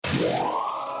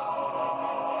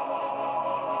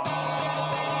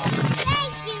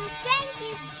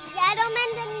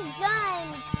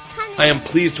I am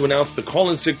pleased to announce the Call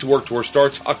In Sick to Work tour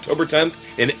starts October 10th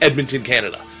in Edmonton,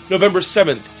 Canada, November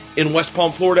 7th in West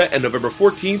Palm, Florida, and November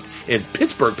 14th in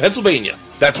Pittsburgh, Pennsylvania.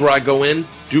 That's where I go in,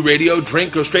 do radio,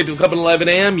 drink, go straight to the club at 11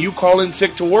 a.m., you call in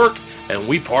sick to work, and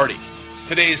we party.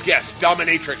 Today's guest,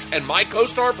 dominatrix, and my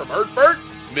co-star from Hurt Burt,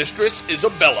 Mistress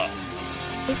Isabella.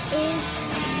 This is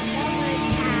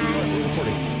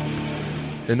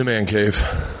in the man cave.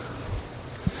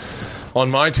 On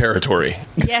my territory.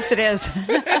 Yes, it is.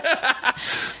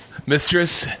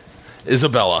 Mistress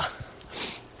Isabella.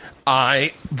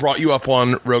 I brought you up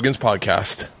on Rogan's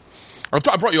podcast. I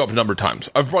brought you up a number of times.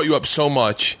 I've brought you up so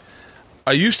much.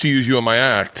 I used to use you in my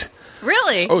act.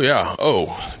 Really? Oh, yeah.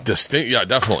 Oh, distinct. Yeah,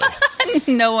 definitely.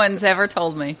 No one's ever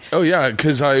told me. Oh, yeah,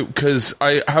 because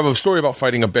I have a story about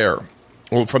fighting a bear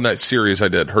from that series I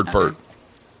did, Hurt Burt.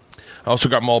 I also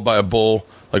got mauled by a bull.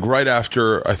 Like right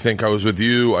after I think I was with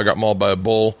you, I got mauled by a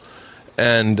bull,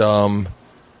 and I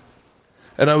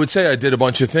would say I did a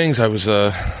bunch of things. I was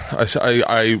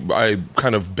I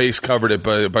kind of base covered it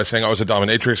by saying I was a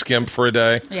dominatrix gimp for a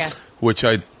day. Yeah. Which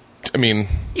I mean.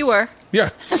 You were.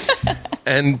 Yeah.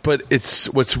 But it's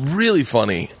what's really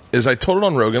funny is I told it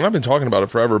on Rogan. I've been talking about it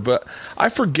forever, but I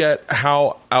forget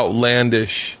how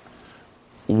outlandish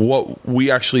what we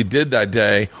actually did that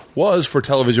day was for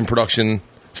television production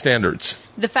standards.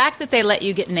 The fact that they let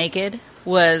you get naked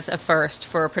was a first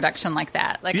for a production like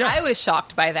that. Like, yeah. I was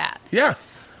shocked by that. Yeah.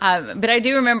 But I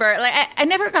do remember, like, I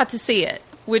never got to see it,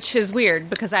 which is weird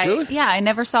because I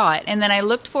never saw it. And then I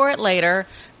looked for it later.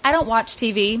 I don't watch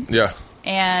TV. Yeah.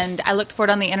 And I looked for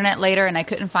it on the internet later and I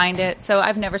couldn't find it. So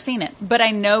I've never seen it. But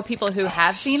I know people who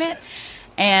have seen it.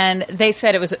 And they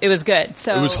said it was good.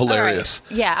 So it was hilarious.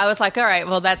 Right. Yeah, I was like, all right,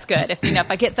 well, that's good. If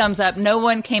I get thumbs up, no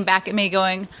one came back at me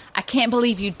going, I can't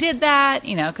believe you did that,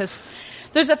 because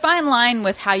there's a fine line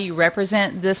with how you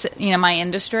represent this, my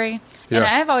industry. Yeah. And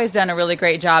I've always done a really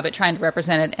great job at trying to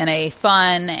represent it in a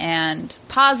fun and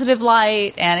positive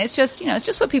light. And it's just, it's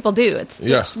just what people do.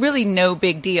 It's really no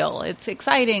big deal. It's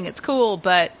exciting. It's cool.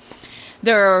 But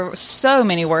there are so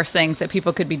many worse things that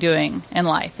people could be doing in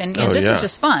life. And this is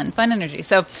just fun energy.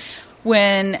 So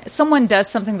when someone does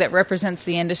something that represents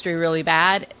the industry really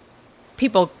bad,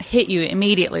 people hit you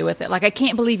immediately with it. Like, I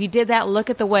can't believe you did that.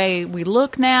 Look at the way we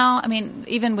look now. I mean,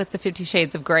 even with the 50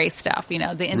 Shades of Grey stuff, the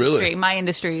industry, really? My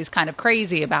industry is kind of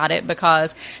crazy about it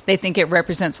because they think it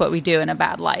represents what we do in a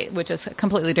bad light, which is a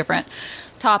completely different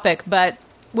topic. But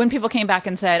when people came back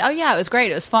and said, oh, yeah, it was great,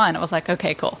 it was fun, I was like,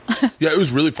 okay, cool. Yeah, it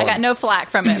was really fun. I got no flack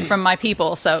from it, from my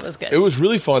people, so it was good. It was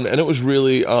really fun, and it was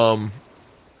really,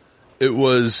 it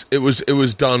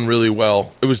was done really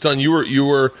well. It was done, you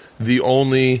were the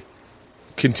only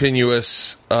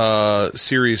continuous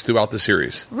series throughout the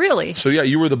series. Really? So, yeah,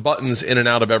 you were the buttons in and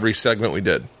out of every segment we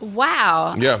did.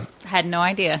 Wow. Yeah. I had no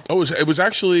idea. Oh, it was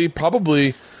actually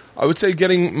probably... I would say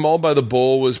getting mauled by the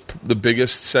bull was the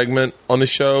biggest segment on the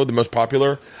show, the most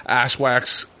popular. Ass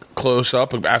wax close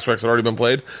up, ass wax had already been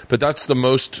played, but that's the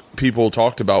most people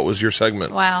talked about was your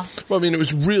segment. Wow. Well, I mean, it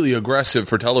was really aggressive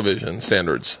for television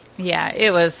standards. Yeah,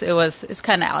 it's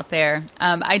kind of out there.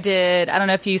 I don't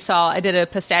know if you saw, I did a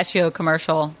pistachio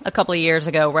commercial a couple of years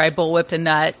ago where I bullwhipped a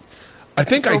nut. I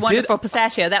think I did. Wonderful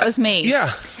pistachio. That was me.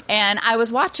 Yeah. And I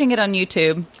was watching it on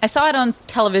YouTube. I saw it on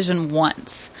television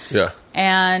once. Yeah.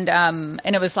 And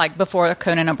it was like before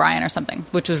Conan O'Brien or something,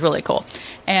 which was really cool.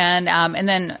 And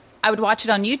then I would watch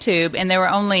it on YouTube, and there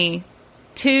were only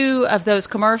 2 of those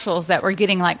commercials that were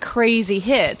getting like crazy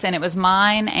hits, and it was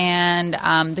mine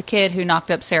and the kid who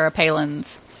knocked up Sarah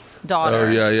Palin's daughter. Oh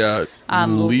yeah.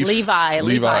 Levi.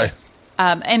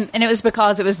 And it was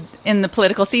because it was in the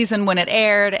political season when it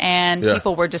aired, and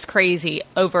people were just crazy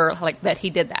over like that he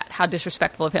did that. How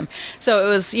disrespectful of him. So it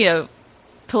was,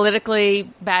 politically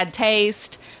bad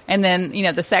taste, and then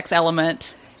the sex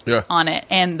element on it,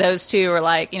 and those 2 were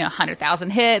like 100,000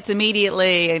 hits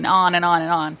immediately, and on and on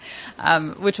and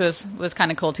on, which was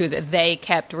kind of cool too that they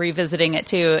kept revisiting it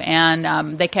too,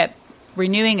 and they kept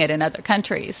renewing it in other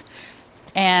countries.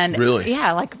 And really?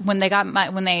 Yeah, like when they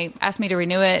asked me to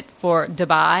renew it for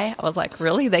Dubai, I was like,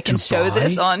 really? They can show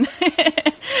this on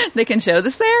they can show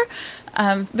this there?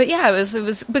 But yeah, it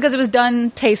was because it was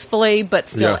done tastefully but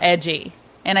still edgy.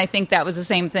 And I think that was the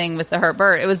same thing with the Hurt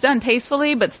Burt. It was done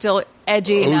tastefully, but still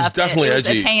edgy enough. It was definitely it was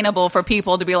edgy. Attainable for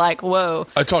people to be like, whoa.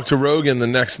 I talked to Rogan the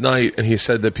next night, and he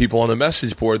said that people on the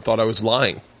message board thought I was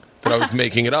lying, that I was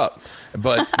making it up.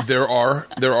 But there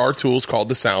are tools called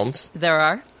the sounds. There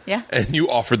are, yeah. And you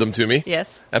offered them to me.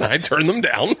 Yes. And I turned them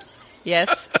down.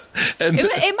 Yes. And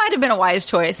It might have been a wise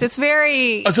choice. It's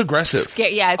very... It's aggressive.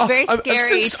 It's very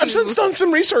scary. I've since done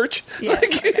some research. Yes,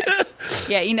 okay.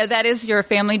 Yeah, that is your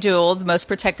family jewel, the most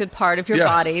protected part of your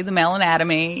body, the male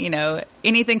anatomy.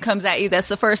 Anything comes at you, that's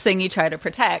the first thing you try to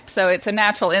protect. So it's a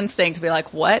natural instinct to be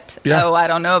like, what? Yeah. Oh, I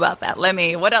don't know about that.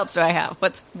 What else do I have?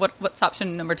 What's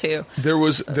option number 2? There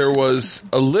was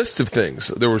a list of things.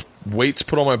 There was weights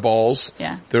put on my balls.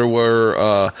 Yeah. There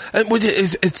were,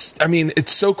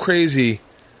 it's so crazy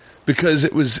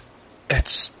because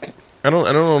I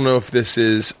don't know if this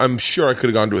is. I'm sure I could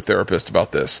have gone to a therapist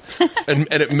about this, and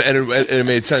it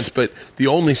made sense. But the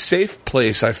only safe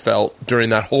place I felt during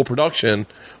that whole production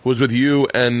was with you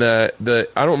and the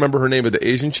I don't remember her name, but the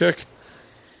Asian chick.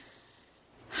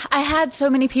 I had so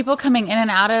many people coming in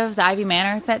and out of the Ivy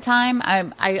Manor at that time.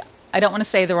 I don't want to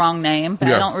say the wrong name, but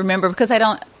I don't remember because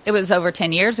it was over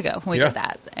 10 years ago when we did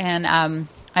that, and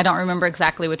I don't remember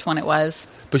exactly which one it was.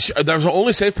 But that was the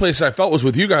only safe place I felt was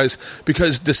with you guys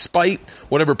because despite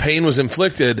whatever pain was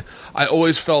inflicted, I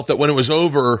always felt that when it was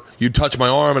over, you'd touch my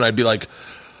arm and I'd be like,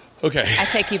 okay. I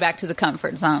take you back to the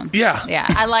comfort zone. Yeah. Yeah.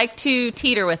 I like to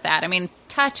teeter with that. I mean,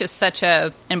 touch is such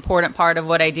a important part of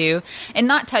what I do. And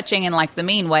not touching in like the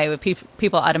mean way what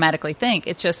people automatically think.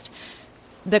 It's just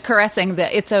the caressing,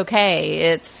 that it's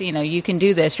okay. It's, you can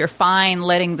do this. You're fine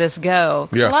letting this go.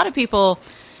 Yeah. A lot of people...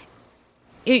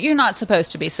 You're not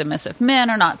supposed to be submissive.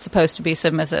 Men are not supposed to be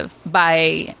submissive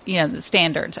by, the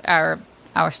standards, our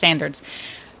standards.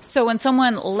 So when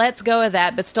someone lets go of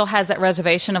that but still has that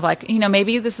reservation of like,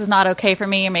 maybe this is not okay for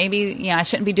me, or maybe, I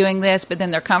shouldn't be doing this, but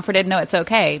then they're comforted. No, it's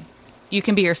okay. You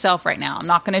can be yourself right now. I'm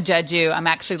not going to judge you. I'm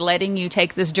actually letting you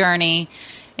take this journey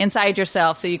inside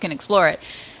yourself so you can explore it.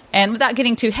 And without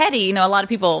getting too heady, a lot of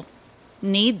people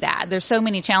need that. There's so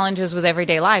many challenges with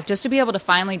everyday life just to be able to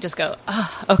finally just go,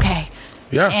 oh, okay.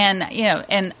 Yeah. And,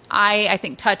 and I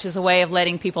think touch is a way of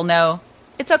letting people know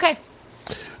it's okay.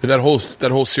 And that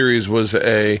whole series was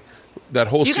you got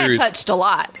touched a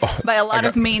lot by a lot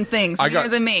of mean things, meaner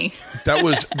than me. That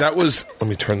was, let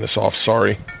me turn this off.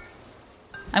 Sorry.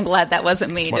 I'm glad that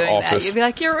wasn't me doing office. that. You'd be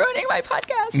like, you're ruining my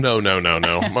podcast. No.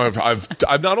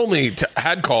 I've not only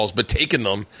had calls, but taken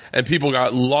them, and people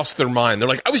got lost their mind. They're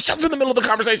like, I was just in the middle of the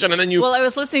conversation, and then you... Well, I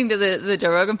was listening to the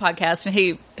Joe Rogan podcast, and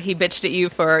he bitched at you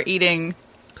for eating...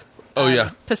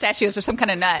 pistachios or some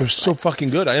kind of nut. They're so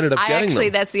fucking good. I ended up getting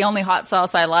them. That's the only hot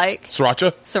sauce I like.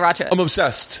 Sriracha? I'm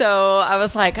obsessed. So I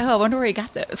was like, I wonder where he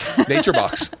got those. Nature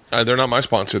Box. They're not my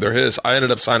sponsor. They're his. I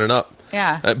ended up signing up.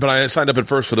 Yeah. But I signed up at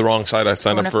first for the wrong side. I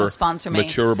signed up for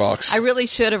Mature Box. I really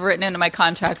should have written into my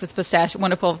contract with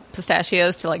Wonderful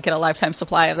Pistachios to get a lifetime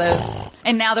supply of those.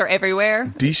 And now they're everywhere.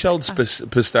 Deshelled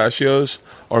pistachios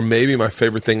are maybe my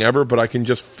favorite thing ever, but I can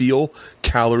just feel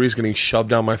calories getting shoved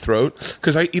down my throat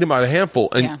because I eat them by the handful.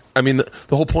 And I mean,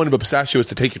 the whole point of a pistachio is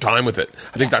to take your time with it.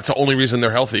 I think that's the only reason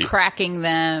they're healthy. Cracking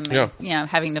them.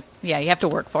 And, you have to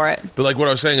work for it. But what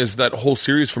I was saying is that whole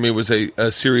series for me was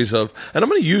a series of, and I'm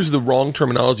going to use the wrong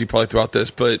terminology probably throughout this,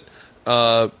 but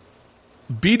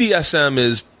BDSM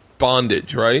is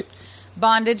bondage, right?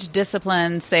 Bondage,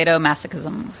 discipline,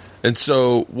 sadomasochism. And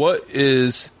so what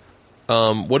is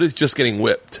just getting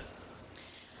whipped?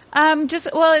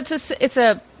 It's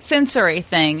a sensory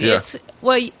thing. Yeah.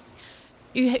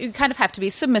 You kind of have to be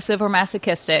submissive or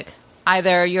masochistic.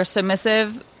 Either you're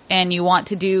submissive and you want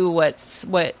to do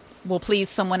what will please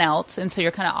someone else, and so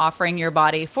you're kind of offering your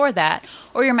body for that,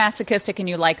 or you're masochistic and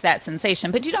you like that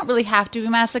sensation. But you don't really have to be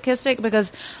masochistic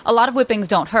because a lot of whippings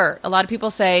don't hurt. A lot of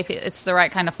people say if it's the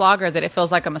right kind of flogger that it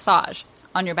feels like a massage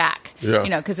on your back.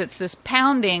 Yeah. Because it's this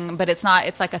pounding, but it's not.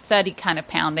 It's like a thuddy kind of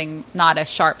pounding, not a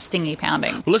sharp, stingy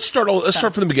pounding. Well, let's start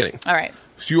from the beginning. All right.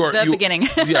 So beginning.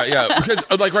 Yeah.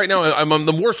 Because right now I'm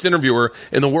the worst interviewer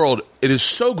in the world. It is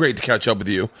so great to catch up with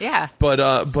you. Yeah. But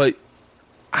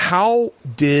how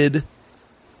did,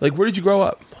 where did you grow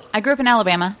up? I grew up in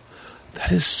Alabama.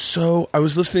 That is so... I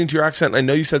was listening to your accent, and I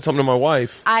know you said something to my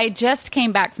wife. I just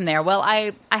came back from there. Well,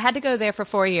 I had to go there for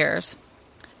 4 years.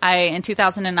 In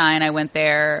 2009, I went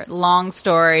there. Long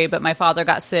story, but my father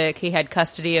got sick. He had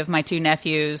custody of my 2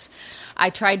 nephews. I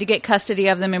tried to get custody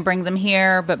of them and bring them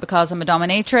here, but because I'm a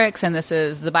dominatrix, and this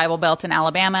is the Bible Belt in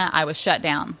Alabama, I was shut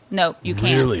down. Nope, you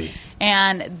can't. Really?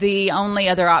 And the only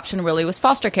other option really was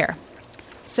foster care.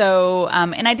 So,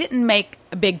 and I didn't make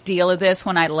a big deal of this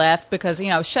when I left because,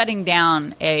 shutting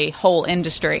down a whole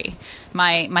industry,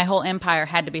 my whole empire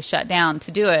had to be shut down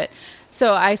to do it.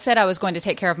 So I said I was going to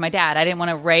take care of my dad. I didn't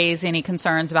want to raise any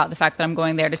concerns about the fact that I'm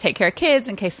going there to take care of kids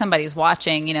in case somebody's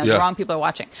watching, the wrong people are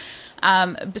watching.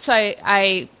 So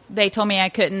they told me I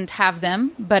couldn't have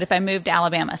them, but if I moved to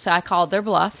Alabama. So I called their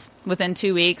bluff within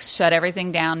 2 weeks, shut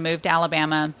everything down, moved to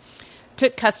Alabama.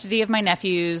 took custody of my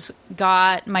nephews,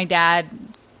 got my dad,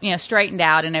 straightened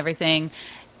out and everything.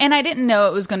 And I didn't know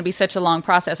it was going to be such a long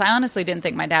process. I honestly didn't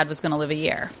think my dad was going to live a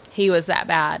year. He was that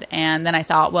bad. And then I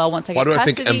thought, well, once I get custody... Why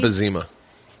do I think emphysema?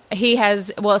 He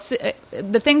has... Well,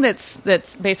 the thing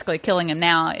that's basically killing him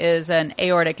now is an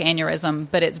aortic aneurysm,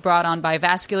 but it's brought on by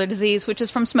vascular disease, which is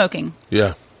from smoking.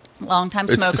 Yeah. Long-time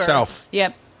smoker. It's the South.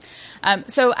 Yep.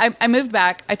 So I moved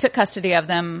back. I took custody of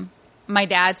them. My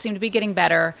dad seemed to be getting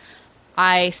better.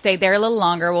 I stayed there a little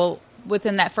longer. Well,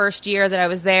 within that first year that I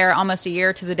was there, almost a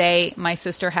year to the day, my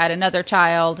sister had another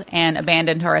child and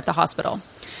abandoned her at the hospital.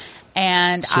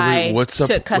 And took custody of her. What's up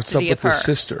with the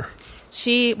sister?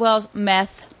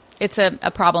 Meth. It's a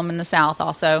problem in the South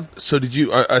also. So did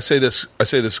you, I say this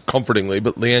comfortingly,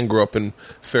 but Leanne grew up in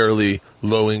fairly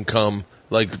low income,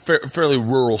 like fairly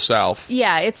rural South.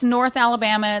 Yeah, it's North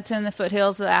Alabama. It's in the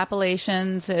foothills of the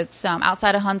Appalachians. It's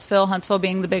outside of Huntsville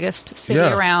being the biggest city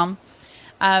around.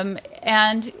 But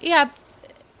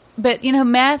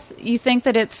meth, you think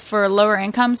that it's for lower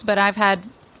incomes, but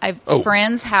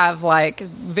friends have like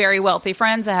very wealthy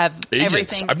friends that have agents.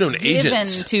 everything I've known given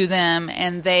agents to them,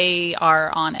 and they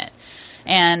are on it.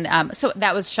 And so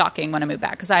that was shocking when I moved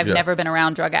back because I've never been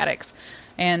around drug addicts,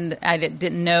 and I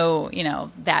didn't know,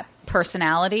 that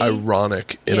personality.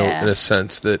 Ironic in a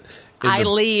sense that. Come to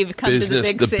the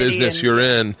big city. The business you're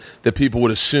in, that people would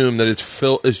assume that it's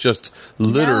just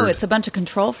littered. No, it's a bunch of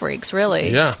control freaks, really.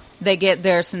 Yeah. They get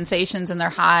their sensations and their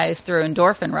highs through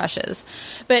endorphin rushes.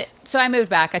 But so I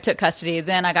moved back. I took custody.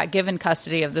 Then I got given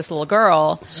custody of this little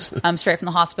girl straight from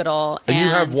the hospital. And you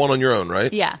have one on your own,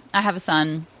 right? Yeah. I have a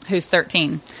son who's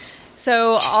 13.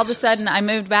 So all of a sudden I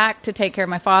moved back to take care of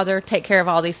my father, take care of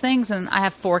all these things, and I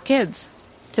have 4 kids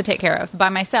to take care of by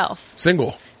myself.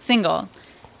 Single.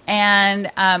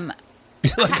 And I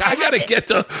gotta get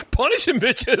to punishing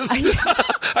bitches.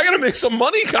 I gotta make some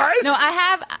money, guys. No,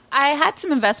 I had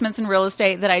some investments in real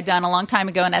estate that I'd done a long time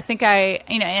ago, and I think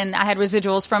and I had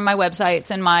residuals from my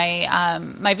websites and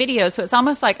my videos. So it's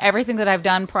almost like everything that I've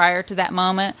done prior to that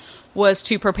moment was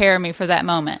to prepare me for that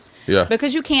moment. Yeah,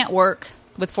 because you can't work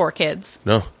with 4 kids.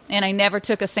 No. And I never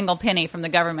took a single penny from the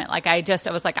government. Like I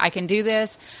was like, I can do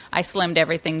this. I slimmed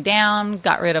everything down,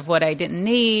 got rid of what I didn't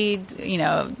need,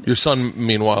 Your son,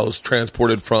 meanwhile, is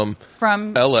transported from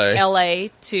LA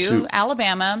to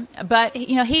Alabama. But,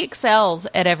 he excels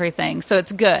at everything. So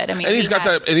it's good. I mean, and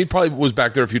and he probably was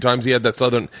back there a few times. He had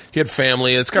he had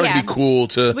family. It's got to be cool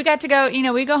to. We got to go,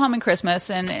 we go home in Christmas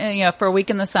and, for a week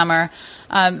in the summer.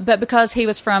 But because he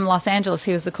was from Los Angeles,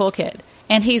 he was the cool kid.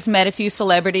 And he's met a few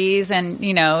celebrities, and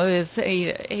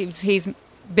he's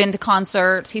been to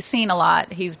concerts. He's seen a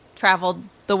lot. He's traveled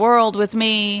the world with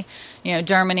me,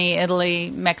 Germany, Italy,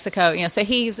 Mexico. So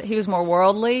he was more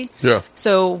worldly. Yeah.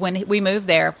 So when we moved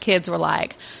there, kids were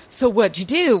like, "So what'd you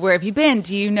do? Where have you been?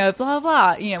 Do you know blah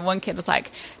blah?" One kid was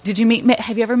like,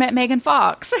 "Have you ever met Megan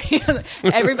Fox?"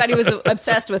 Everybody was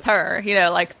obsessed with her.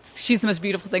 Like she's the most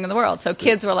beautiful thing in the world. So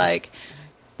kids were like.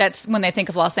 That's when they think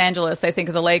of Los Angeles, they think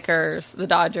of the Lakers, the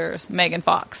Dodgers, Megan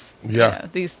Fox. Yeah.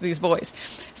 These boys.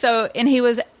 So, and he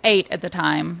was 8 at the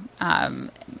time.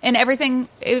 And everything,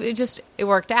 it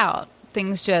worked out.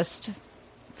 Things just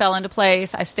fell into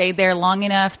place. I stayed there long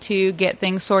enough to get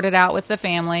things sorted out with the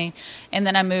family. And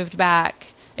then I moved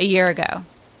back a year ago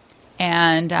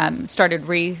and started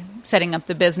setting up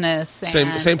the business.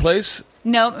 And Same place?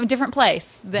 No, different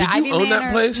place. Did you own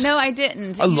that place? No, I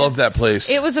didn't. I love that place.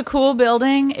 It was a cool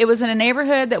building. It was in a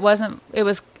neighborhood that wasn't. It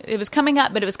was coming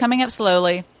up, but it was coming up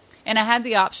slowly. And I had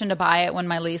the option to buy it when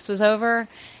my lease was over.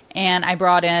 And I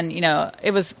brought in,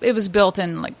 it was built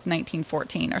in like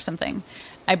 1914 or something.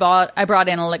 I brought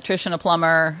in an electrician, a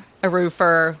plumber, a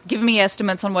roofer, giving me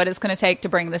estimates on what it's going to take to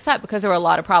bring this up because there were a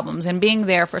lot of problems. And being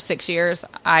there for 6 years,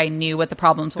 I knew what the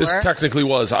problems were. This technically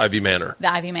was Ivy Manor.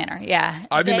 The Ivy Manor, yeah.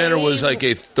 Ivy Manor was like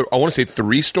I want to say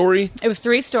 3-story. It was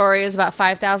 3 stories, about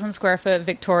 5,000 square foot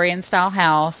Victorian style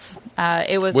house.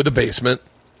 It was with a basement.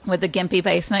 With a gimpy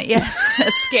basement, yes. A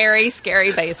scary,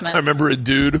 scary basement. I remember a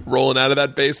dude rolling out of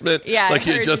that basement. Yeah, like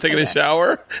he had just taken a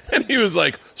shower, and he was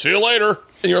like, "See you later."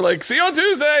 And you're like, "See you on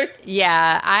Tuesday."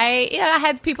 Yeah, I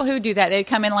had people who would do that. They'd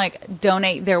come in, like,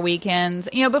 donate their weekends.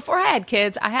 Before I had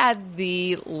kids, I had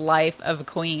the life of a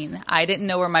queen. I didn't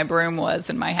know where my broom was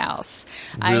in my house.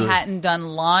 Really? I hadn't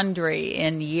done laundry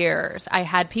in years. I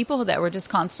had people that were just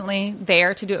constantly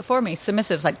there to do it for me.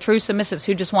 Submissives, like true submissives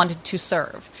who just wanted to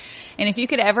serve. And if you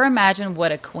could ever imagine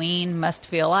what a queen must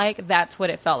feel like, that's what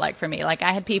it felt like for me. Like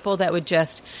I had people that would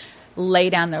just lay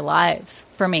down their lives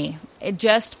for me,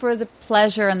 just for the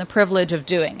pleasure and the privilege of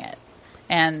doing it.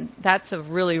 And that's a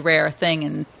really rare thing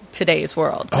in today's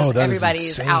world. Oh, that everybody's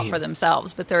is insane. out for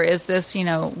themselves. But there is this,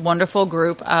 wonderful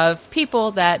group of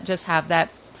people that just have that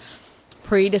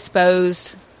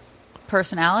predisposed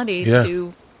personality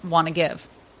to want to give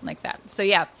like that. So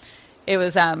yeah, it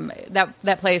was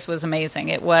that place was amazing.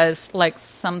 It was like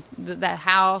that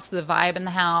house, the vibe in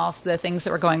the house, the things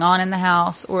that were going on in the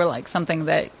house were like something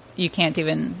that you can't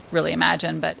even really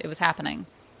imagine, but it was happening.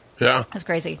 Yeah. It was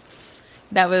crazy.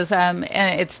 That was and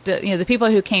it's the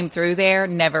people who came through there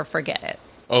never forget it.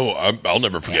 Oh, I'll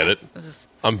never forget it.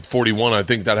 I'm 41. I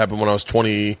think that happened when I was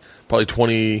 20, probably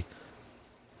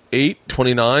 28,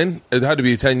 29. It had to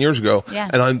be 10 years ago. Yeah.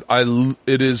 And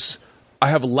I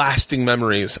have lasting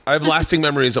memories. I have lasting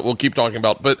memories that we'll keep talking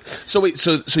about. But so wait,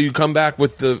 so you come back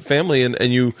with the family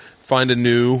and you find a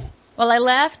new. Well, I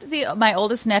left my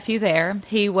oldest nephew there.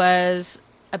 He was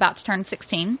about to turn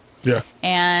 16. Yeah.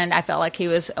 And I felt like he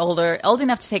was old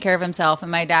enough to take care of himself,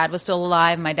 and my dad was still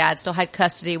alive. My dad still had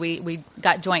custody. We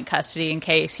got joint custody in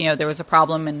case, there was a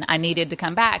problem and I needed to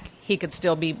come back. He could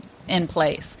still be in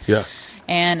place. Yeah.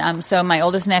 And so my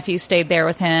oldest nephew stayed there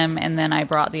with him, and then I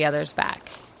brought the others back.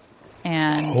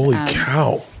 And holy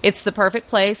cow. It's the perfect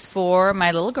place for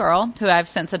my little girl, who I've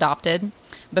since adopted,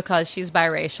 because she's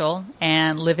biracial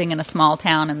and living in a small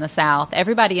town in the South.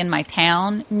 Everybody in my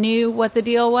town knew what the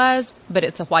deal was, but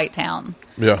it's a white town.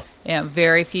 Yeah.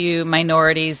 Very few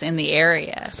minorities in the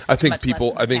area. I think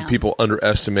people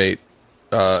underestimate,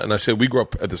 and I say we grew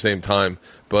up at the same time,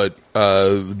 but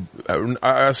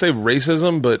I say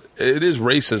racism, but it is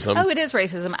racism. Oh, it is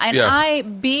racism. And yeah.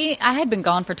 I had been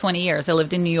gone for 20 years. I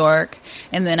lived in New York,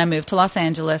 and then I moved to Los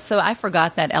Angeles, so I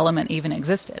forgot that element even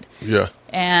existed. Yeah.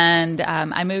 And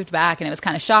I moved back, and it was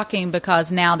kind of shocking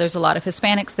because now there's a lot of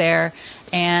Hispanics there,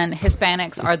 and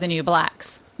Hispanics are the new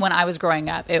blacks. When I was growing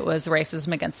up, it was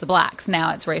racism against the blacks.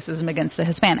 Now it's racism against the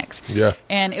Hispanics. Yeah,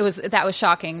 and that was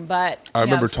shocking. But I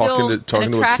remember talking to a kid,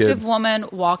 an attractive woman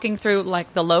walking through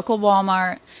like the local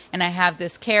Walmart, and I have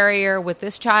this carrier with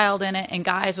this child in it, and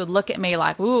guys would look at me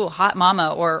like, "Ooh, hot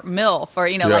mama," or "MILF," or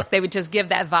like they would just give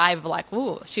that vibe of like,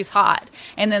 "Ooh, she's hot,"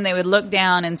 and then they would look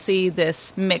down and see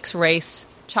this mixed race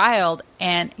child,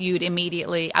 and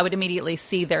I would immediately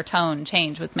see their tone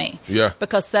change with me. Yeah,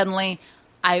 because suddenly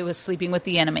I was sleeping with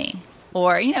the enemy,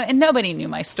 or and nobody knew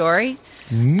my story.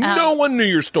 No one knew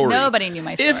your story. Nobody knew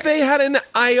my story. If they had an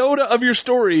iota of your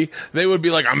story, they would be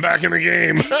like, "I'm back in the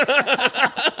game."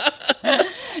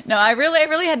 No, I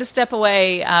really had to step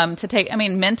away to take. I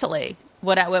mean, mentally,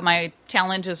 what my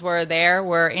challenges were there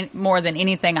were more than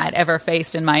anything I'd ever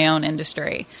faced in my own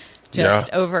industry.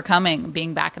 Just overcoming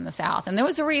being back in the South, and there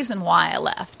was a reason why I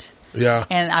left. Yeah,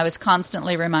 and I was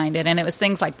constantly reminded, and it was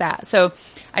things like that. So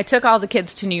I took all the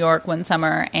kids to New York one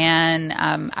summer, and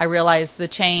I realized the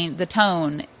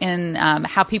tone in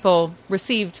how people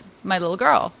received my little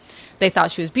girl. They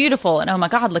thought she was beautiful, and oh my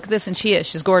God, look at this, and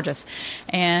she's gorgeous.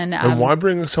 And why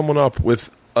bring someone up with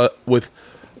what?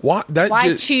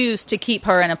 Why choose to keep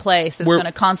her in a place that's going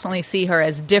to constantly see her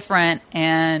as different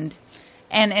and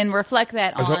reflect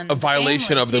that as on a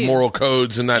violation of the moral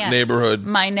codes in that neighborhood.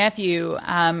 My nephew,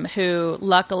 who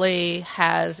luckily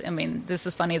has, this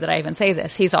is funny that I even say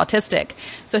this, he's autistic,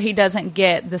 so he doesn't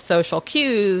get the social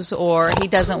cues, or he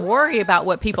doesn't worry about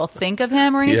what people think of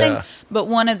him or anything. Yeah. But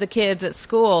one of the kids at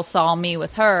school saw me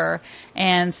with her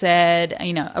and said,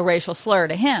 a racial slur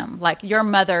to him, like, "Your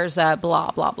mother's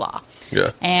blah, blah, blah."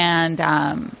 Yeah.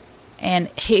 And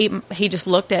he just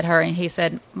looked at her and he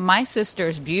said, "My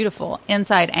sister's beautiful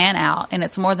inside and out, and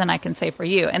it's more than I can say for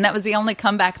you." And that was the only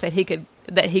comeback that he could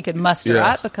muster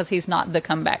up, because he's not the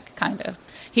comeback kind of.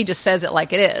 He just says it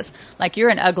like it is. Like, "You're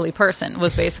an ugly person,"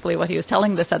 was basically what he was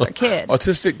telling this other kid.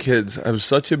 Autistic kids have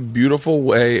such a beautiful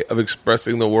way of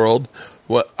expressing the world.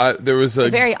 There was a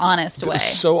very honest way.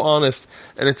 So honest,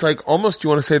 and it's like almost you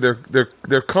want to say their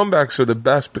comebacks are the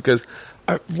best, because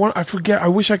I forget. I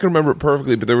wish I could remember it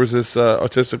perfectly, but there was this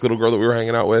autistic little girl that we were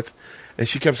hanging out with, and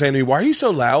she kept saying to me, "Why are you so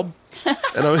loud?"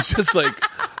 And I was just like,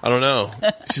 "I don't know."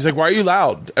 She's like, "Why are you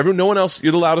loud? No one else.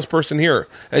 You're the loudest person here."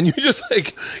 And you're just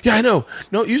like, "Yeah, I know.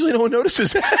 No, usually no one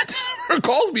notices that or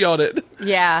calls me on it."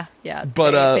 Yeah.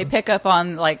 But they pick up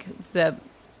on like the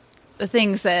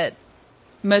things that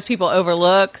most people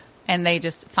overlook, and they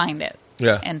just find it.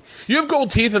 Yeah. And you have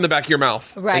gold teeth in the back of your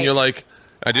mouth, right? And you're like,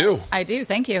 "I do. I do.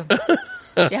 Thank you."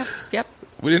 Yep.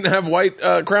 We didn't have white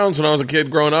crowns when I was a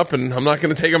kid growing up, and I'm not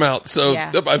going to take them out. So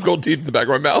yep, I have gold teeth in the back of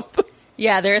my mouth.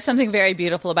 Yeah, there is something very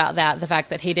beautiful about that. The fact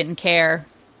that he didn't care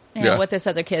what this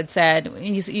other kid said.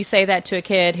 You say that to a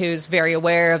kid who's very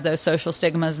aware of those social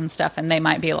stigmas and stuff, and they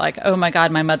might be like, oh my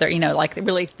God, my mother, like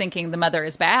really thinking the mother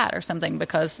is bad or something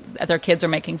because other kids are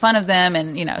making fun of them.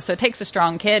 And, so it takes a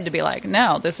strong kid to be like,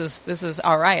 no, this is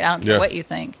all right. I don't care what you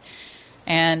think.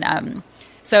 And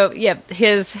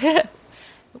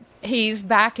he's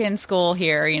back in school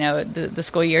here. The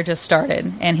school year just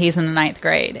started, and he's in the 9th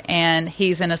grade. And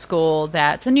he's in a school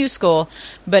that's a new school,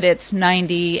 but it's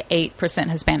 98%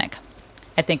 Hispanic,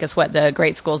 I think is what the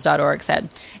greatschools.org said.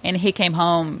 And he came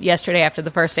home yesterday after the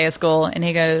first day of school, and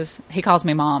he calls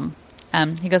me Mom.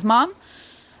 He goes, Mom,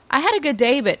 I had a good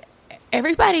day, but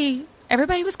everybody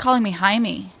was calling me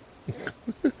Jaime.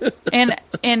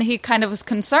 and he kind of was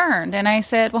concerned. And I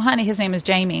said, well, honey, his name is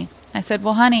Jamie. I said,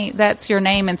 well, honey, that's your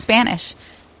name in Spanish.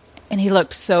 And he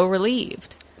looked so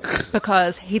relieved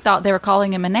because he thought they were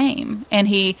calling him a name. And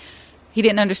he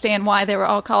didn't understand why they were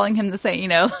all calling him the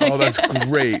same, Oh, that's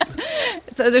great.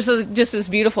 So there's just this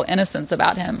beautiful innocence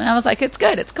about him. And I was like, it's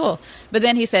good. It's cool. But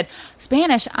then he said,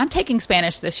 Spanish, I'm taking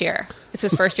Spanish this year. It's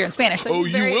his first year in Spanish. So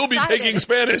you will be taking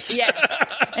Spanish. Yes.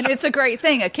 And it's a great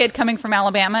thing. A kid coming from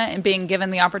Alabama and being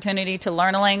given the opportunity to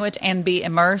learn a language and be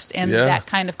immersed in that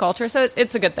kind of culture. So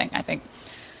it's a good thing, I think.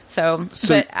 So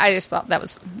but I just thought that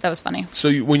was funny. So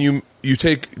when you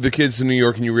take the kids to New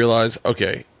York and you realize,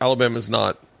 okay, Alabama's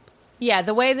not. Yeah,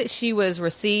 the way that she was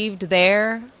received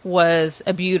there was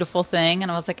a beautiful thing.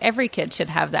 And I was like, every kid should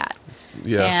have that.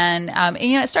 Yeah. And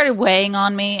it started weighing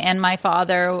on me and my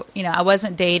father. I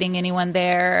wasn't dating anyone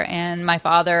there. And my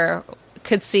father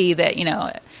could see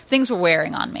that, things were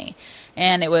wearing on me.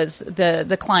 And it was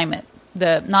the climate,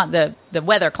 not the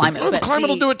weather climate, but the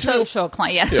climate will do it too. Social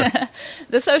climate. Yeah.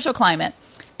 The social climate.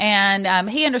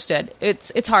 And he understood.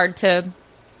 It's hard to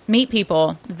meet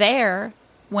people there.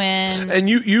 And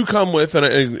you come with,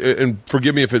 and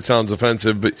forgive me if it sounds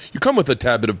offensive, but you come with a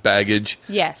tad bit of baggage.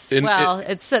 Yes.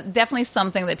 It's definitely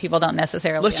something that people don't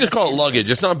necessarily Let's just call it luggage.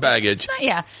 It's not baggage. It's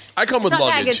not, I come with luggage.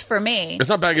 It's not baggage for me. It's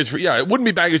not baggage for, it wouldn't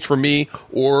be baggage for me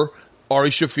or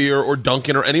Ari Shafir or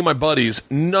Duncan or any of my buddies.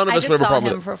 None of us would have a problem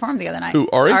with it. I just saw him perform the other night. Who,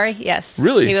 Ari? Ari, yes.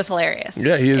 Really? He was hilarious.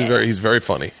 Yeah, he's very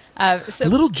funny. A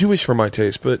little Jewish for my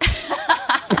taste, but...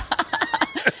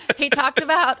 He talked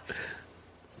about...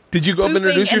 Did you go up and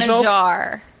introduce yourself? In a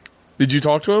jar. Did you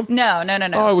talk to him? No.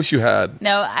 Oh, I wish you had.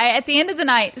 No, at the end of the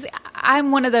night,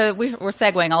 I'm one of the... We're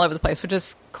segueing all over the place, which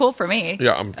is cool for me.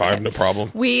 Yeah, I have no problem.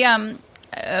 We, me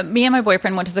and my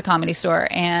boyfriend went to the Comedy Store,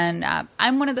 and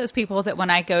I'm one of those people that when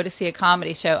I go to see a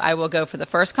comedy show, I will go for the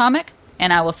first comic,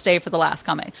 and I will stay for the last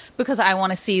comic, because I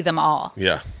want to see them all.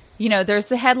 Yeah. There's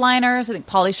the headliners. I think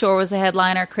Pauly Shore was the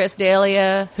headliner. Chris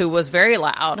D'Elia, who was very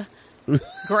loud.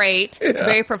 Great,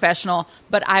 very professional,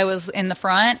 but I was in the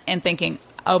front and thinking,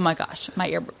 oh my gosh, my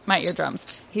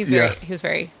eardrums. He was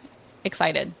very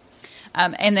excited.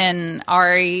 And then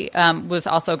Ari was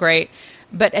also great.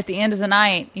 But at the end of the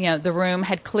night, the room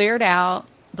had cleared out.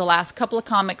 The last couple of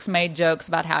comics made jokes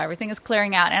about how everything is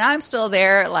clearing out. And I'm still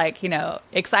there,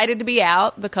 excited to be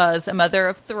out because a mother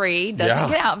of 3 doesn't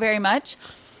get out very much.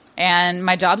 And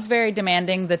my job's very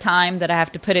demanding, the time that I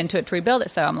have to put into it to rebuild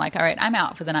it. So I'm like, all right, I'm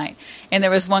out for the night. And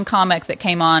there was one comic that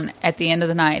came on at the end of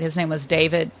the night. His name was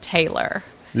David Taylor.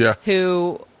 Yeah.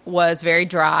 Who was very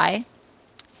dry.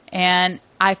 And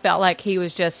I felt like he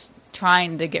was just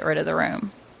trying to get rid of the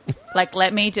room.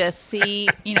 Let me just see,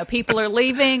 people are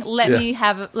leaving. Let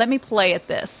me play at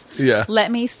this. Yeah. Let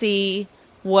me see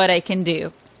what I can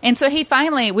do. And so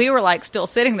we were still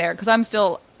sitting there because I'm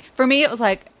still... For me, it was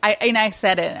I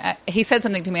said it. He said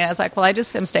something to me, and I was like, well, I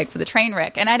just am staked for the train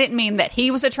wreck. And I didn't mean that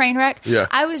he was a train wreck. Yeah.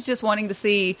 I was just wanting to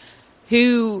see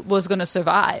who was going to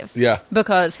survive. Yeah.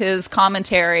 Because his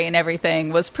commentary and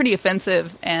everything was pretty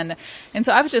offensive. And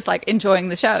so I was just, enjoying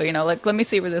the show, let me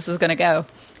see where this is going to go.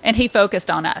 And he focused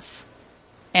on us.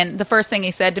 And the first thing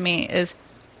he said to me is,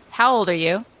 how old are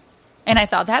you? And I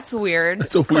thought, that's a weird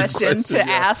question to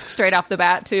ask straight off the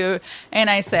bat, too.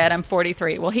 And I said, I'm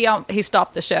 43. Well, he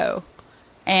stopped the show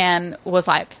and was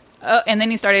like, oh, and then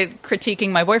he started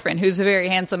critiquing my boyfriend, who's a very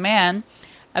handsome man,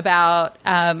 about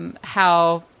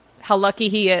how lucky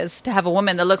he is to have a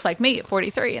woman that looks like me at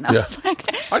 43. And I was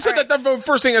like... I said that the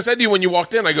first thing I said to you when you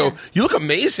walked in. I go, you look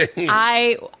amazing.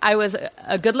 I was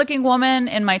a good-looking woman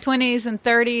in my 20s and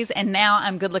 30s, and now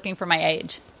I'm good-looking for my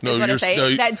age. No, what I say.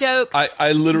 No, that joke.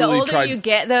 I literally the older you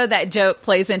get, though, that joke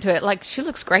plays into it. She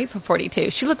looks great for 42.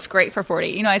 She looks great for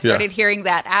 40. I started hearing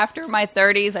that after my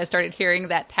 30s. I started hearing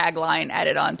that tagline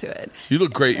added onto it. You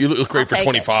look great. You look great for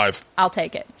 25. I'll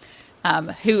take it.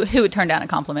 Who would turn down a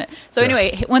compliment? So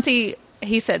anyway, once he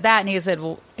said that, and he said,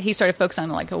 well, he started focusing on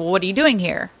well, what are you doing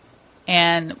here?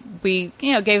 And we,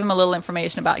 gave him a little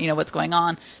information about, what's going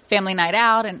on. Family night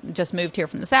out, and just moved here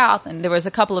from the South. And there was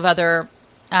a couple of other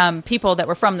people that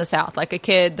were from the South. Like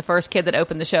the first kid that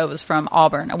opened the show was from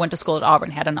Auburn. I went to school at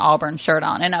Auburn, had an Auburn shirt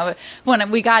on. And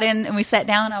when we got in and we sat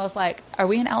down, I was like, are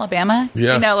we in Alabama?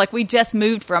 Yeah. Like we just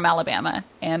moved from Alabama.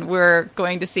 And we're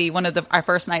going to see one of our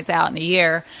first nights out in a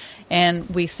year. And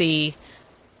we see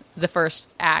the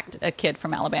first act, a kid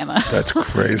from Alabama. That's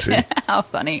crazy. How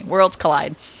funny. Worlds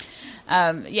collide.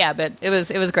 But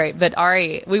it was great. But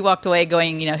Ari, we walked away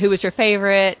going, who was your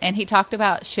favorite? And he talked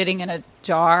about shitting in a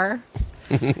jar.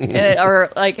 Or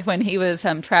like when he was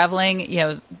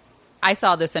traveling, I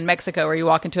saw this in Mexico where you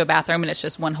walk into a bathroom and it's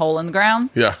just one hole in the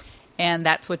ground. Yeah. And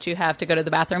that's what you have to go to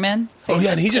the bathroom in. So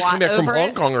and he just came back from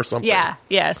Hong Kong or something.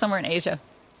 Yeah, somewhere in Asia.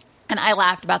 And I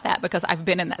laughed about that because I've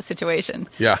been in that situation.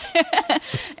 Yeah.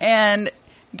 And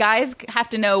guys have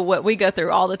to know what we go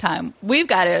through all the time. We've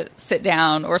got to sit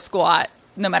down or squat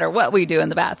no matter what we do in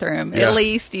the bathroom. Yeah. At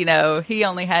least, he had a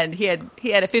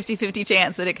 50-50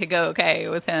 chance that it could go okay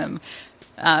with him.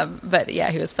 But yeah,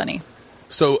 he was funny.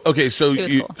 So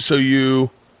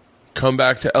you come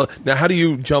back to LA. Now, how do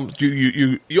you jump? Do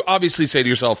you obviously say to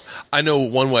yourself, I know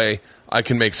one way I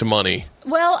can make some money.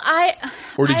 Well,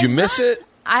 or did you miss it?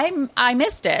 I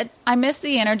missed it. I missed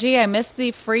the energy. I missed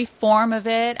the free form of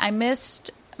it. I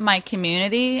missed my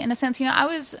community in a sense.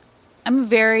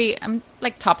 I'm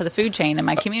like top of the food chain in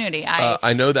my community.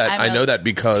 I know that. I know that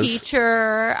because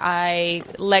teacher. I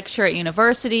lecture at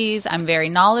universities. I'm very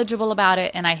knowledgeable about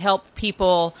it, and I help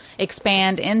people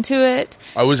expand into it.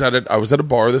 I was at a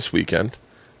bar this weekend,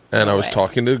 and I was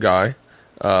talking to a guy.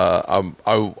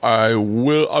 I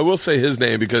will say his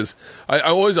name because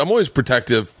I'm always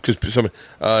protective because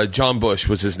John Bush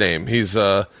was his name. He's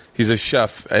a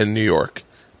chef in New York,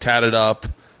 tatted up.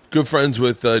 Good friends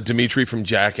with Dimitri from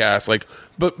Jackass,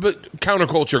 but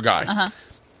counterculture guy. Uh-huh.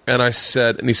 And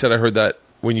he said, I heard that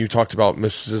when you talked about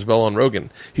Mistress Isabella on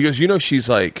Rogan. He goes, she's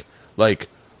like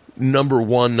number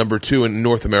 1, number 2 in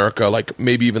North America, like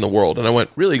maybe even the world. And I went,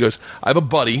 really? He goes, I have a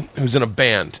buddy who's in a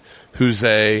band, who's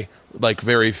a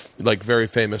very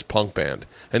famous punk band.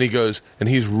 And he goes, and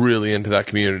he's really into that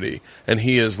community. And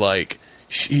he is like,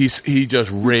 he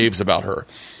just raves about her.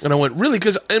 And I went, really?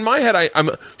 Because in my head, I'm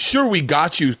sure we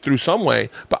got you through some way,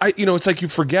 but it's like you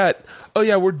forget, oh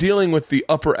yeah, we're dealing with the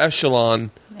upper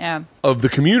echelon of the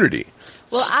community.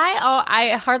 Well,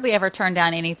 I hardly ever turn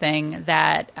down anything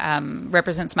that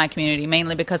represents my community,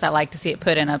 mainly because I like to see it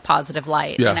put in a positive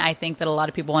light. Yeah. And I think that a lot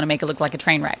of people want to make it look like a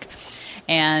train wreck.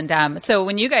 And so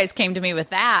when you guys came to me with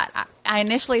that, I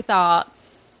initially thought,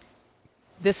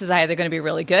 this is either going to be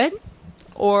really good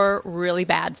or really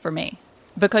bad for me,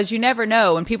 because you never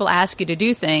know when people ask you to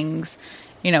do things,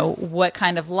 what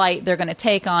kind of light they're going to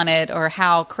take on it, or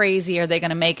how crazy are they going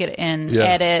to make it in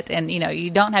edit, and you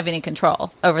don't have any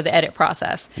control over the edit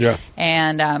process. Yeah.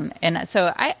 And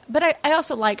so I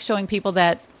also like showing people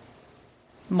that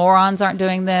morons aren't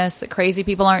doing this, that crazy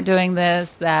people aren't doing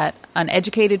this, that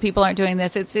uneducated people aren't doing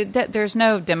this. There's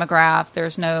no demographic,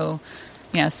 there's no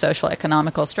social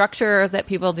economical structure that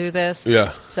people do this.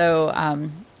 Yeah. So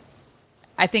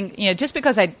I think, just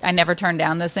because I never turn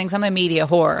down those things, I'm a media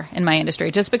whore in my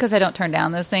industry. Just because I don't turn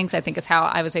down those things, I think it's how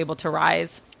I was able to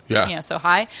rise so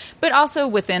high. But also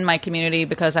within my community,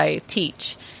 because I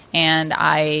teach, and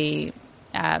I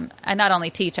not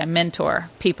only teach, I mentor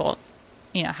people,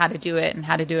 how to do it and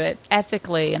how to do it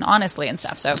ethically and honestly and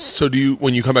stuff. So do you,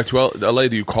 when you come back to LA,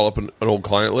 do you call up an old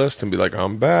client list and be like,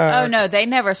 I'm back? Oh no, they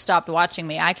never stopped watching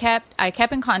me. I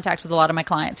kept in contact with a lot of my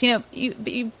clients.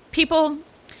 People,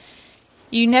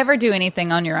 you never do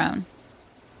anything on your own.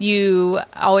 You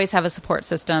always have a support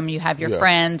system. You have your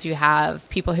friends. You have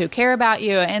people who care about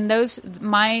you. And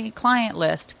my client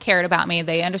list cared about me.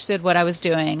 They understood what I was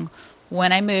doing.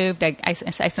 When I moved, I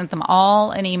sent them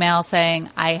all an email saying,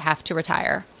 I have to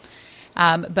retire.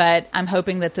 But I'm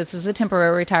hoping that this is a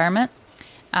temporary retirement.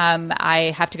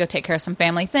 I have to go take care of some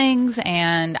family things,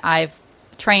 and I've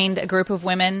trained a group of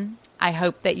women. I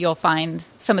hope that you'll find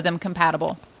some of them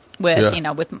compatible with,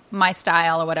 with my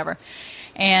style or whatever.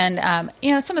 And,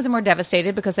 some of them were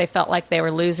devastated because they felt like they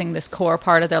were losing this core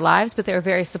part of their lives, but they were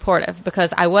very supportive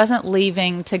because I wasn't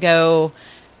leaving to go,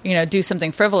 do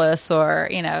something frivolous, or,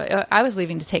 I was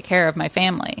leaving to take care of my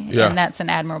family. Yeah. And that's an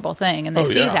admirable thing. And they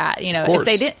see that,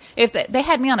 if they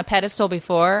had me on a pedestal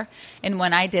before, and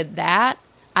when I did that,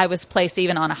 I was placed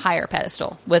even on a higher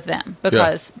pedestal with them,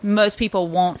 because most people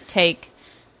won't take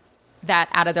that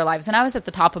out of their lives. And I was at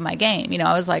the top of my game.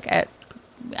 I was like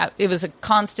it was a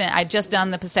constant. I'd just done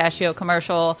the pistachio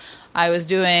commercial. I was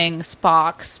doing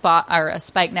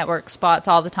Spike Network spots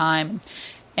all the time.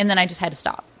 And then I just had to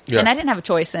stop. Yeah. And I didn't have a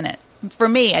choice in it. for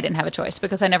me, I didn't have a choice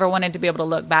because I never wanted to be able to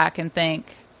look back and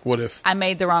think, what if I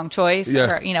made the wrong choice?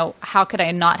 Yeah. Or, how could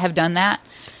I not have done that?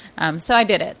 So I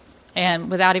did it, and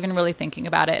without even really thinking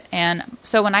about it. And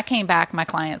so when I came back, my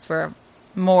clients were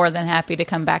more than happy to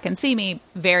come back and see me,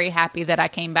 very happy that I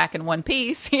came back in one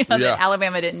piece, that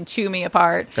Alabama didn't chew me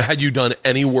apart. Had you done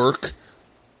any work?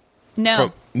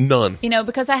 No. None.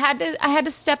 Because I had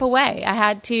to step away. I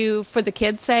had to, for the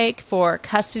kids' sake, for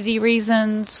custody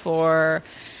reasons, for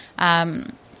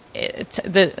in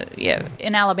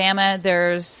Alabama,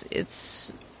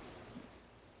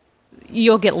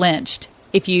 you'll get lynched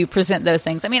if you present those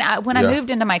things. I mean, when I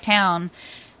moved into my town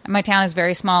is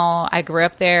very small. I grew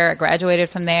up there. I graduated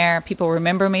from there. People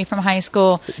remember me from high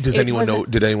school. Did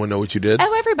anyone know what you did?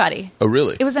 Oh, everybody. Oh,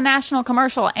 really? It was a national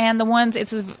commercial. And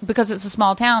because it's a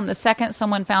small town, the second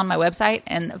someone found my website,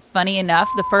 and funny enough,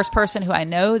 the first person who I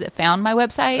know that found my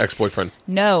website. Ex-boyfriend.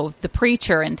 No, the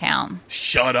preacher in town.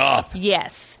 Shut up.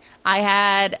 Yes. I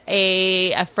had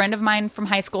a friend of mine from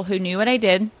high school who knew what I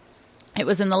did. It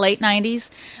was in the late 90s.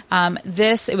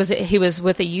 He was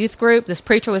with a youth group. This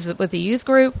preacher was with a youth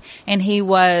group, and he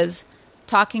was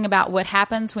talking about what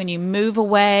happens when you move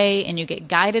away and you get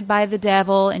guided by the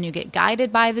devil and you get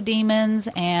guided by the demons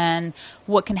and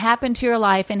what can happen to your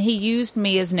life. And he used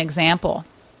me as an example.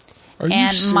 Are you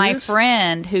serious? My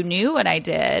friend who knew what I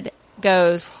did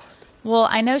goes, well,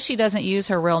 I know she doesn't use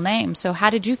her real name, so how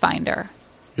did you find her?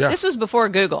 Yeah. This was before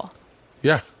Google.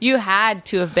 Yeah. You had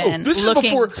to have been This is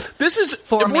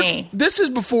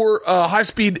before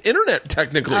high-speed internet,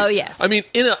 technically. Oh, yes. I mean,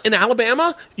 in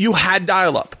Alabama, you had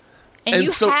dial-up. And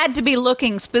you had to be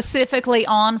looking specifically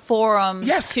on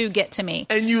forums to get to me.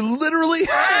 And you literally...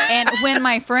 And when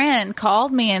my friend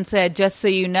called me and said, just so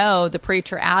you know, the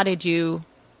preacher outed you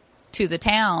to the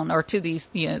town or to these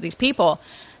people,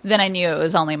 then I knew it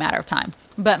was only a matter of time.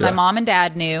 But my mom and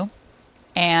dad knew.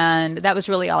 And that was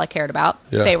really all I cared about.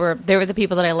 Yeah. They were the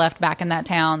people that I left back in that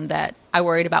town that I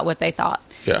worried about what they thought.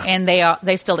 Yeah. And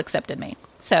they still accepted me.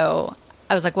 So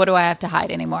I was like, what do I have to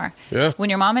hide anymore? Yeah. When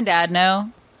your mom and dad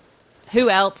know, who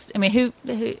else? I mean, who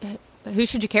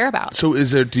should you care about? So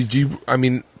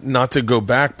not to go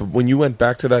back, but when you went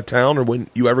back to that town or when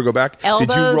you ever go back,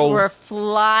 elbows were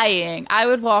flying. I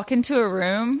would walk into a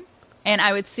room and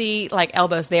I would see like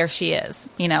elbows. There she is.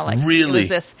 Really? It was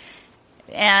this.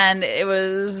 And it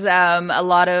was a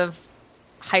lot of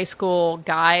high school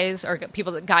guys or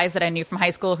guys that I knew from high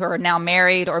school who are now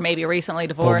married or maybe recently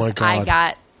divorced. Oh my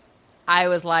God. I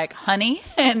was like honey,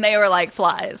 and they were like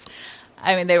flies.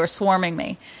 I mean, they were swarming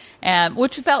me,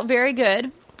 which felt very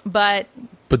good. But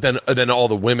then all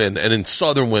the women, and in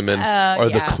Southern women are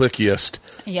the clickiest.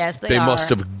 Yes, they are. Must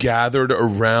have gathered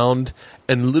around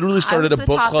and literally started a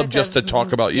book club just to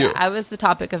talk about you. Yeah, I was the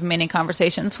topic of many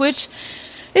conversations, which...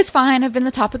 It's fine. I've been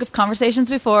the topic of conversations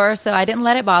before, so I didn't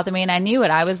let it bother me, and I knew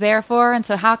what I was there for. And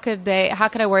so, how could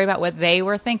I worry about what they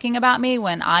were thinking about me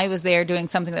when I was there doing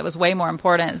something that was way more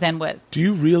important than what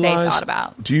they thought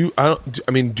about? Do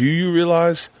you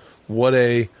realize what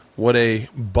a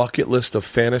bucket list of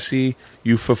fantasy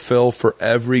you fulfill for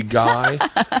every guy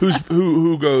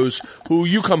who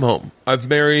you come home? I've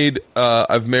married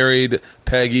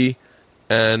Peggy,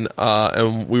 and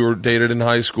we were dated in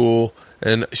high school.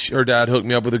 And her dad hooked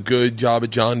me up with a good job at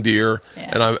John Deere,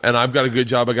 and I've got a good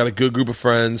job. I got a good group of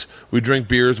friends. We drink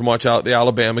beers and watch out the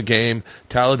Alabama game.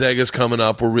 Talladega's coming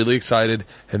up. We're really excited,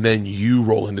 and then you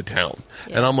roll into town,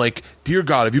 and I'm like, dear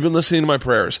God, have you been listening to my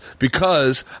prayers?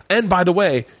 Because, and by the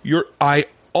way, I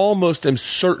almost am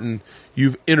certain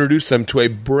you've introduced them to a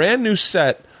brand new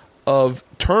set of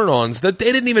turn-ons that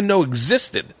they didn't even know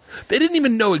existed. They didn't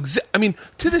even know I mean,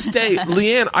 to this day,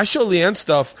 Leanne, I show Leanne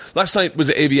stuff. Last night was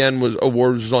AVN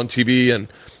Awards was on TV,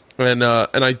 and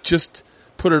I just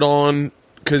put it on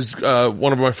because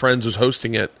one of my friends was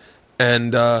hosting it,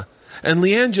 and Leanne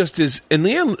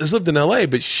Leanne has lived in LA,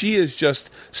 but she is just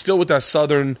still with that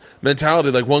Southern mentality.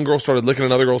 Like, one girl started licking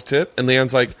another girl's tit, and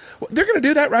Leanne's like, they're going to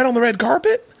do that right on the red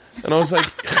carpet? And I was like,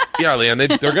 yeah,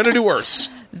 Leanne, they're going to do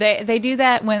worse. They do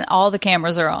that when all the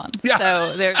cameras are on. Yeah.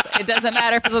 So it doesn't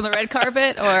matter if it's on the red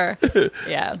carpet or,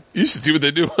 yeah. You should see what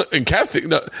they do in casting.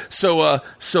 No. So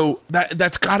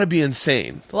that's got to be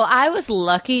insane. Well, I was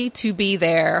lucky to be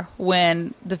there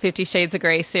when the 50 Shades of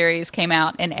Grey series came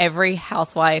out, and every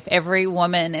housewife, every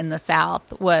woman in the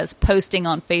South was posting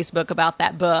on Facebook about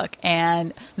that book,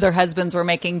 and their husbands were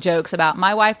making jokes about,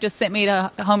 my wife just sent me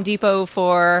to Home Depot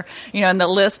for, in the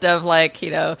list of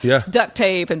duct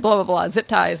tape and blah, blah, blah, zip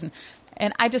ties.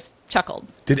 And I just chuckled.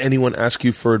 Did anyone ask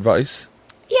you for advice?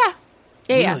 Yeah.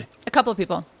 Really? A couple of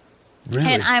people. Really?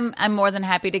 And I'm more than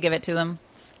happy to give it to them.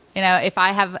 You know, if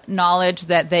I have knowledge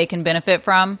that they can benefit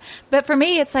from. But for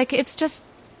me, it's like, it's just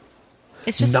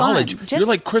knowledge. fun. You're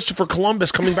like Christopher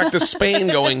Columbus coming back to Spain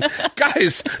going,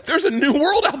 guys, there's a new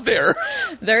world out there.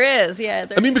 There is, yeah.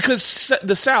 I mean, because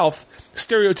the South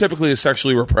stereotypically is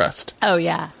sexually repressed. Oh,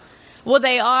 yeah. Well,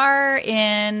 they are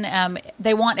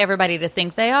they want everybody to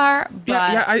think they are.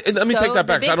 But let me take that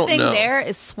back, 'cause I don't know. The big thing there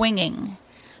is swinging.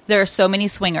 There are so many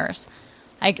swingers.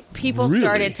 Like, people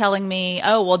started telling me,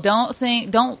 "Oh, well, don't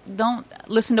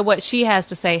listen to what she has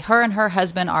to say. Her and her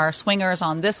husband are swingers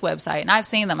on this website, and I've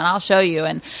seen them, and I'll show you."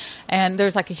 And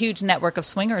there's like a huge network of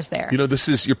swingers there. You know,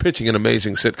 you're pitching an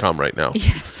amazing sitcom right now.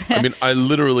 Yes. I mean,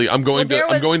 I'm going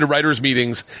to writers'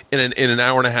 meetings in an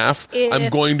hour and a half. I'm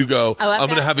going to go. I'm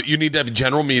going to have it. You need to have a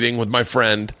general meeting with my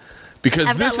friend. Because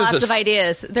I've got lots of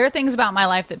ideas. There are things about my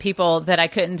life that I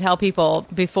couldn't tell people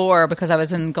before because I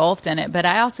was engulfed in it. But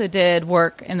I also did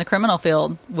work in the criminal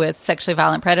field with sexually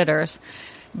violent predators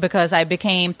because I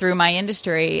became, through my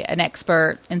industry, an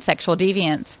expert in sexual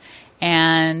deviance.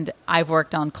 And I've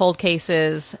worked on cold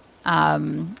cases.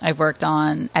 I've worked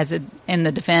in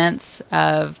the defense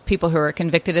of people who are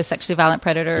convicted as sexually violent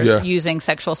predators using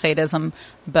sexual sadism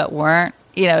but weren't.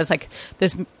 You know, it's like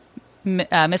this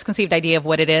misconceived idea of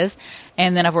what it is.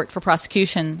 And then I've worked for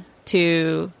prosecution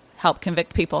to help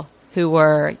convict people who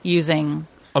were using.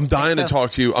 I'm dying to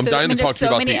talk to you. I'm dying to talk to you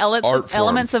about the art form.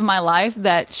 Elements of my life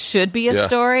that should be a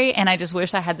story, and I just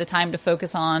wish I had the time to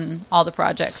focus on all the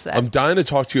projects. I'm dying to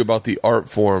talk to you about the art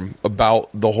form,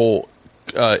 about the whole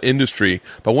industry.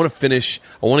 But I want to finish.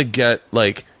 I want to get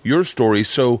like your story.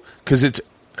 So, because it's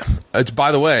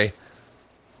by the way,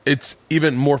 it's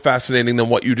even more fascinating than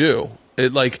what you do.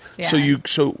 So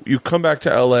you come back to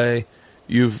LA,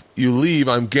 you leave.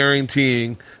 I'm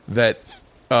guaranteeing that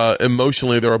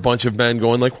emotionally there are a bunch of men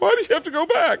going like, why did you have to go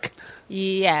back?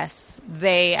 Yes,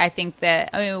 I think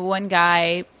that one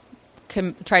guy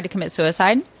tried to commit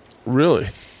suicide. Really?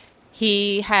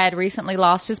 He had recently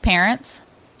lost his parents.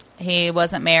 He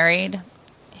wasn't married.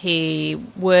 He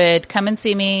would come and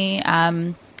see me,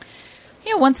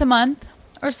 once a month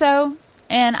or so,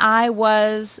 and I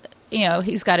was.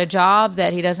 He's got a job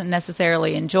that he doesn't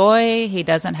necessarily enjoy. He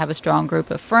doesn't have a strong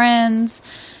group of friends.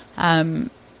 I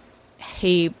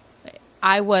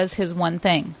was his one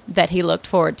thing that he looked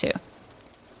forward to.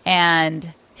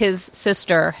 And his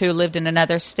sister, who lived in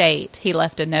another state, he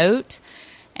left a note.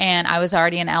 And I was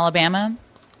already in Alabama.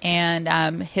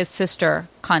 And his sister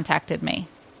contacted me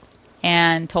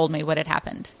and told me what had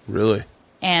happened. Really?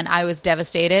 And I was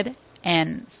devastated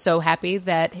and so happy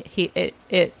that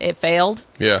it failed.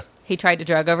 Yeah. He tried to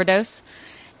drug overdose,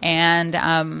 and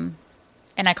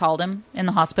I called him in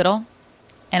the hospital,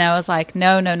 and I was like,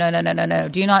 no.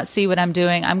 Do you not see what I'm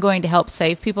doing? I'm going to help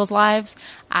save people's lives.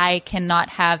 I cannot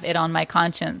have it on my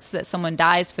conscience that someone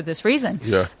dies for this reason.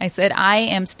 Yeah. I said, I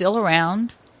am still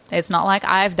around. It's not like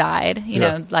I've died.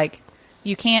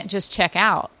 You can't just check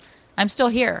out. I'm still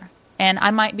here, and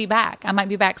I might be back. I might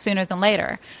be back sooner than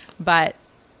later, but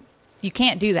you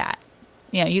can't do that.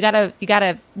 You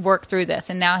gotta work through this.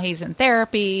 And now he's in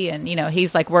therapy, and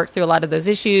he's like worked through a lot of those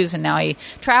issues, and now he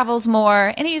travels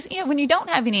more. And he's when you don't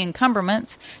have any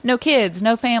encumbrance, no kids,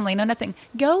 no family, no nothing,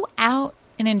 go out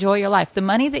and enjoy your life. The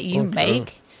money that you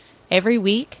make every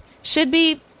week should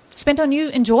be spent on you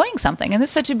enjoying something. And this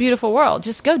is such a beautiful world.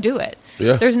 Just go do it.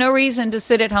 Yeah. There's no reason to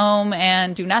sit at home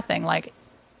and do nothing. Like,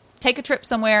 take a trip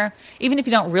somewhere, even if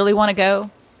you don't really want to go.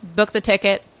 Book the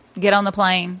ticket, get on the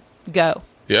plane, go.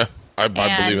 Yeah. I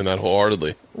believe in that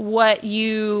wholeheartedly. What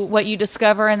you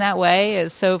discover in that way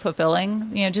is so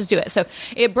fulfilling. Just do it. So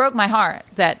it broke my heart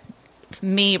that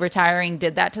me retiring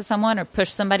did that to someone or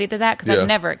pushed somebody to that, because I've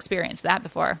never experienced that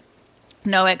before.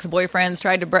 No ex-boyfriends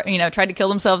tried to kill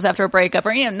themselves after a breakup,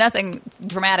 or nothing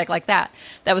dramatic like that.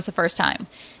 That was the first time,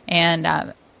 and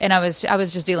I was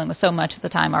just dealing with so much at the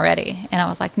time already, and I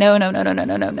was like, no.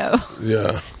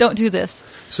 Yeah. Don't do this.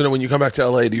 So now when you come back to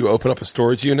LA, do you open up a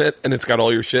storage unit and it's got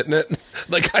all your shit in it?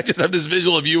 Like, I just have this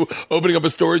visual of you opening up a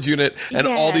storage unit and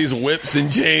all these whips and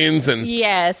chains and...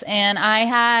 Yes, and I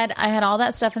had all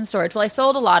that stuff in storage. Well, I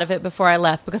sold a lot of it before I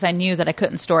left because I knew that I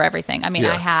couldn't store everything. I mean,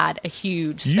 I had a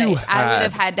huge space. I would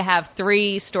have had to have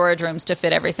 3 storage rooms to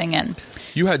fit everything in.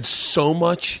 You had so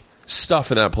much stuff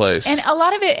in that place. And a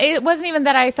lot of it wasn't even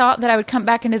that I thought that I would come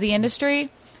back into the industry.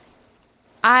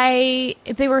 They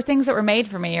were things that were made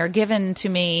for me or given to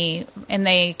me, and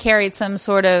they carried some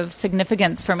sort of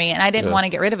significance for me, and I didn't want to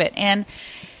get rid of it. And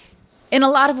in a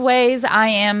lot of ways, I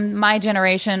am my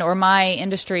generation or my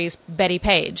industry's Betty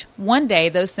Page. One day,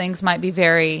 those things might be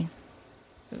very,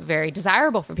 very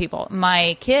desirable for people.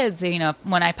 My kids,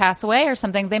 when I pass away or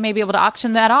something, they may be able to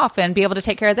auction that off and be able to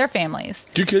take care of their families.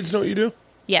 Do your kids know what you do?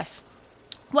 Yes.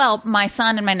 Well, my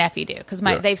son and my nephew do, because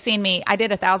they've seen me. I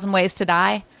did 1,000 Ways to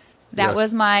Die. That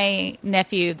was my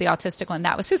nephew, the autistic one.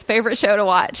 That was his favorite show to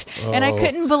watch. And I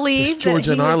couldn't believe it's George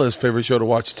and Isla's favorite show to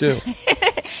watch, too.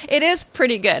 It is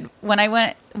pretty good. When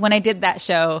I did that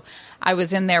show, I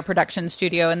was in their production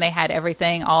studio, and they had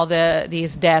everything, all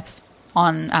these deaths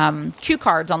on cue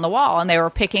cards on the wall, and they were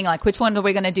picking, like, which one are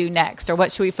we going to do next, or what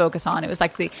should we focus on? It was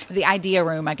like the idea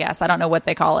room, I guess. I don't know what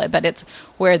they call it, but it's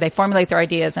where they formulate their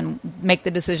ideas and make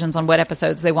the decisions on what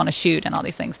episodes they want to shoot and all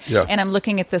these things. Yeah. And I'm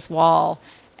looking at this wall,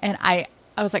 and I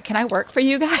was like, can I work for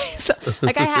you guys?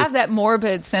 Like, I have that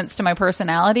morbid sense to my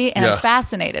personality, and I'm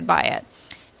fascinated by it.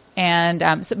 And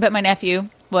but my nephew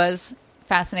was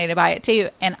fascinated by it too,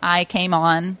 and I came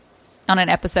on an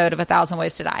episode of 1,000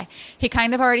 Ways to Die. He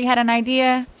kind of already had an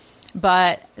idea,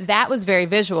 but that was very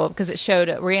visual because it showed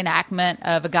a reenactment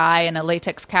of a guy in a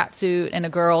latex catsuit and a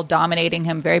girl dominating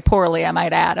him very poorly, I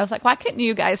might add. I was like, why couldn't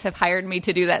you guys have hired me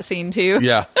to do that scene too?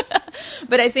 Yeah.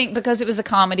 But I think because it was a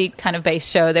comedy kind of based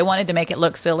show, they wanted to make it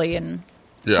look silly and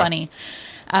funny.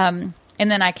 And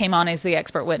then I came on as the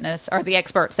expert witness, or the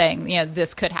expert saying,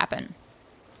 this could happen.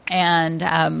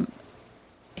 And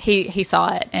he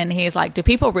saw it, and he's like, do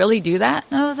people really do that?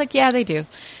 And I was like, yeah, they do.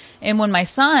 And when I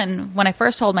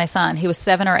first told my son, he was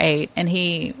 7 or 8, and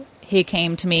he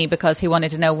came to me because he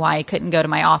wanted to know why he couldn't go to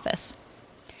my office.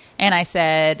 And I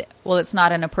said, well, it's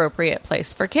not an appropriate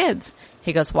place for kids.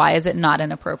 He goes, why is it not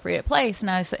an appropriate place?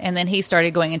 And then he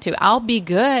started going into, I'll be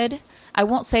good. I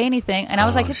won't say anything. And I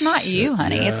was like, it's not you,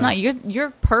 honey. Yeah. It's not, you're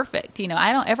perfect.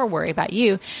 I don't ever worry about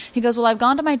you. He goes, well, I've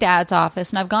gone to my dad's office,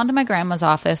 and I've gone to my grandma's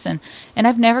office, and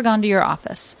I've never gone to your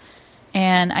office.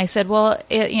 And I said, well,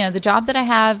 the job that I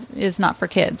have is not for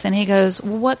kids. And he goes,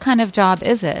 well, what kind of job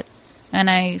is it? And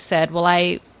I said,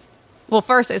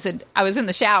 first I said, I was in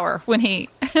the shower when he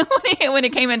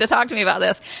came in to talk to me about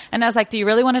this. And I was like, do you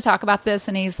really want to talk about this?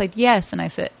 And he's like, yes. And I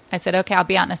said, okay, I'll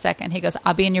be out in a second. He goes,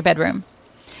 I'll be in your bedroom.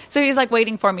 So he's like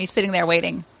waiting for me, sitting there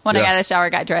waiting. When I got out of the shower,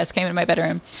 got dressed, came into my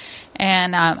bedroom.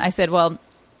 And I said, well,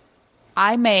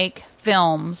 I make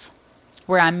films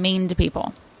where I'm mean to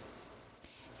people.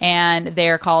 And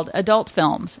they're called adult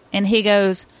films. And he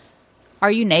goes, are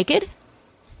you naked?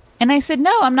 And I said,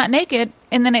 no, I'm not naked.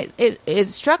 And then it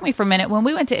struck me for a minute. When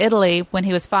we went to Italy when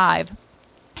he was 5,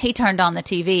 he turned on the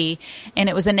TV, and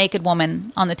it was a naked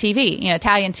woman on the TV.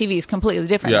 Italian TV is completely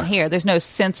different than here. There's no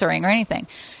censoring or anything.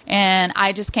 And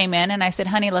I just came in and I said,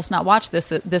 honey, let's not watch this.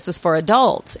 This is for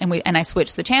adults. And I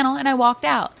switched the channel and I walked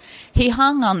out. He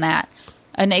hung on that.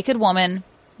 A naked woman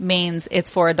means it's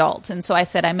for adults. And so I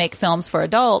said, I make films for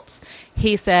adults.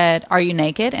 He said, are you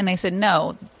naked? And I said,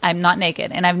 no, I'm not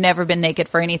naked. And I've never been naked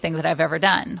for anything that I've ever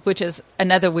done, which is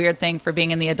another weird thing for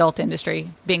being in the adult industry,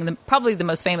 being probably the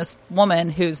most famous woman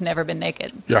who's never been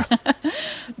naked. Yeah.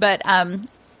 But, and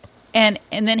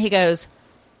then he goes,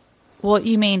 well,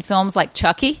 you mean films like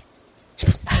Chucky?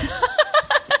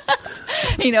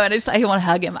 And I want to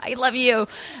hug him. I love you.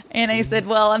 And I said,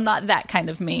 well, I'm not that kind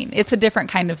of mean. It's a different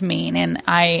kind of mean.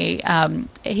 And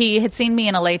he had seen me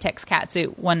in a latex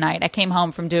catsuit one night. I came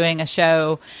home from doing a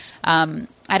show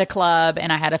at a club,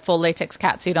 and I had a full latex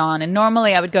catsuit on. And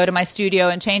normally I would go to my studio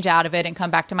and change out of it and come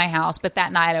back to my house. But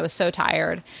that night I was so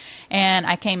tired. And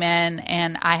I came in,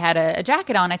 and I had a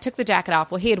jacket on. I took the jacket off.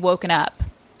 Well, he had woken up.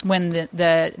 When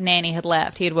the nanny had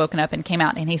left, he had woken up and came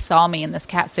out, and he saw me in this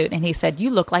catsuit, and he said,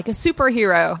 you look like a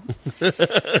superhero.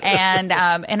 And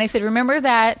I said, remember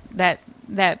that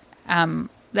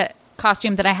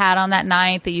costume that I had on that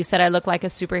night that you said I look like a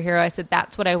superhero? I said,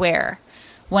 that's what I wear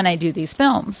when I do these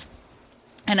films.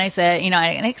 And I said,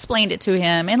 I explained it to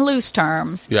him in loose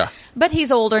terms. Yeah. But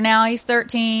he's older now. He's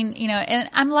 13, and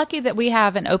I'm lucky that we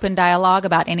have an open dialogue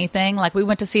about anything. Like, we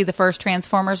went to see the first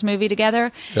Transformers movie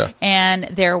together. Yeah. And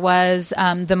there was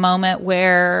the moment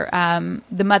where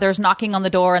the mother's knocking on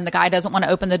the door, and the guy doesn't want to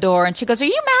open the door. And she goes, are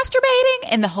you masturbating?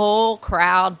 And the whole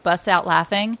crowd busts out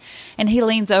laughing. And he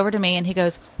leans over to me, and he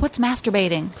goes, what's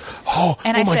masturbating?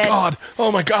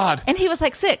 Oh my God. And he was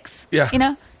like 6,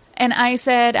 and I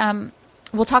said,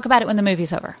 we'll talk about it when the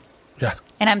movie's over. Yeah.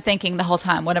 And I'm thinking the whole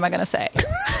time, what am I going to say?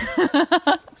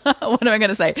 What am I going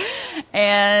to say?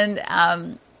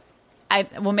 And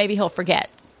maybe he'll forget.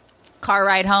 Car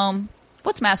ride home.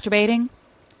 What's masturbating?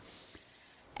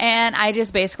 And I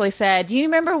just basically said, do you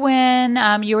remember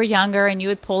when you were younger and you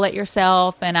would pull at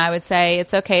yourself, and I would say,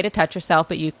 it's okay to touch yourself,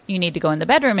 but you need to go in the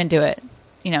bedroom and do it.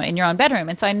 In your own bedroom.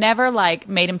 And so I never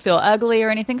made him feel ugly or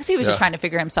anything, because he was just trying to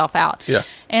figure himself out. Yeah.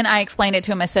 And I explained it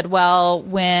to him. I said, well,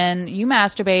 when you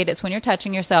masturbate, it's when you're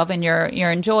touching yourself and you're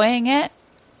enjoying it.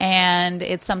 and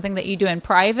it's something that you do in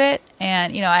private.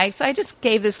 And, so I just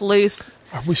gave this loose.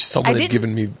 I wish someone had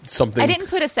given me something. I didn't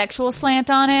put a sexual slant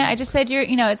on it. I just said,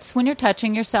 it's when you're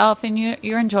touching yourself and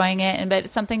you're enjoying it, but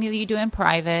it's something that you do in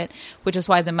private, which is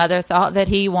why the mother thought that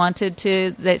he wanted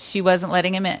to, that she wasn't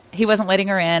letting him in. He wasn't letting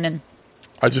her in. And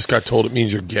I just got told it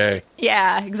means you're gay.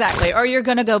 Yeah, exactly. Or you're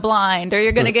going to go blind, or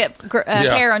you're going to get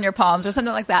hair on your palms or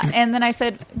something like that. And then I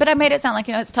said, but I made it sound like,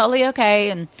 it's totally okay.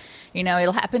 And,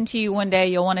 it'll happen to you one day.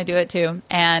 You'll want to do it too.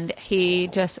 And he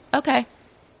just, okay.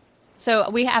 So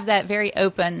we have that very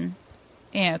open,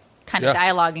 kind of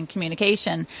dialogue and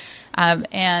communication.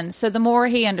 And so the more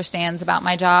he understands about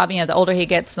my job, the older he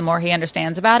gets, the more he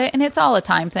understands about it. And it's all a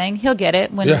time thing. He'll get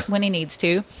it when he needs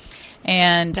to.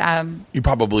 And you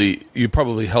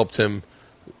probably helped him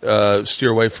steer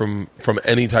away from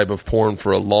any type of porn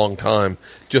for a long time,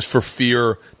 just for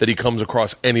fear that he comes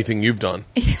across anything you've done.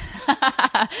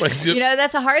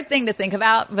 That's a hard thing to think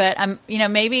about, but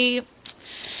maybe.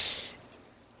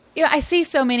 I see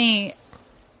so many,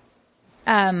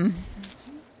 traumas,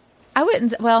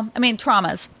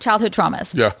 childhood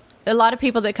traumas. Yeah. A lot of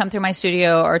people that come through my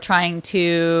studio are trying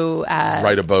to...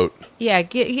 ride a boat. Yeah,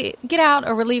 get out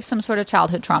or relieve some sort of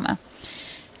childhood trauma.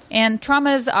 And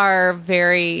traumas are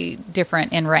very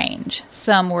different in range.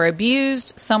 Some were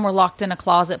abused, some were locked in a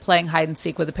closet playing hide and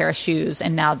seek with a pair of shoes,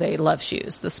 and now they love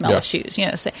shoes, the smell of shoes.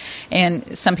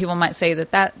 And some people might say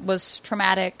that was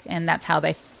traumatic, and that's how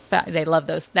they love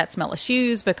that smell of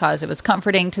shoes because it was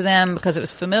comforting to them, because it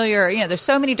was familiar. There's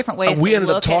so many different ways we to ended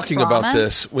look up talking at trauma. about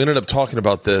this. We ended up talking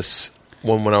about this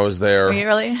when I was there. Were you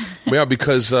really? Yeah,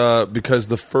 because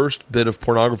the first bit of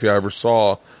pornography I ever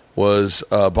saw was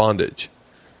bondage.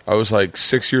 I was like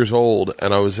 6 years old,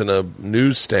 and I was in a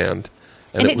newsstand.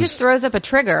 And it just throws up a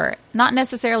trigger, not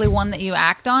necessarily one that you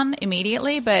act on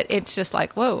immediately, but it's just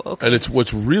like, whoa, okay. And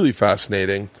what's really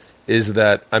fascinating is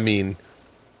that,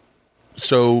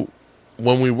 so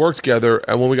when we worked together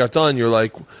and when we got done, you're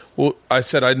like, well, I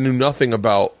said I knew nothing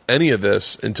about any of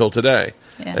this until today.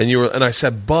 Yeah. And I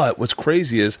said, but what's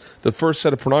crazy is the first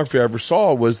set of pornography I ever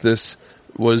saw was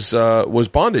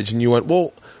bondage. And you went,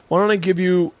 well, why don't I give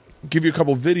you a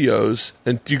couple videos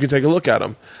and you can take a look at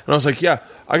them? And I was like, yeah,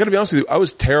 I got to be honest with you, I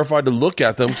was terrified to look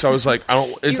at them because I was like,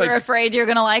 you were afraid you're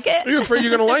going to like it? You're afraid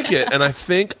you're going to like it. And I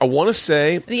want to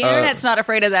say... The internet's not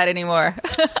afraid of that anymore.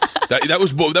 that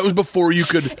was before you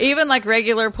could... Even like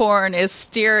regular porn is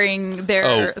steering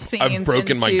their scenes I've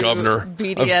broken my governor.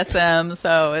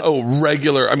 BDSM,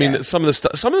 regular. Some of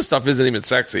the stuff isn't even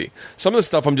sexy. Some of the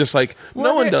stuff I'm just like,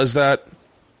 no one does that.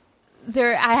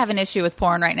 I have an issue with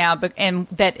porn right now, and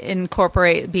that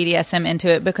incorporate BDSM into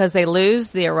it because they lose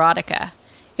the erotica.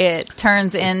 It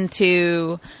turns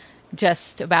into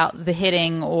just about the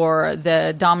hitting or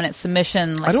the dominant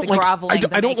submission, like the groveling, the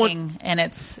making, and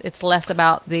it's less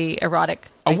about the erotic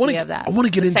idea of that. I want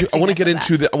to get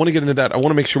into that. I want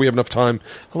to make sure we have enough time.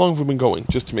 How long have we been going?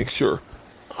 Just to make sure.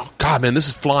 Oh God, man, this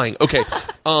is flying. Okay,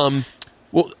 so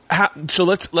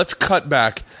let's cut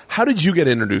back. How did you get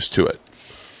introduced to it?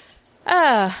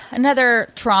 Another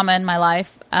trauma in my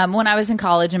life. When I was in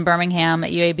college in Birmingham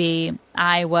at UAB,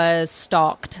 I was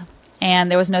stalked,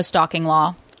 and there was no stalking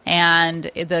law.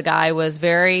 And the guy was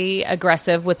very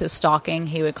aggressive with his stalking.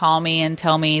 He would call me and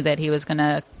tell me that he was going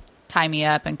to tie me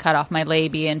up and cut off my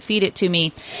labia and feed it to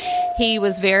me. He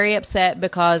was very upset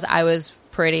because I was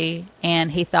pretty,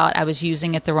 and he thought I was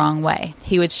using it the wrong way.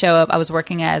 He would show up. I was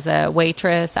working as a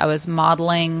waitress. I was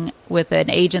modeling with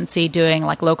an agency doing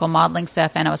like local modeling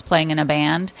stuff, and I was playing in a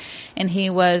band. And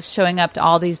he was showing up to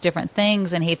all these different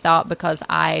things, and he thought because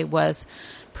I was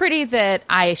pretty that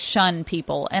I shun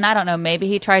people. And I don't know, maybe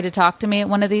he tried to talk to me at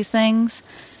one of these things,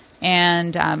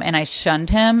 and I shunned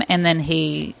him, and then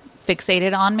he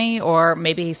fixated on me, or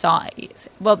maybe he saw...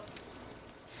 Well,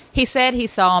 he said he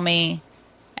saw me...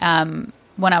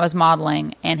 when I was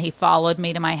modeling, and he followed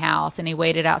me to my house, and he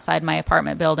waited outside my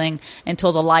apartment building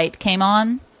until the light came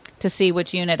on to see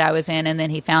which unit I was in, and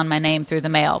then he found my name through the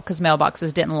mail because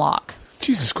mailboxes didn't lock.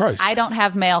 Jesus Christ. I don't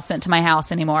have mail sent to my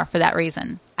house anymore for that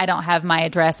reason. I don't have my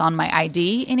address on my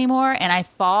ID anymore, and I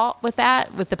fought with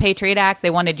that. With the Patriot Act, they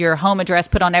wanted your home address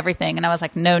put on everything, and I was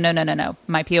like, no,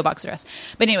 my P.O. Box address.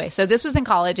 But anyway, so this was in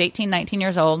college, 18, 19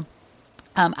 years old.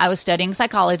 I was studying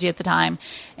psychology at the time,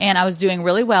 and I was doing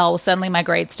really well. Suddenly, my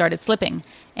grades started slipping,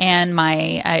 and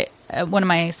one of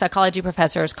my psychology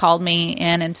professors called me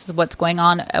in and said, "What's going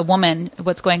on?"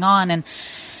 What's going on?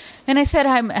 And I said,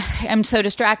 "I'm so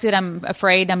distracted. I'm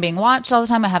afraid I'm being watched all the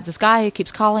time. I have this guy who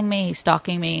keeps calling me. He's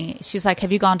stalking me." She's like,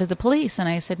 "Have you gone to the police?" And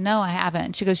I said, "No, I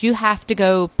haven't." She goes, "You have to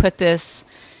go put this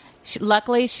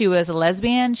Luckily, she was a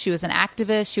lesbian. She was an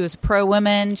activist. She was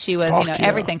pro-women. She was,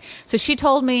 everything. So she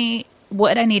told me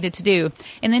what I needed to do.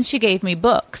 And then she gave me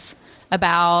books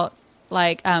about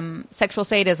like sexual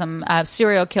sadism,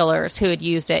 serial killers who had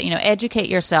used it. Educate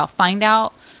yourself. Find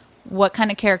out what kind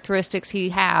of characteristics he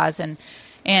has.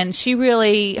 And she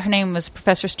really, her name was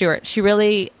Professor Stewart. She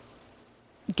really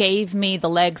gave me the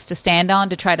legs to stand on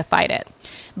to try to fight it.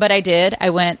 But I did. I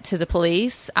went to the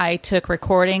police. I took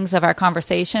recordings of our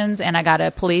conversations, and I got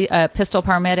a pistol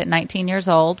permit at 19 years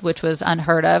old, which was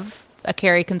unheard of, a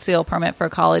carry conceal permit for a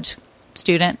college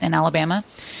student in Alabama.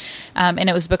 And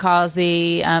it was because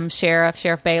the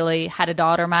Sheriff Bailey, had a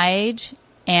daughter my age,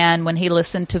 and when he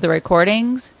listened to the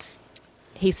recordings,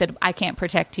 he said, I can't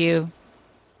protect you.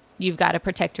 You've got to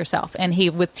protect yourself. And he,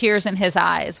 with tears in his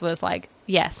eyes, was like,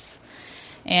 yes.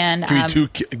 And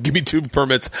give me 2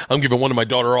 permits. I'm giving one to my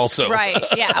daughter also. Right.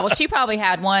 Yeah. Well, she probably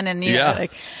had one, and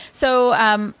so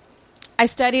I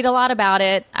studied a lot about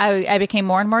it. I became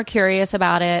more and more curious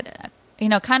about it.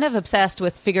 Kind of obsessed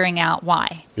with figuring out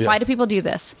why. Yeah. Why do people do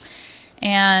this?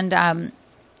 And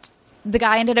the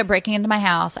guy ended up breaking into my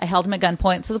house. I held him at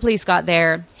gunpoint, so the police got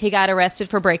there. He got arrested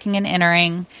for breaking and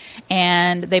entering,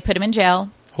 and they put him in jail.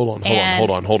 Hold on.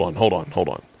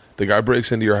 The guy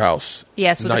breaks into your house.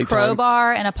 Yes, with a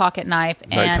crowbar and a pocket knife,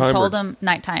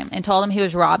 and told him he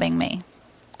was robbing me.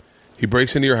 He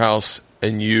breaks into your house,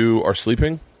 and you are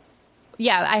sleeping?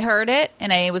 Yeah, I heard it,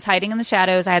 and I was hiding in the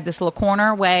shadows. I had this little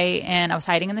corner way, and I was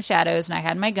hiding in the shadows, and I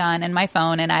had my gun and my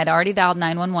phone, and I had already dialed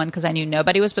 911 because I knew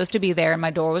nobody was supposed to be there, and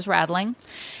my door was rattling.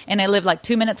 And I lived like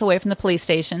 2 minutes away from the police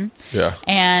station. Yeah.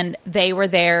 And they were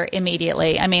there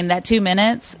immediately. I mean, that 2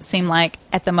 minutes seemed like,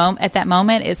 at that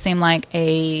moment, it seemed like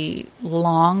a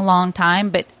long, long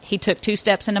time, but he took 2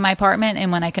 steps into my apartment,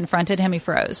 and when I confronted him, he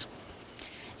froze.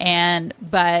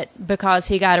 But because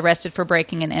he got arrested for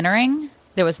breaking and entering,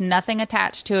 there was nothing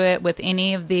attached to it with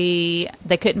any of they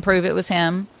couldn't prove it was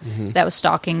him that was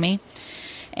stalking me.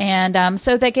 And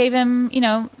so they gave him,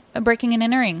 a breaking and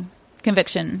entering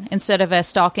conviction instead of a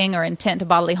stalking or intent to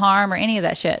bodily harm or any of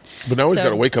that shit. But now he's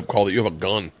got a wake-up call that you have a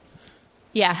gun.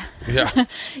 Yeah. Yeah.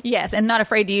 Yes, and not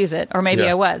afraid to use it. Or maybe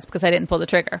I was because I didn't pull the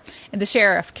trigger. And the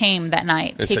sheriff came that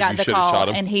night. He got the call,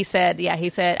 and he said,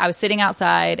 I was sitting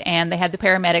outside, and they had the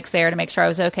paramedics there to make sure I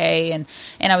was okay. And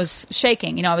I was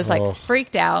shaking. I was like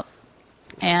freaked out.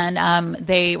 And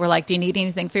they were like, do you need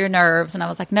anything for your nerves? And I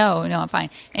was like, no, I'm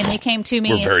fine. And he came to me.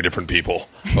 We're very different people.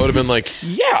 I would have been like,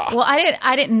 yeah. Well,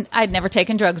 I'd never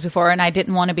taken drugs before, and I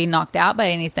didn't want to be knocked out by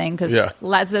anything because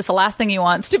that's the last thing you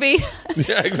want is to be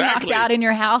knocked out in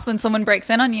your house when someone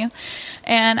breaks in on you.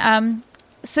 And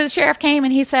so the sheriff came,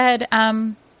 and he said,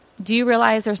 do you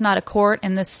realize there's not a court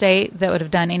in this state that would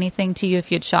have done anything to you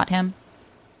if you'd shot him?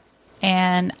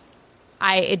 And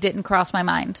it didn't cross my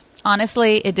mind.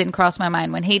 Honestly, it didn't cross my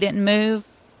mind. When he didn't move,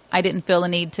 I didn't feel the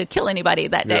need to kill anybody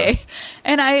that day.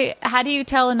 And how do you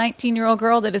tell a 19-year-old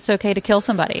girl that it's okay to kill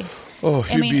somebody?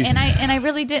 And I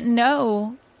really didn't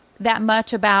know that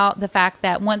much about the fact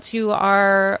that once you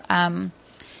are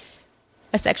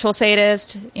a sexual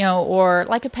sadist, or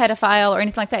like a pedophile or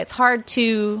anything like that, it's hard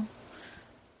to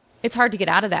get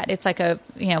out of that. It's like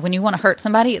when you want to hurt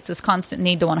somebody, it's this constant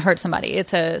need to want to hurt somebody.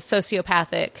 It's a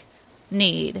sociopathic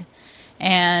need.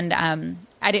 And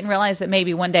I didn't realize that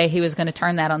maybe one day he was going to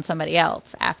turn that on somebody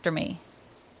else after me.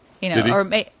 Did he?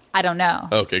 Or I don't know.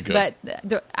 Okay, good.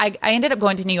 But I ended up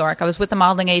going to New York. I was with the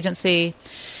modeling agency.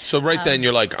 So then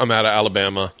you're like, I'm out of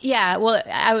Alabama. Yeah. Well,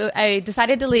 I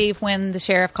decided to leave when the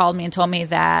sheriff called me and told me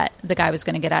that the guy was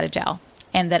going to get out of jail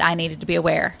and that I needed to be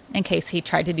aware in case he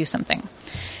tried to do something.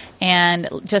 And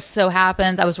just so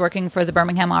happens, I was working for the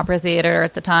Birmingham Opera Theater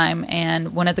at the time,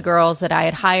 and one of the girls that I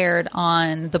had hired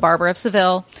on The Barber of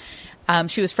Seville,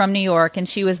 she was from New York, and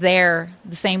she was there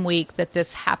the same week that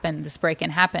this break-in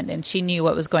happened, and she knew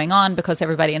what was going on because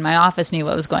everybody in my office knew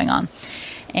what was going on.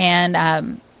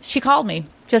 And she called me,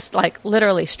 just like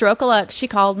literally stroke of luck. She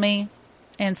called me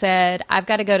and said, I've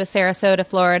got to go to Sarasota,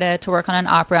 Florida to work on an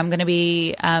opera. I'm going to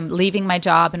be leaving my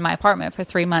job in my apartment for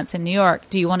 3 months in New York.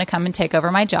 Do you want to come and take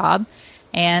over my job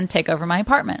and take over my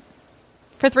apartment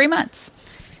for 3 months?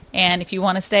 And if you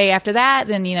want to stay after that,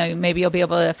 then, maybe you'll be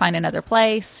able to find another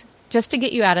place just to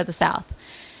get you out of the South.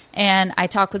 And I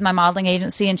talked with my modeling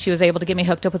agency, and she was able to get me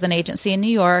hooked up with an agency in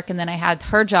New York. And then I had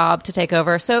her job to take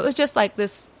over. So it was just like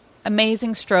this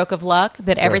amazing stroke of luck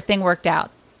that everything worked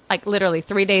out. Like literally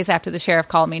 3 days after the sheriff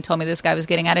called me and told me this guy was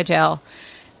getting out of jail,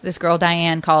 this girl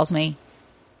Diane calls me,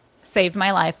 saved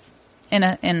my life in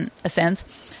a sense.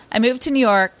 I moved to New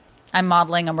York. I'm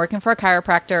modeling. I'm working for a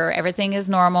chiropractor. Everything is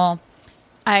normal.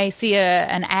 I see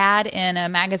an ad in a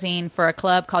magazine for a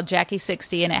club called Jackie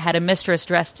 60, and it had a mistress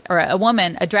dressed, or a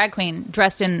woman, a drag queen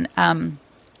dressed in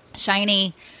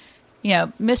shiny,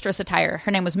 mistress attire.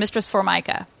 Her name was Mistress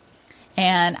Formica.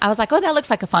 And I was like, oh, that looks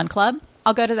like a fun club.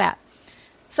 I'll go to that.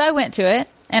 So I went to it,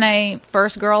 and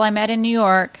first girl I met in New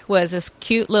York was this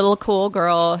cute little cool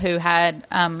girl who had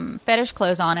fetish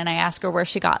clothes on, and I asked her where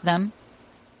she got them.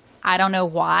 I don't know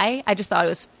why. I just thought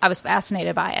I was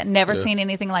fascinated by it. Never seen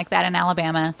anything like that in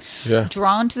Alabama. Yeah.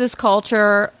 Drawn to this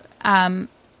culture,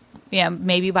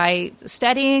 maybe by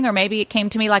studying, or maybe it came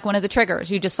to me like one of the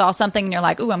triggers. You just saw something and you're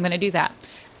like, ooh, I'm going to do that.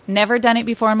 Never done it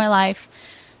before in my life.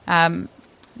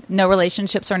 No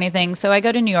relationships or anything. So I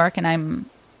go to New York and I'm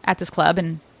at this club,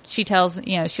 and she tells,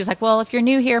 she's like, well, if you're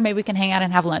new here, maybe we can hang out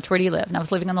and have lunch. Where do you live? And I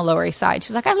was living on the Lower East Side.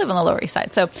 She's like, I live on the Lower East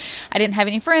Side. So I didn't have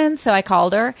any friends. So I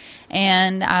called her,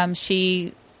 and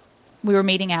we were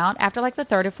meeting out. After like the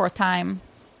third or fourth time,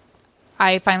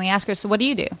 I finally asked her, so what do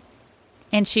you do?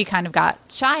 And she kind of got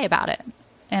shy about it.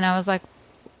 And I was like,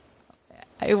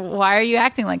 why are you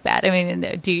acting like that? I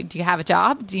mean, do you have a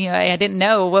job? I didn't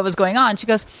know what was going on. She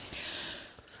goes,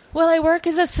 well, I work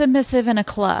as a submissive in a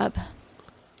club.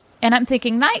 And I'm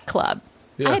thinking nightclub.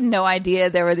 Yeah. I had no idea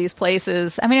there were these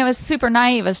places. I mean, I was super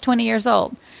naive. I was 20 years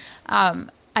old. I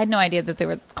had no idea that there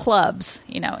were clubs,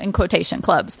 in quotation,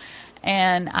 clubs.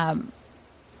 And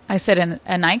I said, in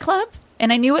a nightclub?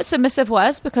 And I knew what submissive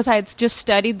was because I had just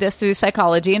studied this through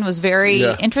psychology and was very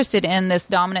interested in this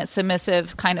dominant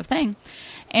submissive kind of thing.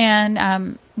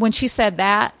 And when she said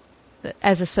that,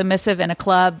 as a submissive in a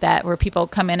club where people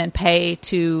come in and pay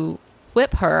to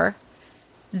whip her,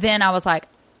 then I was like,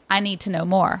 I need to know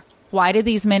more. Why did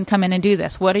these men come in and do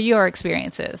this? What are your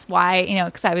experiences? Why,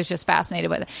 because I was just fascinated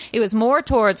with it. It was more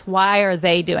towards why are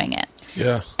they doing it?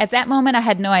 Yeah. At that moment, I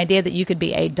had no idea that you could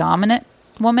be a dominant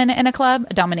woman in a club,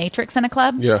 a dominatrix in a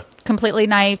club. Yeah. Completely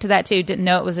naive to that too. Didn't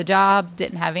know it was a job.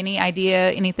 Didn't have any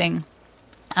idea, anything.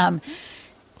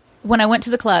 When I went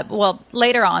to the club, well,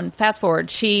 later on, fast forward,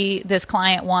 this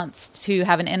client wants to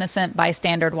have an innocent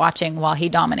bystander watching while he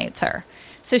dominates her.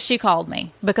 So she called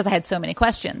me because I had so many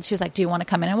questions. She's like, do you want to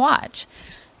come in and watch?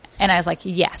 And I was like,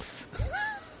 yes,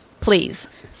 please.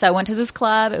 So I went to this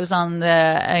club. It was on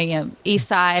the east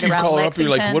side around Lexington. You call her up and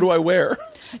you're like, what do I wear?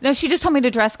 No, she just told me to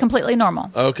dress completely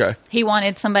normal. Okay. He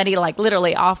wanted somebody like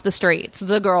literally off the streets,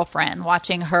 the girlfriend,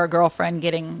 watching her girlfriend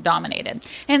getting dominated.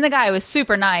 And the guy was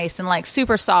super nice and like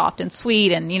super soft and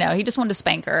sweet. And, he just wanted to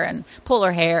spank her and pull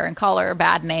her hair and call her a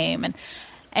bad name.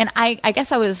 And I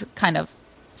guess I was kind of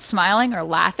smiling or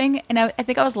laughing, and I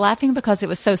think I was laughing because it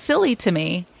was so silly to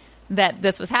me that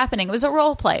this was happening. It was a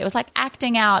role play. It was like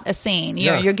acting out a scene.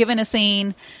 You're given a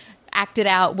scene, act it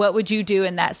out. What would you do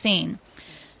in that scene?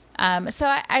 So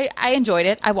I enjoyed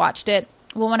it. I watched it.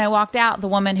 Well, when I walked out, the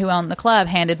woman who owned the club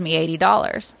handed me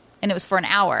 $80, and it was for an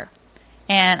hour.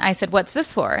 And I said, what's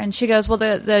this for? And she goes, well,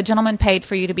 the gentleman paid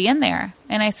for you to be in there.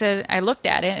 And I said, I looked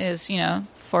at it. It was,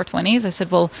 $4.20s. I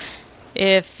said, well,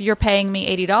 if you're paying me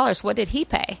 $80, what did he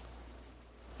pay?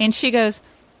 And she goes,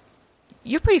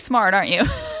 you're pretty smart, aren't you?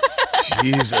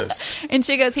 Jesus. And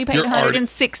she goes, he paid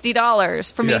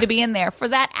 $160 for me to be in there for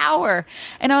that hour.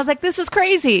 And I was like, this is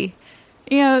crazy.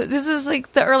 This is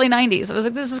like the early 90s. I was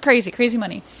like, this is crazy, crazy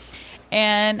money.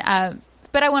 And,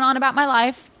 but I went on about my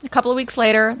life. A couple of weeks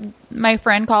later, my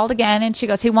friend called again, and she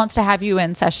goes, he wants to have you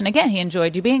in session again. He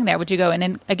enjoyed you being there. Would you go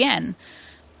in again?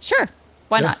 Sure.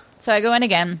 Why not? So I go in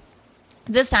again.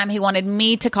 This time he wanted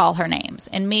me to call her names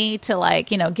and me to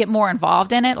get more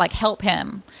involved in it, like help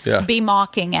him be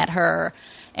mocking at her.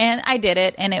 And I did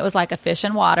it, and it was like a fish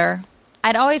in water.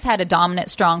 I'd always had a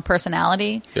dominant, strong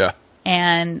personality. Yeah.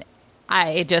 And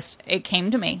it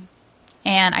came to me,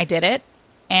 and I did it.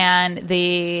 And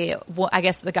I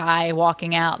guess the guy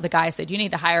walking out, the guy said, you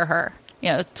need to hire her.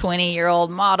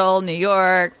 20-year-old model, New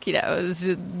York,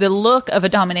 the look of a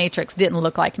dominatrix didn't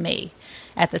look like me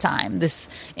at the time. This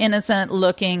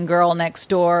innocent-looking girl next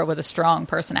door with a strong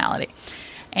personality.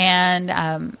 And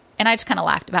I just kind of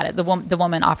laughed about it. The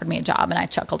woman offered me a job, and I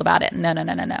chuckled about it. No.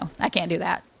 I can't do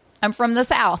that. I'm from the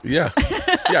South. Yeah.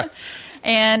 Yeah.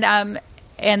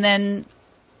 And then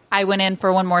I went in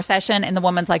for one more session, and the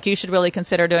woman's like, you should really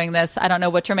consider doing this. I don't know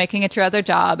what you're making at your other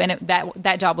job. And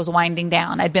that job was winding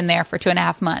down. I'd been there for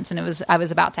 2.5 months, and I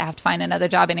was about to have to find another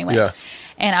job anyway. Yeah.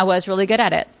 And I was really good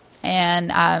at it.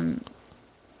 And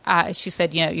she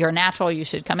said, you're a natural. You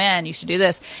should come in. You should do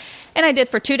this. And I did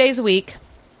for 2 days a week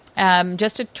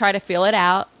just to try to feel it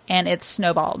out. And it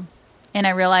snowballed. And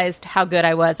I realized how good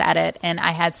I was at it. And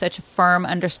I had such a firm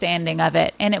understanding of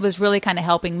it. And it was really kind of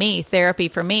helping me, therapy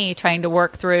for me, trying to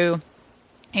work through,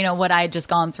 what I had just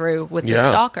gone through with the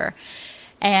stalker.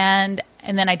 And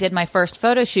then I did my first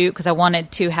photo shoot because I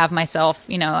wanted to have myself,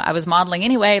 I was modeling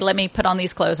anyway. Let me put on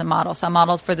these clothes and model. So I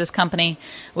modeled for this company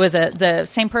with the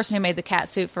same person who made the cat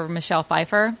suit for Michelle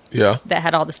Pfeiffer. Yeah. That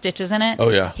had all the stitches in it. Oh,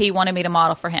 yeah. He wanted me to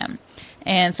model for him.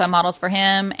 And so I modeled for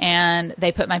him, and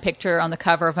they put my picture on the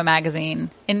cover of a magazine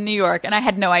in New York. And I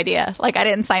had no idea. Like, I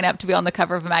didn't sign up to be on the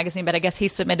cover of a magazine, but I guess he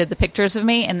submitted the pictures of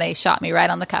me, and they shot me right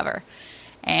on the cover.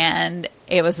 And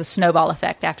it was a snowball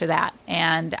effect after that.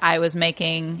 And I was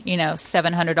making,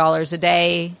 $700 a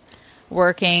day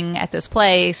working at this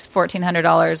place,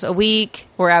 $1,400 a week,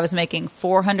 where I was making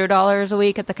 $400 a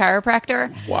week at the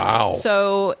chiropractor. Wow.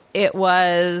 So it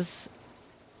was,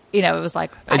 it was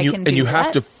like, and you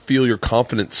have to feel your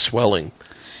confidence swelling.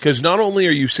 Because not only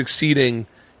are you succeeding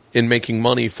in making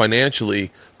money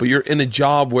financially, but you're in a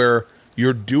job where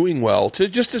you're doing well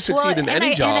to succeed in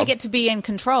any job. And I get to be in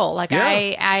control. Like,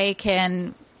 yeah. I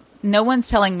can, no one's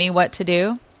telling me what to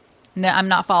do. No, I'm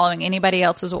not following anybody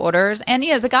else's orders. And,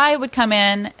 the guy would come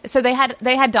in. So they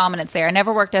had dominance there. I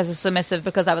never worked as a submissive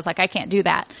because I was like, I can't do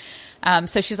that.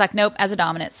 So she's like, nope, as a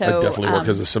dominant. So I definitely work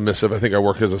as a submissive. I think I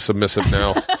work as a submissive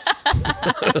now.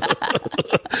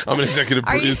 I'm an executive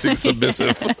producing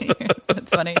submissive.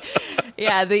 That's funny.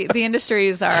 Yeah, the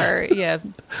industries are,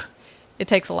 it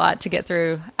takes a lot to get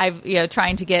through. I've,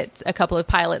 trying to get a couple of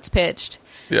pilots pitched.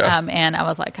 Yeah. And I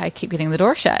was like, I keep getting the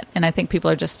door shut. And I think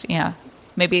people are just,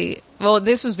 maybe, well,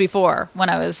 this was before when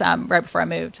I was, right before I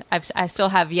moved. I still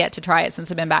have yet to try it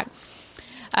since I've been back.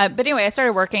 But anyway, I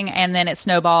started working, and then it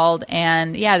snowballed.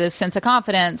 And this sense of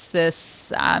confidence,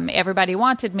 this, everybody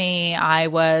wanted me. I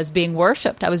was being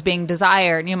worshipped. I was being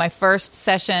desired. My first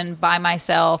session by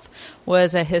myself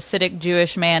was a Hasidic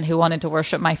Jewish man who wanted to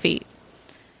worship my feet.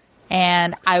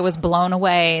 And I was blown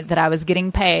away that I was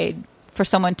getting paid for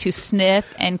someone to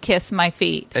sniff and kiss my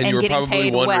feet, and you were getting probably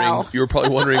paid wondering, well. You were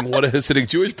probably wondering what a Hasidic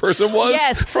Jewish person was.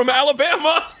 Yes. From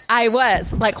Alabama. I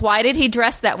was like, why did he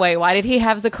dress that way? Why did he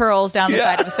have the curls down the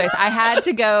side of his face? I had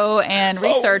to go and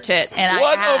research it, and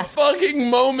what I asked. What a fucking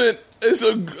moment! Is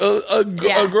a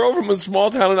girl from a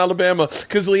small town in Alabama,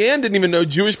 because Leanne didn't even know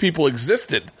Jewish people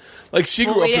existed. Like, she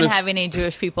grew up we in didn't have any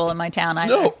Jewish people in my town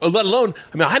either. No, let alone,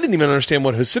 I didn't even understand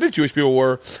what Hasidic Jewish people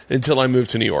were until I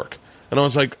moved to New York. And I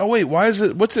was like, oh, wait,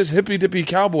 what's this hippy-dippy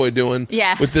cowboy doing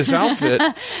with this outfit?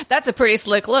 That's a pretty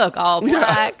slick look, all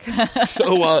black. Yeah.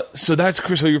 So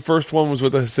your first one was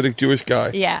with a Hasidic Jewish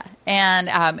guy. Yeah. And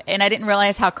I didn't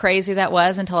realize how crazy that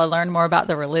was until I learned more about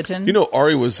the religion.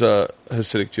 Ari was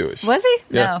Hasidic Jewish. Was he?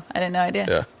 Yeah. No, I didn't know idea.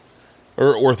 Yeah.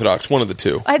 Or Orthodox, one of the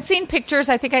two. I'd seen pictures.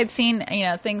 I think I'd seen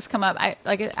things come up.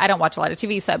 I don't watch a lot of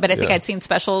TV, but I think I'd seen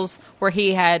specials where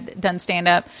he had done stand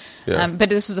up. Yeah. But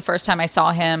this was the first time I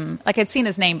saw him. Like, I'd seen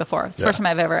his name before. It's the first time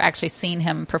I've ever actually seen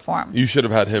him perform. You should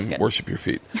have had him worship your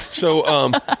feet. So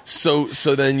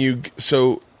then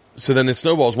it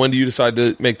snowballs. When do you decide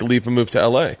to make the leap and move to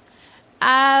LA?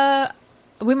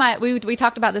 We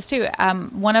talked about this too.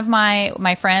 One of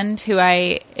my friend who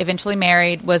I eventually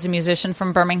married was a musician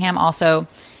from Birmingham. Also,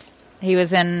 he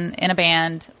was in a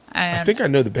band. I think I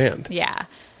know the band. Yeah.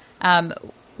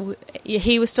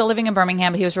 He was still living in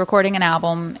Birmingham, but he was recording an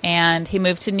album, and he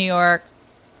moved to New York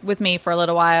with me for a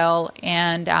little while.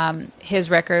 And his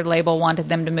record label wanted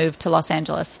them to move to Los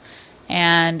Angeles,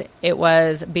 and it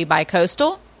was be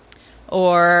bi-coastal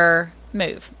or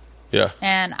move. Yeah.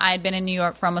 And I'd been in New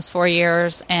York for almost 4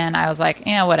 years, and I was like,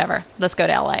 whatever, let's go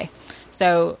to LA.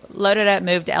 So loaded up,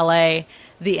 moved to LA.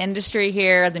 The industry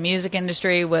here, the music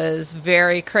industry, was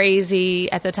very crazy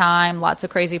at the time, lots of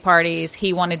crazy parties.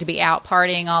 He wanted to be out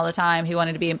partying all the time. He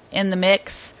wanted to be in the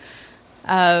mix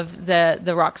of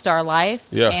the rock star life.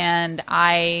 Yeah. And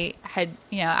I had,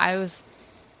 I was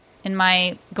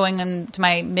going into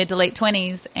my mid to late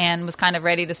 20s and was kind of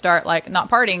ready to start, like, not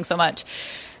partying so much.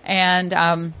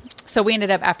 And so we ended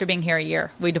up, after being here a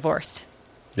year, we divorced.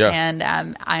 Yeah. And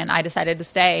I decided to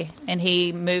stay. And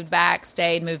he moved back,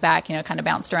 stayed, moved back, kind of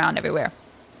bounced around everywhere.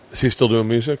 Is he still doing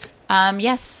music?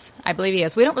 Yes, I believe he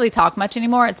is. We don't really talk much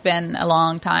anymore. It's been a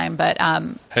long time, but...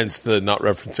 hence the not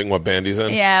referencing what band he's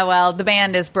in? Yeah, well, the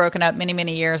band is broken up many,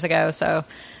 many years ago, so...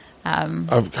 I'm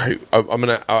going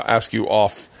to ask you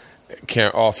off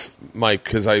mic,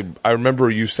 because I remember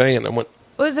you saying, I went...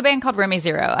 It was a band called Remy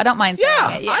Zero. I don't mind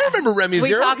saying it. Yeah, I remember Remy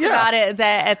Zero. We talked about it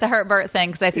at the Hurt Burt thing,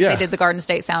 because I think they did the Garden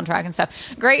State soundtrack and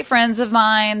stuff. Great friends of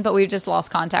mine, but we've just lost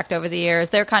contact over the years.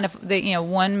 They're kind of,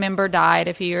 one member died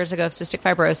a few years ago of cystic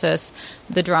fibrosis,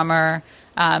 the drummer.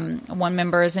 One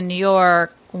member is in New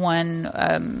York.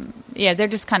 One, they're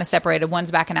just kind of separated.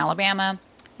 One's back in Alabama.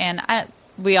 And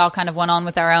we all kind of went on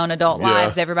with our own adult Yeah.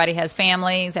 lives. Everybody has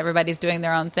families. Everybody's doing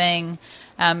their own thing.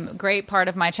 Great part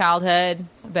of my childhood,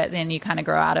 but then you kind of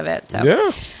grow out of it. So,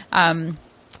 Yeah.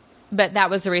 But that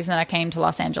was the reason that I came to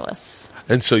Los Angeles.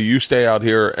 And so you stay out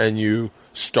here and you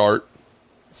start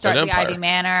The empire. Ivy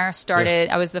Manor.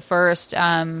 I was the first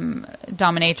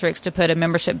dominatrix to put a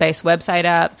membership-based website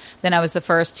up. Then I was the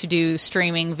first to do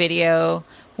streaming video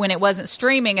when it wasn't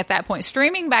streaming at that point.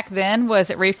 Streaming back then was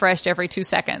it refreshed every 2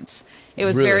 seconds. It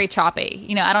was Really? very choppy.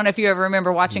 I don't know if you ever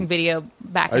remember watching video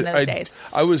back in those days.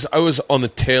 I was on the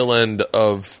tail end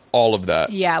of all of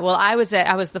that. Yeah, well, I was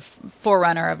the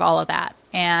forerunner of all of that.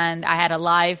 And I had a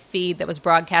live feed that was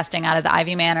broadcasting out of the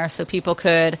Ivy Manor, so people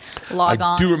could log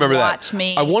on. I do remember and that. watch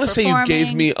me. I want to say you gave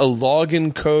performing. me a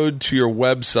login code to your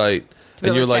website, be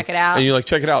able you're to like, check it out. and you're like,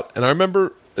 check it out. And I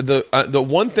remember the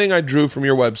one thing I drew from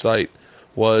your website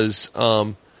was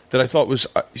that I thought was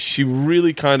she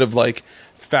really kind of like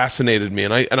fascinated me,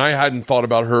 and I hadn't thought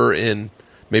about her in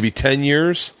maybe 10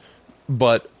 years,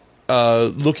 but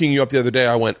looking you up the other day,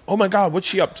 I went, oh my God, what's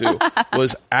she up to?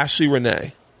 Was Ashley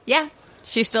Renee. Yeah,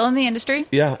 she's still in the industry.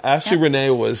 Yeah, Ashley Renee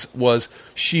was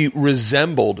she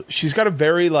resembled. She's got a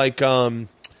very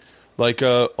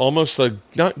almost like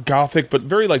not gothic, but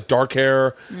very like dark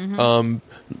hair,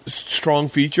 strong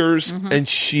features, and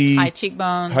she High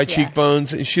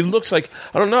cheekbones. and she looks like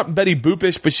I don't know, not Betty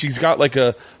Boopish, but she's got like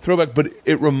a throwback. But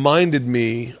it reminded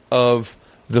me of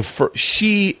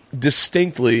she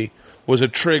distinctly was a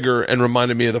trigger and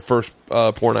reminded me of the first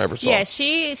porn I ever saw. Yeah,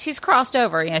 she's crossed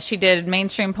over. She did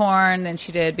mainstream porn, then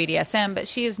she did BDSM, but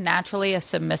she is naturally a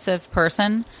submissive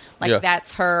person.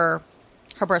 That's her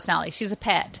personality. She's a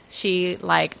pet. She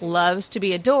loves to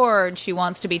be adored. She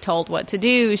wants to be told what to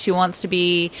do. She wants to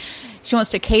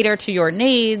cater to your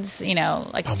needs. I'm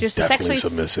just definitely sexually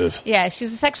submissive. Yeah,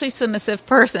 she's a sexually submissive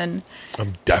person.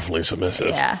 I'm definitely submissive.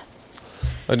 Yeah.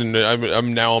 I didn't.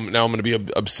 I'm now going to be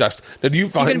obsessed. Now, do you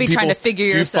find You're going to be people, trying to figure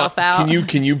yourself out?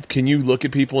 Can you look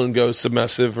at people and go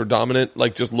submissive or dominant?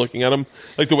 Like just looking at them,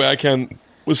 like the way I can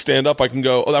with stand up, I can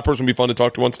go, oh, that person would be fun to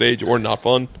talk to on stage, or not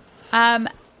fun. I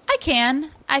can.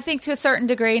 I think to a certain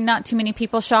degree, not too many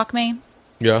people shock me,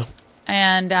 Yeah.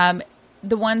 and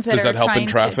the ones that Does are that help trying in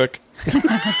traffic?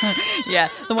 Yeah,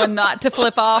 the one not to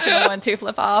flip off and the one to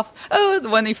flip off. Oh, the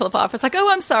one you flip off, it's like,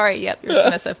 oh, I'm sorry. Yep, you're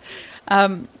submissive.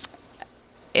 I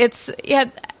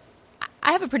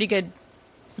have a pretty good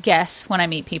guess when I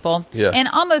meet people. Yeah. And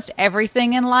almost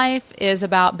everything in life is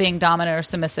about being dominant or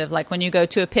submissive. Like when you go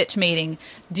to a pitch meeting,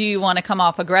 do you want to come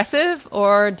off aggressive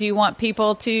or do you want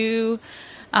people to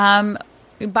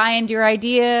buy into your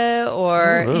idea?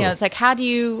 Or, it's like, how do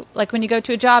you, like when you go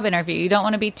to a job interview, you don't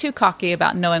want to be too cocky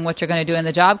about knowing what you're going to do in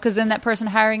the job because then that person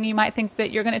hiring you might think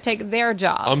that you're going to take their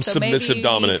job. I'm submissive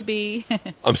dominant.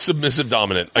 I'm submissive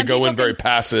dominant. I go in very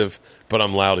passive, but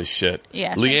I'm loud as shit.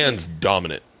 Yeah, Leanne's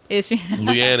dominant. Is she?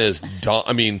 Leanne is,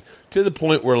 to the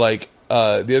point where, the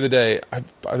other day,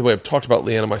 by the way, I've talked about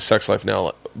Leanne in my sex life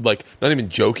now, not even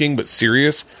joking, but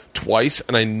serious, twice,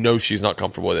 and I know she's not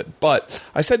comfortable with it. But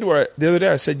I said to her the other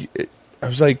day, it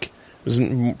was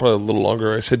probably a little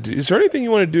longer, I said, is there anything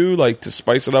you want to do, to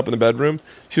spice it up in the bedroom?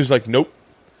 She was like, nope.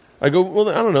 I go, well,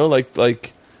 I don't know,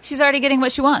 She's already getting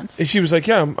what she wants. And she was like,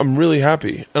 yeah, I'm really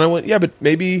happy. And I went, yeah, but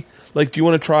maybe, do you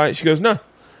want to try it? She goes, no.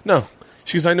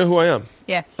 She goes, I know who I am.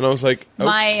 Yeah. And I was like,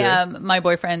 okay. My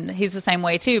boyfriend, he's the same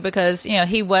way too because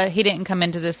he didn't come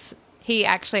into this.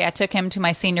 I took him to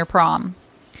my senior prom.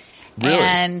 Really?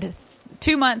 And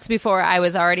 2 months before I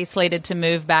was already slated to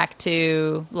move back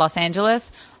to Los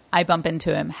Angeles, I bump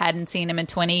into him. Hadn't seen him in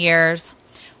 20 years.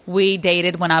 We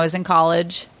dated when I was in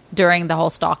college during the whole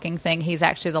stalking thing. He's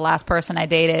actually the last person I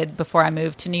dated before I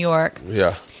moved to New York.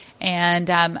 Yeah. And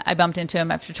I bumped into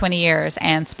him after 20 years,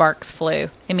 and sparks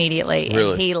flew immediately.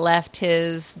 Really? And he left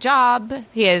his job.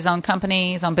 He has his own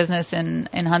company, his own business in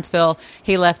Huntsville.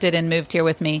 He left it and moved here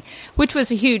with me, which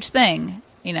was a huge thing.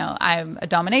 I'm a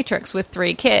dominatrix with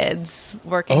 3 kids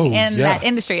working in that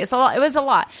industry. It's a lot. It was a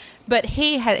lot. But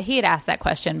he had asked that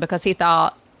question because he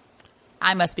thought,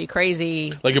 I must be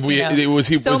crazy. If we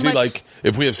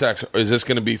if we have sex, is this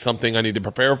going to be something I need to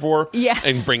prepare for? Yeah.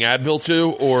 And bring Advil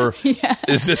to, or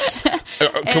is this?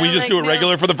 Can we just do it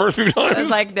regular for the first few times? I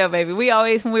was like, no, baby. We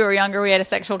always, when we were younger, we had a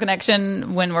sexual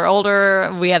connection. When we're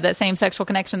older, we have that same sexual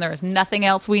connection. There is nothing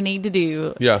else we need to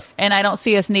do. Yeah. And I don't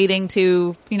see us needing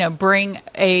to, bring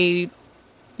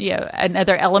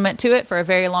another element to it for a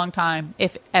very long time,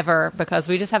 if ever, because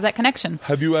we just have that connection.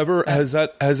 Have you ever has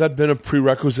that been a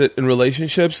prerequisite in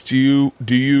relationships? Do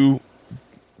you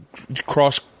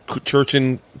cross church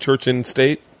and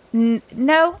state?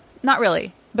 No, not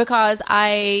really, because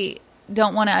I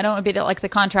don't want to be like the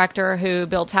contractor who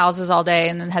builds houses all day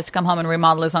and then has to come home and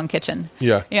remodel his own kitchen.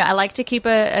 Yeah. Yeah. I like to keep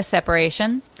a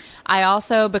separation. I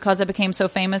also, because I became so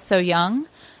famous so young,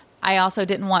 I also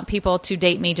didn't want people to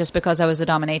date me just because I was a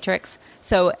dominatrix.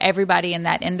 So everybody in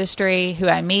that industry who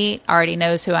I meet already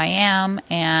knows who I am.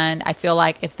 And I feel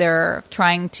like if they're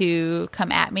trying to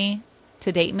come at me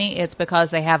to date me, it's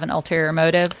because they have an ulterior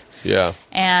motive. Yeah.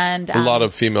 And a lot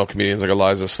of female comedians like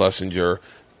Eliza Schlesinger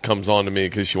comes on to me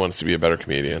because she wants to be a better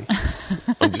comedian.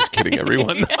 I'm just kidding,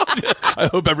 everyone. I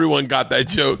hope everyone got that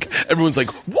joke. Everyone's like,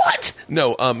 what?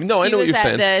 No, I know what you're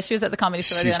saying. She was at the Comedy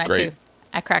Store the other night, too.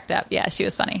 I cracked up. Yeah, she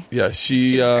was funny. Yeah,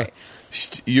 she was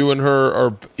great. You and her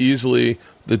are easily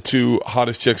the two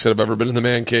hottest chicks that have ever been in the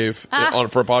man cave for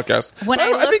a podcast. When I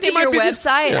looked at your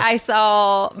website, I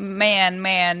saw man.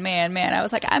 I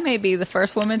was like, I may be the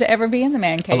first woman to ever be in the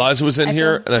man cave. Eliza was in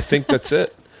here, and I think that's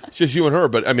it. It's just you and her,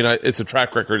 but I mean, it's a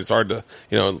track record. It's hard to,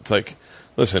 it's like,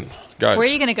 listen, guys. Where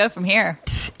are you going to go from here?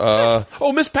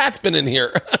 Miss Pat's been in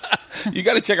here. You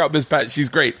got to check out Miss Pat. She's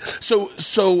great. So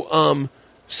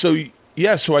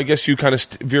I guess you kind of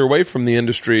veer away from the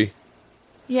industry.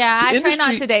 Yeah, I try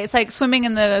not to date. It's like swimming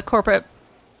in the corporate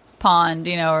pond,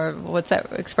 or what's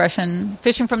that expression?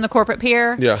 Fishing from the corporate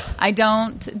pier. Yeah. I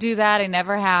don't do that. I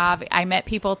never have. I met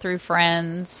people through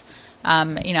friends.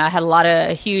 I had a lot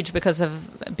of huge because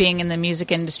of being in the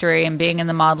music industry and being in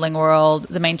the modeling world,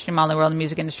 the mainstream modeling world, the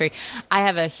music industry. I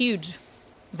have a huge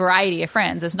variety of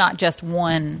friends. It's not just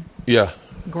one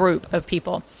group of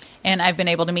people. And I've been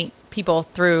able to meet people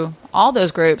through all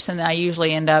those groups, and I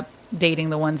usually end up dating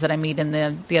the ones that I meet in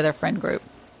the other friend group.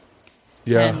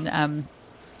 Yeah. And,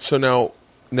 so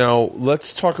now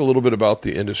let's talk a little bit about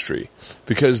the industry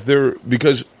because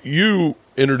you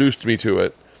introduced me to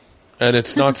it. And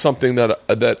it's not something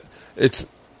that it's.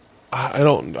 I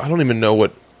don't even know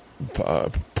what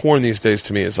porn these days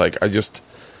to me is like. It's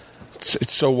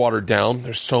so watered down.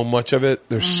 There's so much of it.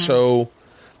 There's so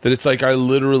that it's like I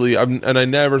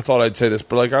never thought I'd say this,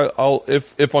 but like I'll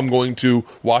if I'm going to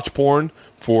watch porn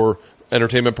for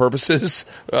entertainment purposes,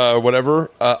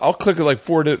 whatever, I'll click like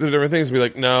 4 different things and be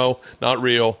like, no, not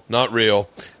real.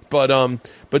 But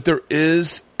there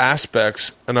is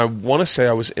aspects, and I want to say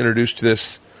I was introduced to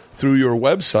this through your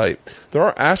website. There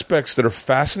are aspects that are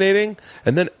fascinating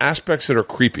and then aspects that are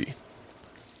creepy.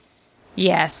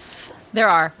 Yes, there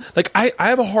are. Like I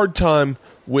have a hard time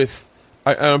with,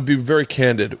 I'll be very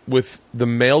candid, with the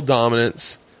male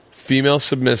dominance, female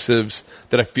submissives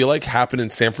that I feel like happen in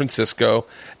San Francisco,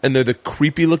 and they're the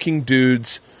creepy looking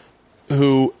dudes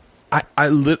who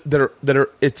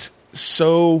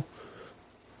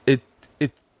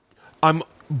I'm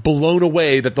blown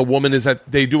away that the woman is that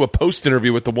they do a post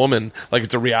interview with the woman like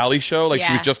it's a reality show, like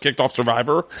she was just kicked off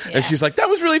Survivor, and she's like, that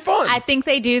was really fun. I think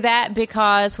they do that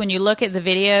because when you look at the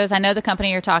videos, I know the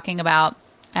company you're talking about,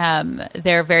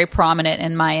 they're very prominent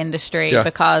in my industry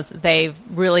because they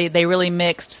really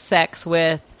mixed sex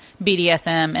with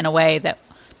BDSM in a way that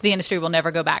the industry will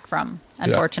never go back from,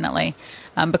 unfortunately.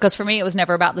 Because for me, it was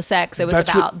never about the sex. It was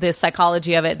about the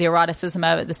psychology of it, the eroticism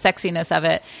of it, the sexiness of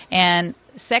it. And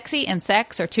sexy and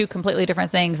sex are two completely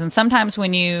different things. And sometimes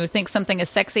when you think something is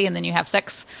sexy and then you have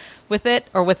sex with it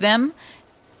or with them,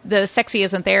 the sexy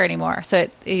isn't there anymore. So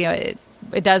it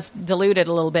does dilute it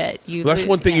a little bit. That's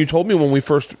one thing you told me when we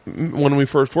first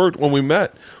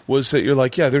met, was that you're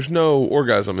like, there's no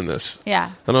orgasm in this.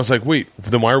 Yeah. And I was like, wait,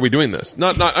 then why are we doing this?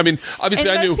 I mean, obviously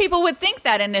and I knew. Most people would think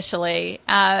that initially.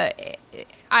 I've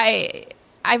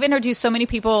introduced so many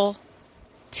people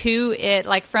to it,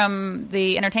 like from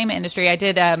the entertainment industry. I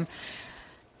did,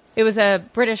 it was a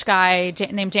British guy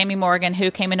named Jamie Morgan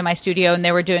who came into my studio, and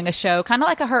they were doing a show, kind of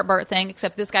like a Hurt Burt thing,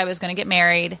 except this guy was going to get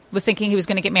married, was thinking he was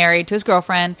going to get married to his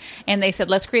girlfriend. And they said,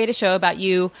 let's create a show about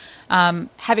you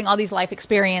having all these life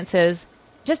experiences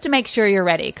just to make sure you're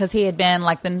ready. Because he had been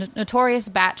like the notorious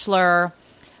bachelor,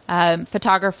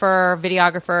 photographer,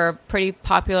 videographer, pretty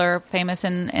popular, famous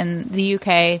in the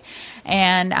UK.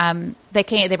 And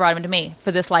they brought him to me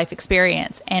for this life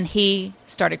experience. And he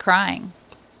started crying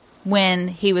when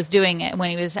he was doing it,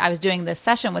 I was doing this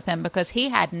session with him, because he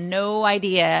had no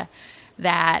idea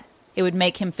that it would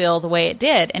make him feel the way it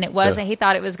did. And it wasn't, he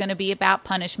thought it was going to be about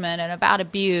punishment and about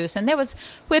abuse. And there was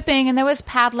whipping and there was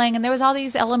paddling and there was all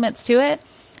these elements to it.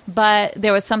 But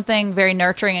there was something very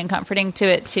nurturing and comforting to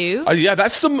it too.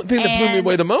 That's the thing that blew me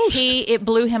away the most. It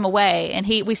blew him away, and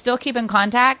we still keep in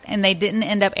contact. And they didn't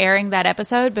end up airing that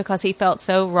episode because he felt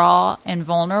so raw and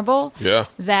vulnerable. Yeah,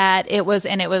 that it was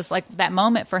like that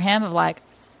moment for him of like,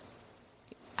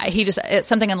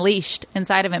 something unleashed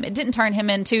inside of him. It didn't turn him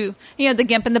into the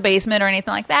Gimp in the basement or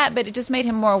anything like that, but it just made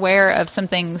him more aware of some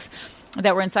things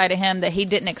that were inside of him that he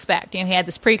didn't expect. He had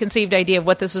this preconceived idea of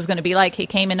what this was going to be like. He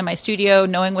came into my studio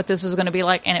knowing what this was going to be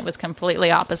like, and it was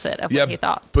completely opposite of what he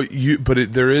thought. But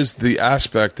there is the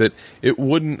aspect that it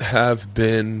wouldn't have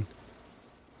been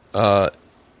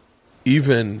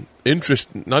even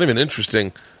not even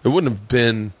interesting. It wouldn't have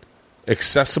been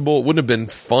accessible. It wouldn't have been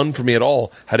fun for me at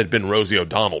all had it been Rosie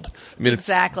O'Donnell. I mean,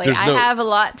 exactly. I have a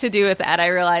lot to do with that. I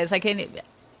realize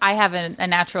I have a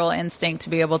natural instinct to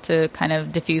be able to kind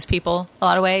of diffuse people a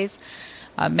lot of ways,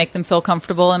 make them feel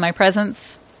comfortable in my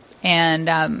presence. And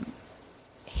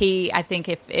I think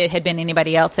if it had been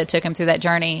anybody else that took him through that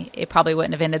journey, it probably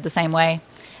wouldn't have ended the same way.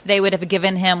 They would have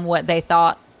given him what they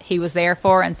thought he was there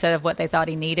for instead of what they thought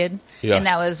he needed. Yeah. And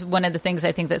that was one of the things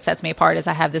I think that sets me apart is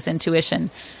I have this intuition.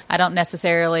 I don't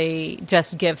necessarily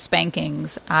just give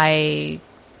spankings. I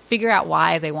figure out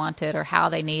why they want it or how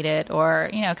they need it, or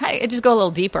kind of just go a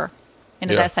little deeper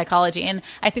into that psychology. And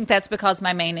I think that's because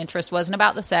my main interest wasn't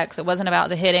about the sex. It wasn't about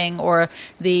the hitting or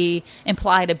the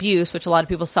implied abuse, which a lot of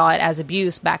people saw it as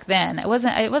abuse back then. It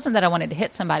wasn't that I wanted to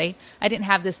hit somebody. I didn't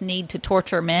have this need to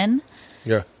torture men.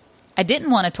 Yeah. I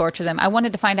didn't want to torture them. I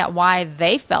wanted to find out why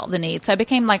they felt the need. So I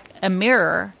became like a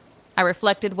mirror. I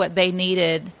reflected what they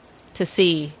needed to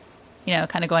see,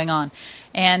 kind of going on.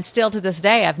 And still to this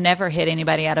day, I've never hit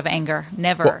anybody out of anger.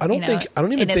 Never. Well, I don't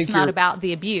even think it's not about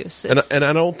the abuse. And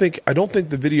I don't think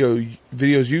the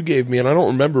videos you gave me, and I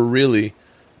don't remember really,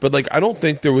 but I don't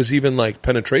think there was even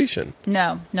penetration.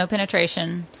 No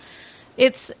penetration.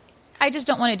 I just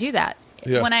don't want to do that.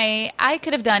 Yeah. When I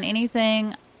could have done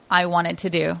anything I wanted to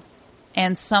do.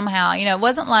 And somehow, it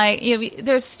wasn't like,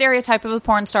 there's a stereotype of a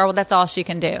porn star, well, that's all she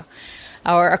can do.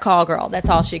 Or a call girl, that's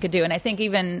all she could do. And I think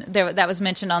even that was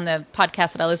mentioned on the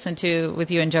podcast that I listened to with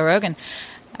you and Joe Rogan,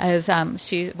 as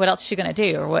what else is she going to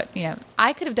do? Or what,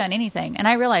 I could have done anything. And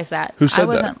I realized that. Who said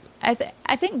that?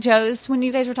 I think Joe's, when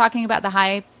you guys were talking about the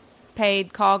high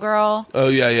paid call girl. Oh,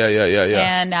 yeah.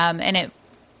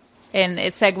 And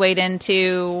it segued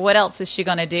into what else is she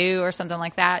going to do or something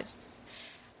like that.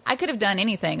 I could have done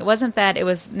anything. It wasn't that it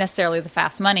was necessarily the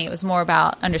fast money. It was more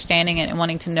about understanding it and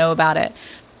wanting to know about it.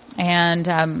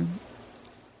 And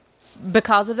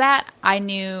because of that, I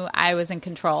knew I was in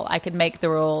control. I could make the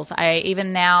rules.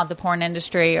 Even now, the porn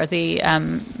industry or the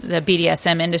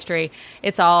BDSM industry,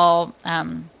 it's all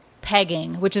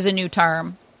pegging, which is a new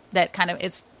term that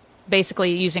it's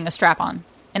basically using a strap-on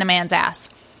in a man's ass.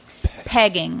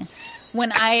 Pegging.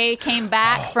 When I came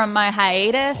back from my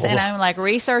hiatus and I'm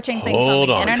researching things on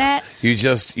the internet. You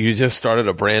just started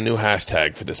a brand new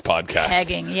hashtag for this podcast.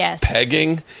 Pegging, yes.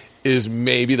 Pegging is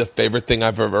maybe the favorite thing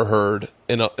I've ever heard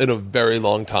in a very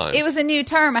long time. It was a new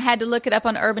term. I had to look it up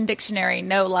on Urban Dictionary,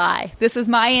 no lie. This is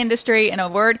my industry, and a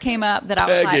word came up that I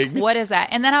was like, what is that?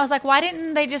 And then I was like, why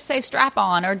didn't they just say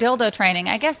strap-on or dildo training?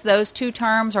 I guess those two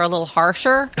terms are a little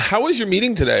harsher. How was your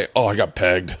meeting today? Oh, I got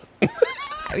pegged.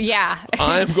 Yeah.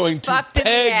 I'm going to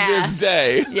peg this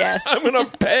day. Yes. I'm going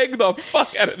to peg the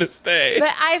fuck out of this day.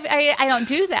 But I don't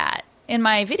do that in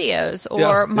my videos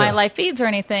or my live feeds or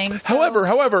anything. So.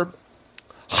 However,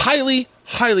 highly,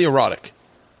 highly erotic.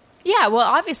 Yeah, well,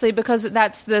 obviously, because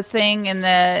that's the thing in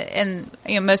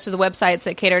most of the websites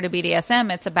that cater to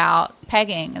BDSM, it's about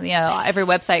pegging. Every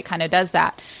website kind of does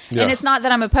that. Yeah. And it's not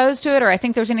that I'm opposed to it or I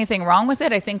think there's anything wrong with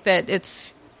it. I think that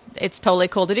it's totally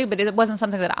cool to do, but it wasn't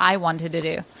something that I wanted to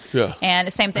do. Yeah. And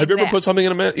the same thing. Have you ever put something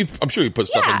in a man? I'm sure you put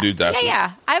stuff in dudes' asses.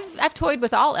 Yeah. I've toyed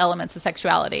with all elements of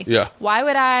sexuality. Yeah. Why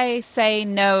would I say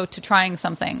no to trying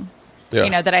something,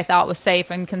 that I thought was safe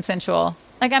and consensual?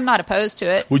 I'm not opposed to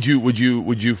it. Would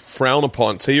you frown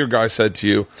upon? Say your guy said to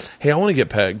you, "Hey, I want to get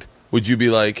pegged." Would you be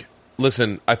like,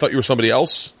 "Listen, I thought you were somebody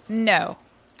else"? No,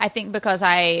 I think because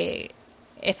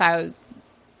if I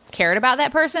cared about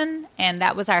that person and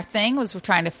that was our thing, was we're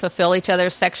trying to fulfill each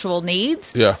other's sexual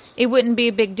needs, it wouldn't be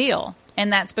a big deal.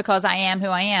 And that's because I am who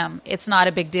I am. It's not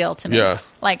a big deal to me. Yeah.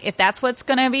 If that's what's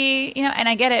going to be, and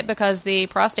I get it because the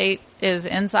prostate is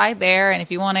inside there, and if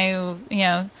you want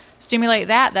to, stimulate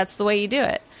that, that's the way you do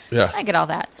it. Yeah. I get all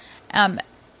that.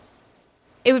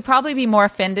 It would probably be more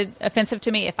offensive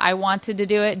to me if I wanted to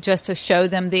do it just to show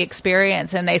them the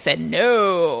experience and they said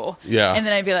no. Yeah. And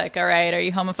then I'd be like, all right, are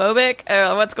you homophobic?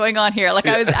 What's going on here?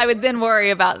 I would then worry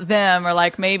about them,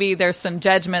 or maybe there's some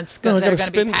judgments that are going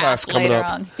to be passed later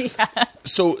on. Yeah.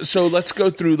 So let's go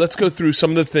through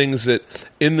some of the things that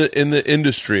in the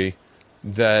industry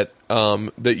that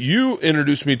that you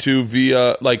introduced me to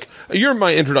via, you're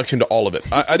my introduction to all of it.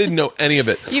 I didn't know any of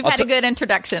it. You've had a good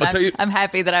introduction. I'm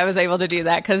happy that I was able to do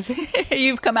that because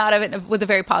you've come out of it with a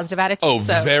very positive attitude. Oh,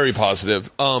 so very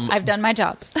positive. I've done my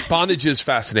job. Bondage is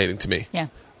fascinating to me. Yeah.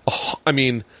 Oh, I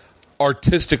mean,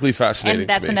 artistically fascinating. And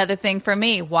that's to me. another thing for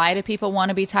me. Why do people want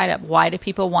to be tied up? Why do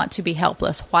people want to be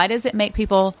helpless? Why does it make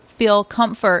people feel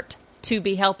comfort to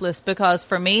be helpless? Because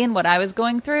for me and what I was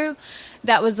going through,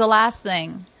 that was the last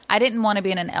thing. I didn't want to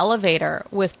be in an elevator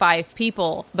with 5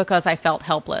 people because I felt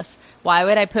helpless. Why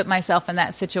would I put myself in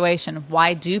that situation?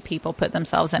 Why do people put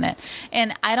themselves in it?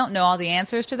 And I don't know all the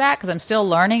answers to that because I'm still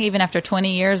learning even after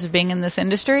 20 years of being in this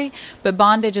industry. But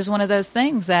bondage is one of those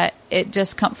things that it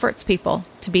just comforts people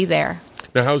to be there.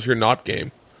 Now, how's your knot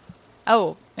game?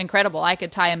 Oh, incredible. I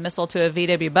could tie a missile to a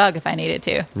VW bug if I needed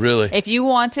to. Really? If you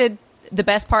wanted the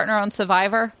best partner on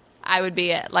Survivor, I would be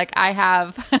it. Like, I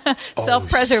have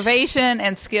self-preservation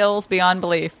and skills beyond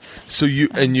belief. So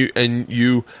I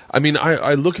mean,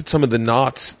 I look at some of the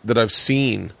knots that I've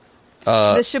seen.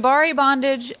 The shibari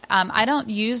bondage, I don't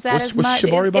use that as much. What's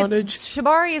shibari bondage?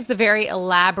 Shibari is the very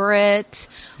elaborate.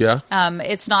 Yeah.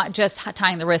 It's not just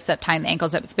tying the wrists up, tying the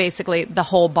ankles up. It's basically the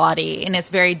whole body, and it's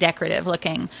very decorative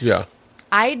looking. Yeah.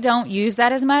 I don't use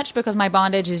that as much because my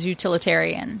bondage is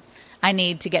utilitarian. I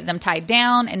need to get them tied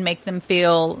down and make them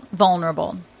feel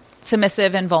vulnerable,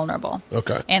 submissive and vulnerable.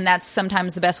 Okay. And that's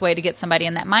sometimes the best way to get somebody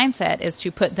in that mindset is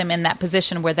to put them in that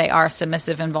position where they are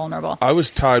submissive and vulnerable. I was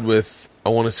tied with, I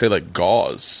want to say, like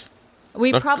gauze.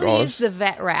 We Not probably gauze. use the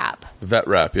vet wrap. Vet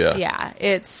wrap, yeah. Yeah,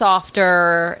 it's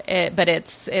softer, but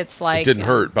it's like... It didn't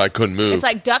hurt, but I couldn't move. It's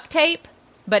like duct tape,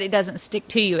 but it doesn't stick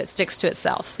to you. It sticks to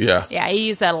itself. Yeah. Yeah, I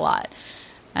use that a lot.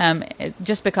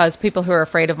 Just because people who are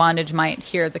afraid of bondage might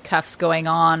hear the cuffs going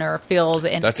on or feel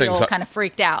kind of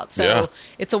freaked out. So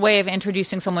It's a way of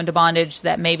introducing someone to bondage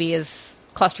that maybe is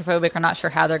claustrophobic or not sure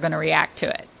how they're going to react to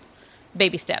it.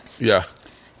 Baby steps. Yeah.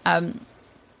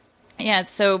 Yeah,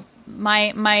 so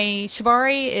my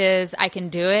shibari is I can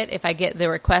do it if I get the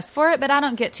request for it, but I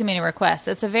don't get too many requests.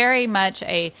 It's a very much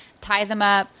a tie them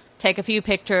up, take a few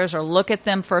pictures or look at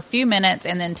them for a few minutes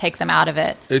and then take them out of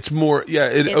it. It's more,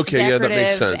 that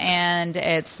makes sense. And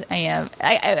it's,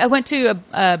 I went to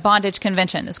a bondage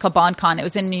convention. It's called BondCon. It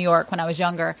was in New York when I was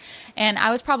younger. And I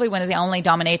was probably one of the only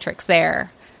dominatrix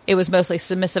there. It was mostly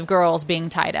submissive girls being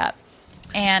tied up.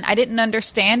 And I didn't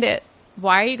understand it.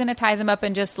 Why are you going to tie them up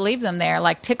and just leave them there?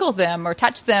 Like tickle them or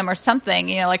touch them or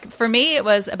something. Like for me, it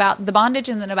was about the bondage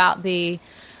and then about the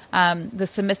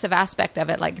submissive aspect of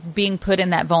it, like being put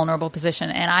in that vulnerable position.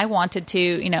 And I wanted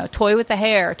to, toy with the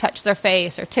hair, touch their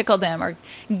face or tickle them or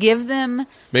give them...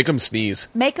 Make them sneeze.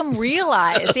 Make them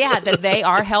realize, that they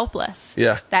are helpless.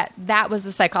 Yeah. That was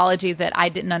the psychology that I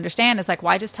didn't understand. It's like,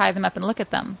 why just tie them up and look at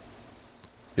them?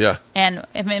 Yeah. And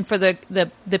I mean, for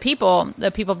the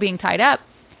people being tied up,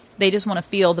 they just want to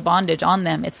feel the bondage on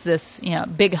them. It's this,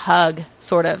 big hug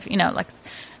sort of, like...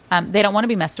 they don't want to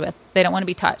be messed with. They don't want to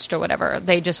be touched or whatever.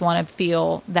 They just want to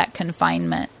feel that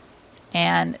confinement.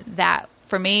 And that,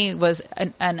 for me, was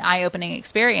an eye-opening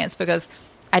experience because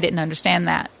I didn't understand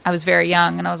that. I was very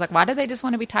young, and I was like, why do they just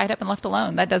want to be tied up and left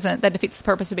alone? That defeats the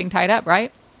purpose of being tied up,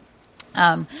 right?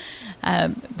 But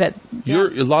yeah.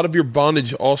 A lot of your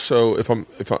bondage also, if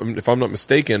I'm not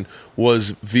mistaken,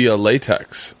 was via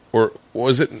latex. Or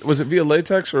was it via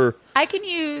latex or? I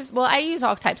use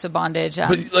all types of bondage.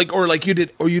 But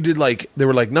you did they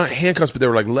were like not handcuffs, but they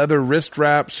were like leather wrist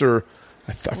wraps or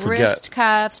I forget. Wrist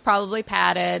cuffs, probably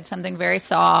padded, something very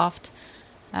soft.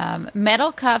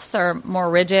 Metal cuffs are more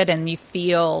rigid and you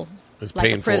feel it's like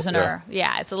painful, a prisoner.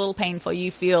 Yeah, it's a little painful.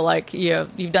 You feel like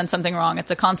you've done something wrong.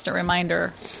 It's a constant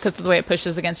reminder because of the way it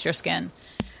pushes against your skin.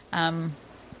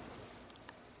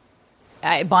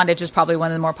 Bondage is probably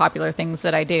one of the more popular things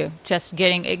that I do. Just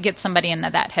it gets somebody in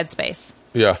that headspace.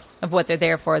 Yeah. Of what they're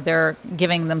there for. They're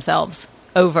giving themselves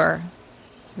over.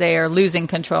 They are losing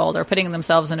control. They're putting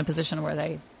themselves in a position where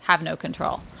they have no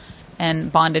control.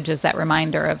 And bondage is that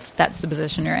reminder of that's the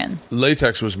position you're in.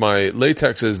 Latex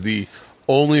is the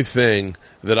only thing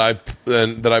that I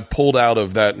pulled out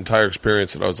of that entire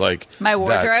experience that I was like, my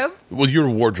wardrobe?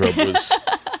 Your wardrobe was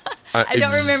I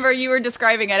don't remember you were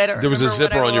describing it. There was a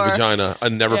zipper on your vagina. I'll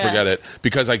never forget it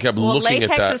because I kept looking at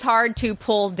that. Latex is hard to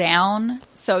pull down,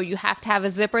 so you have to have a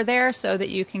zipper there so that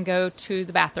you can go to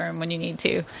the bathroom when you need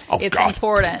to. It's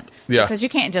important. Yeah. Because you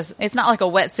can't just, it's not like a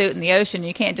wetsuit in the ocean.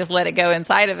 You can't just let it go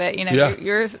inside of it.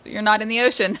 You're not in the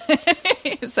ocean.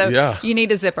 So you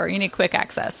need a zipper. You need quick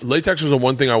access. Latex was the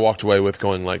one thing I walked away with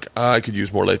going like, I could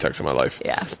use more latex in my life.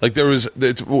 Yeah. Like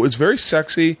it's very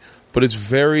sexy, but it's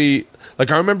very... Like,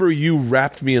 I remember you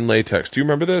wrapped me in latex. Do you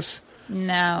remember this?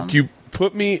 No. You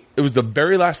put me... It was the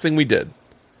very last thing we did.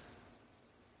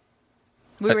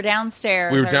 We were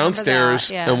downstairs. We were downstairs,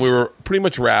 and we were pretty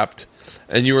much wrapped.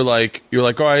 And you were like,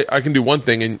 oh, I can do one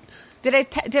thing. And Did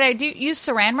I use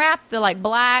saran wrap? The like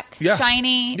black,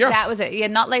 shiny? Yeah. That was it. Yeah,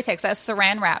 not latex. That's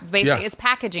saran wrap. Basically, it's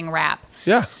packaging wrap.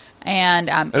 Yeah. And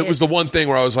it was the one thing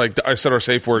where I was like, I set our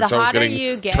safe word, so I was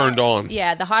getting turned on.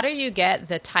 Yeah, the hotter you get,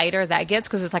 the tighter that gets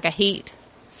because it's like a heat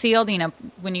sealed. You know,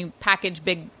 when you package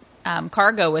big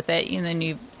cargo with it, and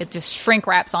then it just shrink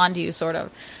wraps onto you, sort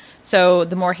of. So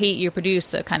the more heat you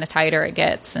produce, the kind of tighter it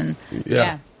gets. And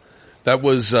that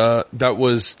was the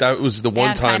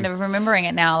one time. I'm kind of remembering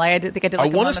it now. Like I think I did.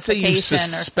 Like I want to say you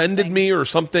suspended me or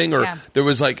something, or there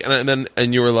was like,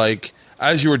 and you were like.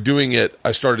 As you were doing it,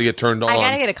 I started to get turned on. I got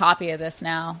to get a copy of this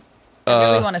now. I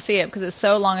really want to see it because it's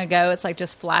so long ago. It's like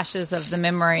just flashes of the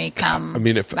memory come. I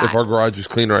mean, if our garage was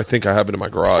cleaner, I think I have it in my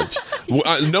garage.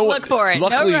 Look for it.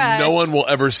 Luckily, no one will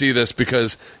ever see this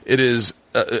because it is.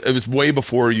 It was way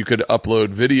before you could upload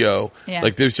video. Yeah.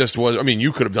 Like there's just was. I mean,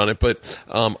 you could have done it, but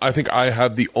I think I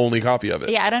have the only copy of it.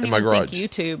 Yeah, I don't in even my garage.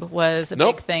 think YouTube was a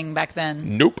big thing back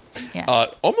then. Nope. Yeah.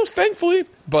 Almost thankfully,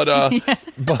 but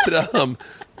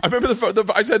I remember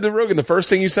I said to Rogan, the first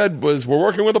thing you said was, "We're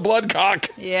working with a blood cock."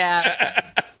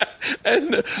 Yeah.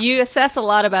 And you assess a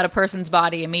lot about a person's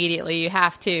body immediately. You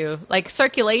have to. Like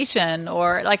circulation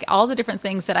or like all the different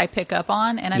things that I pick up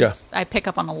on. And I pick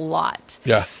up on a lot.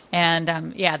 Yeah. And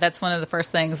that's one of the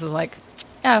first things is like,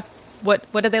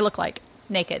 what do they look like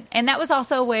naked? And that was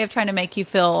also a way of trying to make you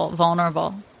feel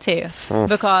vulnerable too.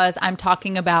 Because I'm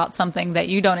talking about something that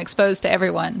you don't expose to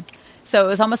everyone. So it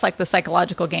was almost like the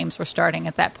psychological games were starting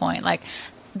at that point. Like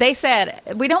they said,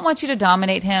 we don't want you to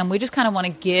dominate him. We just kind of want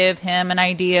to give him an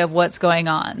idea of what's going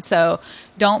on. So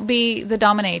don't be the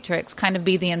dominatrix, kind of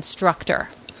be the instructor.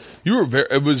 You were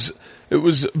it was,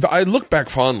 I look back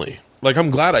fondly. Like,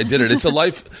 I'm glad I did it. It's a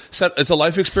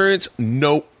life experience.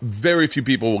 Very few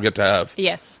people will get to have.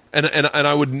 Yes. And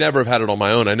I would never have had it on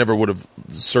my own. I never would have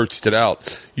searched it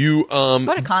out.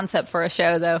 What a concept for a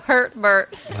show, though. Hurt,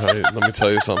 Bert. Let me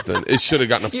tell you something. It should have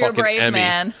gotten a You're fucking a brave Emmy.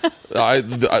 Man.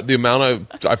 The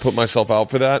amount I put myself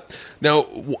out for that. Now,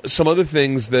 some other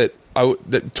things that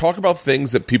talk about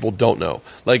things that people don't know.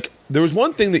 Like, there was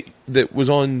one thing that was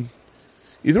on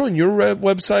either on your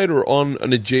website or on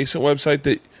an adjacent website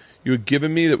that you had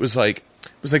given me that was like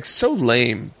so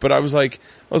lame, but I was like,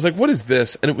 what is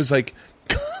this? And it was like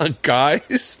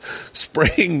guys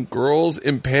spraying girls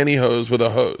in pantyhose with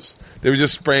a hose. They were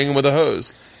just spraying them with a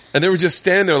hose, and they were just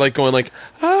standing there like going like,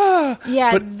 ah.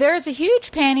 Yeah, there's a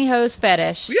huge pantyhose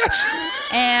fetish. Yes,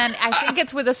 and I think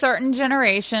it's with a certain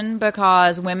generation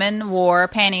because women wore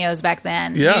pantyhose back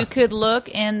then. Yeah, you could look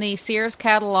in the Sears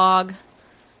catalog,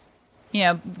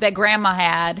 that Grandma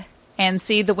had. And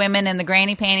see the women in the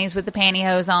granny panties with the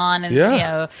pantyhose on,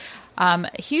 and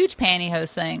huge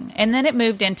pantyhose thing. And then it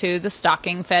moved into the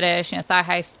stocking fetish, thigh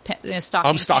high stocking.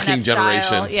 I'm stocking generation.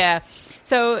 Style. Yeah.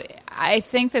 So I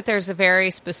think that there's a very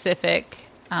specific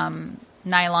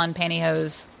nylon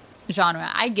pantyhose genre.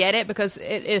 I get it because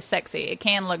it is sexy. It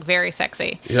can look very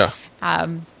sexy. Yeah.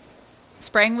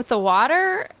 Spraying with the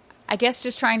water, I guess,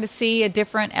 just trying to see a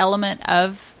different element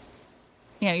of.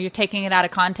 You're taking it out of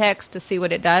context to see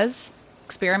what it does.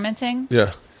 Experimenting.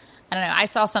 Yeah. I don't know. I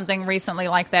saw something recently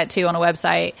like that, too, on a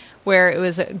website where it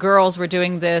was girls were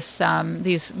doing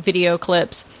these video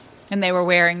clips, and they were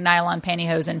wearing nylon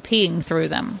pantyhose and peeing through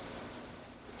them.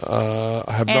 I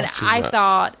have not seen that. And I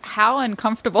thought, how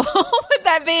uncomfortable would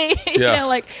that be?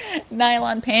 Yeah.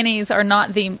 Nylon panties are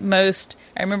not the most...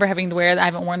 I remember having to wear... I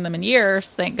haven't worn them in years,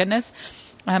 thank goodness.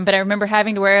 But I remember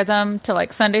having to wear them to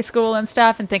Sunday school and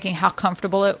stuff, and thinking how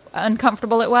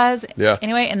uncomfortable it was. Yeah.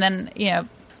 Anyway, and then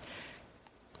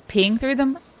peeing through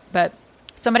them. But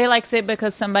somebody likes it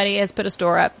because somebody has put a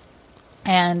store up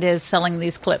and is selling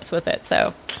these clips with it.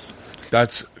 So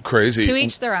that's crazy. To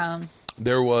each their own.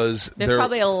 There's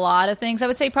probably a lot of things. I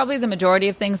would say probably the majority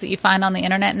of things that you find on the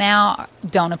internet now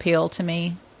don't appeal to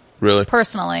me. Really,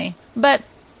 personally, but.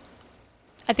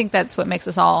 I think that's what makes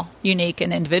us all unique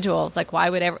and individual. It's like, why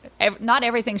would not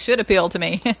everything should appeal to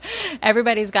me.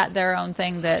 Everybody's got their own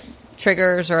thing that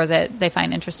triggers or that they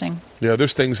find interesting. Yeah,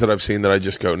 there's things that I've seen that I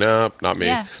just go, nah, not me.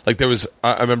 Yeah. Like there was,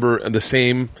 I remember the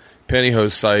same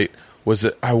pantyhose site was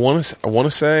it, I want to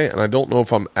say, and I don't know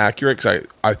if I'm accurate because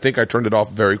I think I turned it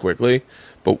off very quickly,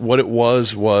 but what it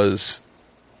was,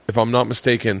 if I'm not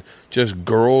mistaken, just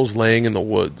girls laying in the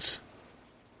woods.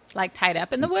 Like tied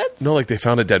up in the woods? No, like they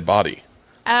found a dead body.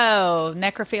 Oh,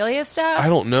 necrophilia stuff? I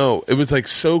don't know. It was like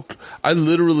so. I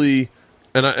literally,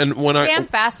 I'm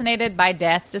fascinated by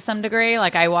death to some degree.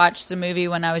 Like I watched a movie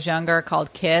when I was younger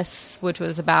called Kiss, which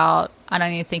was about. I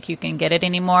don't even think you can get it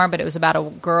anymore, but it was about a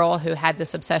girl who had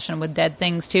this obsession with dead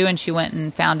things too, and she went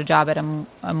and found a job at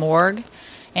a morgue,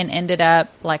 and ended up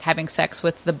having sex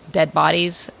with the dead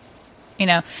bodies.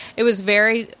 It was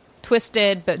very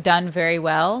twisted, but done very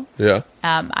well. Yeah.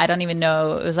 I don't even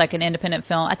know. It was like an independent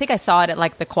film. I think I saw it at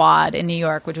like the Quad in New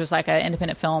York, which was like an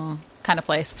independent film kind of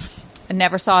place. I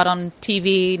never saw it on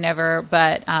TV, never.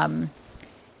 But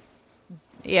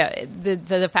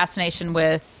the fascination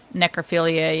with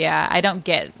necrophilia. Yeah, I don't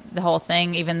get the whole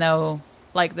thing, even though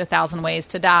like the 1,000 Ways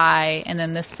to Die, and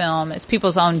then this film is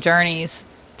people's own journeys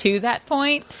to that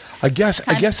point. I guess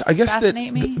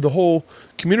that the whole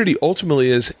community ultimately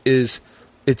is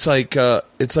it's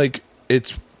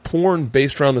porn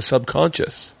based around the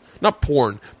subconscious. Not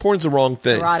porn. Porn's the wrong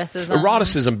thing.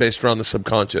 Eroticism based around the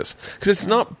subconscious. Because it's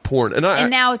not porn.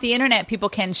 And now with the internet, people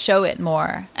can show it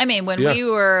more. I mean, when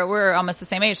we're almost the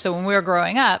same age, so when we were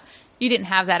growing up, you didn't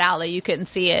have that outlet. You couldn't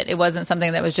see it. It wasn't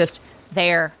something that was just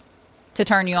there to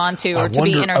turn you on to or to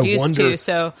be introduced to.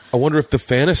 So I wonder if the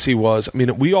fantasy was, I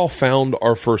mean, we all found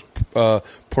our first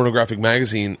pornographic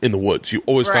magazine in the woods. You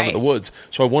always found it in the woods.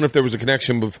 So I wonder if there was a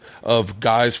connection of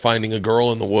guys finding a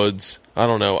girl in the woods. I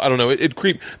don't know.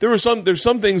 There's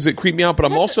some things that creep me out, but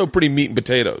I'm also pretty meat and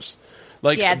potatoes.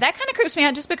 Like, yeah, that kind of creeps me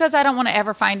out just because I don't want to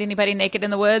ever find anybody naked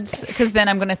in the woods, because then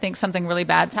I'm going to think something really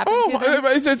bad's happened to them.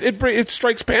 It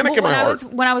strikes panic in my heart.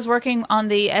 When I was working on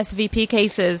the SVP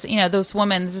cases, those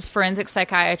women, this forensic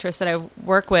psychiatrist that I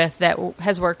work with that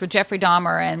has worked with Jeffrey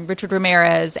Dahmer and Richard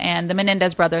Ramirez and the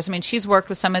Menendez brothers. I mean, she's worked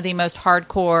with some of the most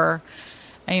hardcore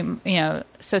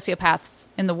sociopaths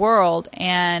in the world,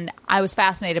 and I was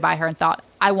fascinated by her and thought,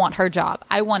 I want her job.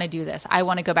 I want to do this. I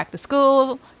want to go back to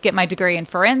school, get my degree in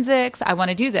forensics. I want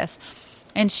to do this.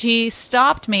 And she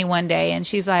stopped me one day and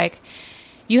she's like,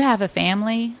 you have a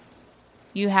family?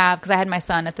 Because I had my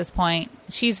son at this point.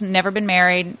 She's never been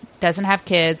married, doesn't have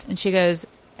kids. And she goes,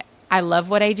 I love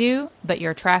what I do, but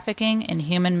you're trafficking in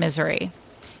human misery.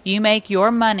 You make your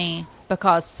money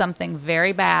because something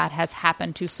very bad has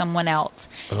happened to someone else.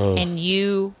 Oh. And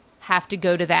you have to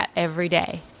go to that every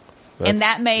day. And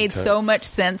that made so much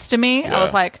sense to me. Yeah. I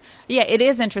was like, yeah, it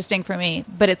is interesting for me,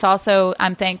 but it's also,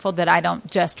 I'm thankful that I don't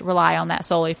just rely on that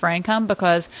solely for income,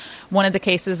 because one of the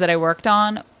cases that I worked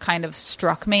on kind of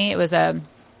struck me. It was a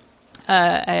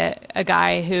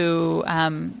guy who,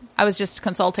 I was just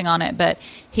consulting on it, but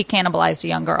he cannibalized a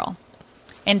young girl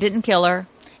and didn't kill her.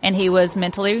 And he was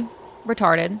mentally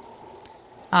retarded.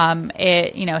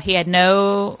 He had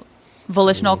no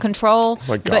volitional control,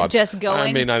 but just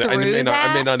going through that.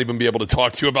 I may not even be able to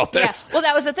talk to you about this. Yeah. Well,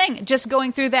 that was the thing. Just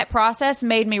going through that process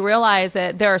made me realize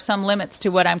that there are some limits to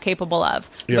what I'm capable of,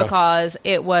 because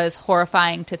it was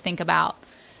horrifying to think about.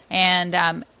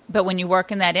 And but when you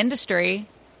work in that industry,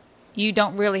 you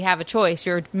don't really have a choice.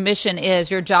 Your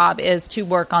job is to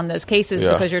work on those cases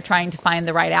because you're trying to find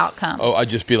the right outcome. Oh, I'd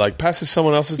just be like, pass to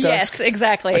someone else's desk? Yes,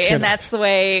 exactly. And that's the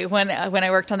way, when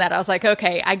I worked on that, I was like,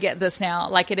 okay, I get this now.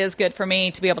 Like, it is good for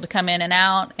me to be able to come in and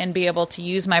out and be able to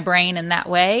use my brain in that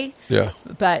way. Yeah.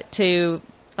 But to,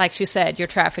 like she said, you're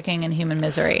trafficking in human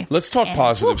misery. Let's talk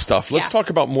positive stuff. Let's talk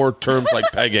about more terms like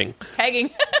pegging. Pegging.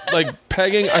 Like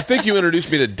pegging. I think you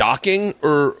introduced me to docking,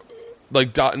 or... no,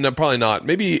 probably not.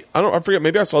 Maybe, I forget,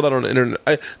 maybe I saw that on the internet.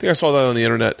 I think I saw that on the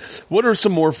internet. What are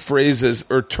some more phrases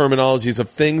or terminologies of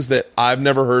things that I've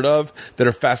never heard of that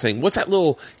are fascinating? What's that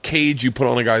little cage you put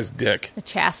on a guy's dick? The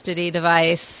chastity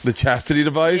device. The chastity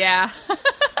device? Yeah.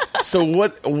 So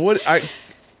I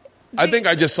think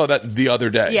I just saw that the other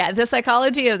day. Yeah, the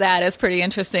psychology of that is pretty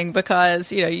interesting,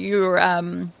 because,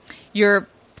 you're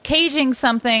caging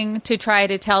something to try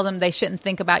to tell them they shouldn't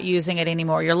think about using it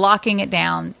anymore. You're locking it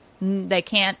down. They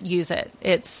can't use it.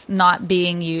 It's not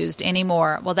being used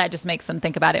anymore. Well, that just makes them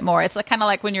think about it more. It's kind of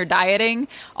like when you're dieting,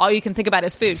 all you can think about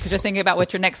is food, because you're thinking about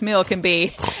what your next meal can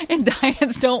be. And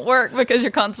diets don't work because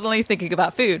you're constantly thinking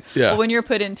about food. Yeah. But when you're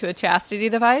put into a chastity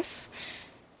device,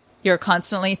 you're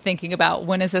constantly thinking about,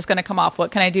 when is this going to come off? What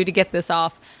can I do to get this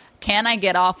off? Can I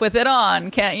get off with it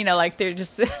on? They're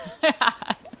just...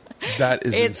 That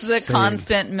is It's insane. The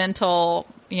constant mental...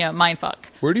 mind fuck.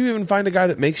 Where do you even find a guy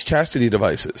that makes chastity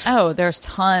devices? Oh, there's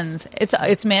tons.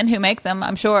 It's men who make them,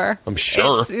 I'm sure.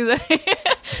 Some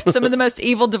of the most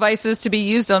evil devices to be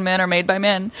used on men are made by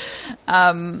men.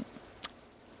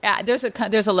 There's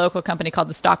a local company called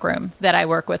the Stockroom that I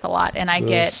work with a lot, and I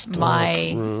get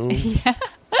my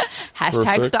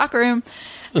hashtag Stockroom.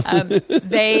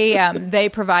 They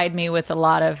provide me with a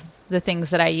lot of the things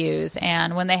that I use.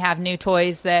 And when they have new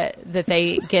toys that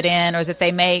they get in or that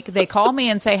they make, they call me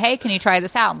and say, hey, can you try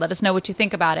this out? Let us know what you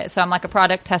think about it. So I'm like a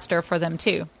product tester for them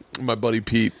too. My buddy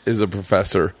Pete is a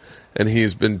professor, and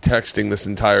he's been texting this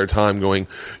entire time going,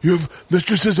 you have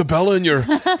Mistress Isabella in your...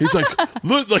 He's like,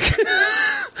 look, like...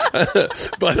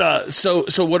 But, so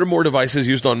what are more devices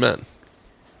used on men?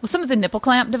 Well, some of the nipple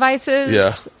clamp devices.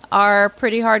 Yeah. are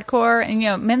pretty hardcore.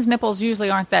 And, men's nipples usually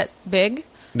aren't that big.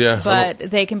 Yeah. But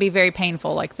they can be very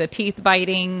painful, like the teeth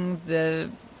biting, they're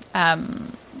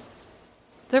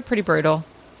pretty brutal.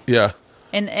 Yeah.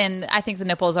 And I think the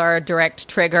nipples are a direct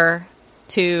trigger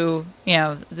to,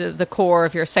 the core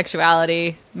of your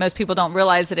sexuality. Most people don't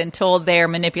realize it until they're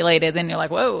manipulated. Then you're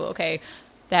like, whoa, okay,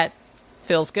 that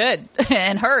feels good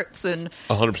and hurts. And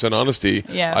 100% honesty.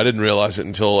 Yeah. I didn't realize it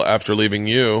until after leaving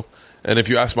you. And if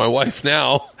you ask my wife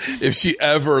now, if she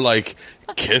ever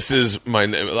kisses my,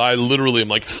 I literally am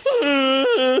like,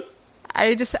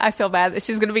 I feel bad that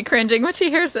she's going to be cringing when she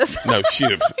hears this. No,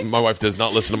 my wife does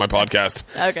not listen to my podcast.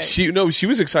 Okay. She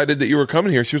was excited that you were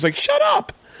coming here. She was like, shut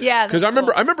up. Yeah. Because I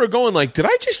remember going did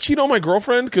I just cheat on my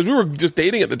girlfriend? Because we were just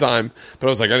dating at the time. But I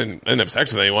was like, I didn't have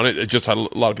sex with anyone. It just had a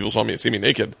lot of people see me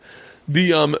naked.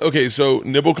 Okay, so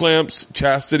nipple clamps,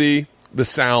 chastity, the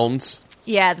sounds.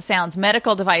 Yeah, the sounds,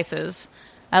 medical devices,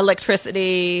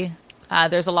 electricity.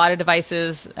 There's a lot of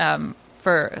devices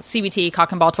for CBT,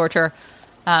 cock and ball torture.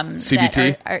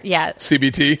 CBT? Yeah.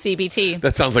 CBT? CBT.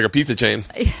 That sounds like a pizza chain.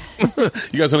 You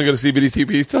guys want to go to CBT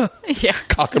Pizza? Yeah.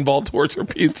 Cock and ball torture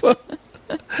pizza?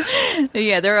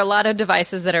 Yeah, there are a lot of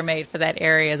devices that are made for that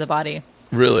area of the body.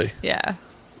 Really? Yeah.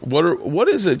 What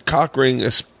is a cock ring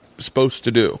supposed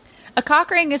to do? A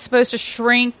cock ring is supposed to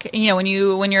shrink. When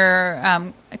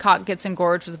your cock gets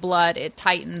engorged with blood, it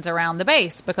tightens around the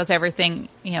base because everything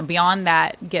beyond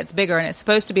that gets bigger, and it's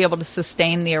supposed to be able to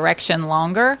sustain the erection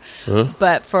longer. Huh?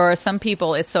 But for some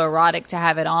people, it's so erotic to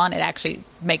have it on, it actually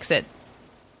makes it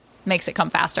come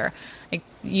faster. Like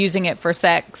using it for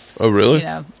sex. Oh, really?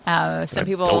 Some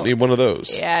people don't need one of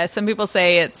those. Yeah, some people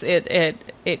say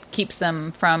it keeps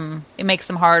them from. It makes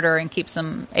them harder and keeps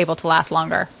them able to last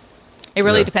longer. It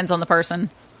really depends on the person,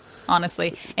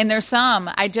 honestly. And there's some,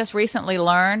 I just recently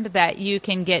learned that you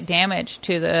can get damage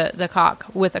to the cock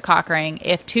with a cock ring.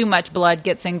 If too much blood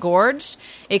gets engorged,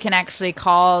 it can actually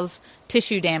cause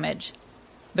tissue damage.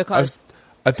 Because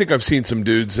I think I've seen some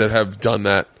dudes that have done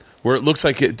that, where it looks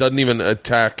like it doesn't even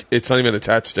it's not even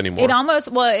attached anymore. It almost,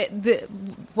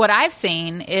 what I've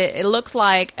seen, it looks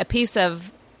like a piece of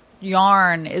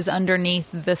yarn is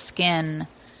underneath the skin.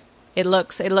 It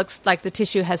looks like the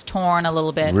tissue has torn a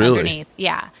little bit underneath.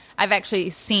 Yeah. I've actually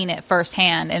seen it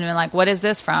firsthand and been like, what is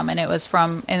this from? And it was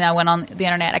and I went on the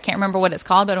internet. I can't remember what it's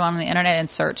called, but I went on the internet and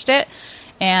searched it.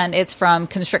 And it's from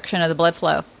constriction of the blood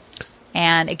flow.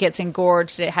 And it gets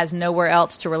engorged. It has nowhere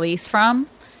else to release from.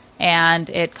 And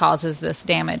it causes this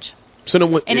damage. So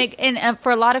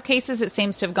for a lot of cases, it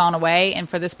seems to have gone away. And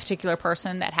for this particular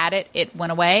person that had it, it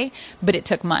went away. But it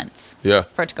took months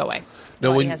for it to go away.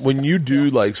 Now, when you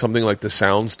do something like the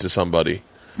sounds to somebody,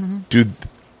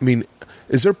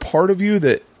 is there part of you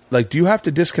that do you have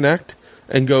to disconnect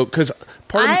and go? Because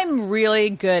I'm really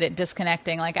good at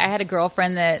disconnecting. I had a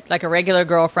girlfriend that, a regular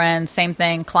girlfriend, same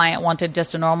thing. Client wanted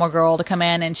just a normal girl to come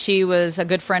in, and she was a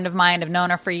good friend of mine. I've known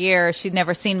her for years. She'd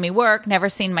never seen me work, never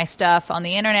seen my stuff on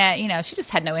the internet. She just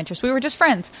had no interest. We were just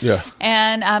friends. Yeah.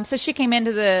 And so she came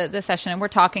into the session, and we're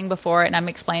talking before it, and I'm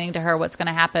explaining to her what's going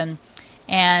to happen.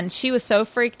 And she was so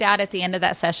freaked out at the end of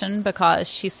that session because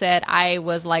she said I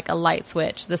was like a light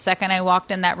switch. The second I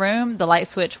walked in that room, the light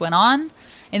switch went on.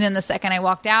 And then the second I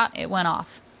walked out, it went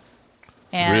off.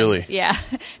 And, really? Yeah.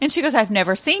 And she goes, I've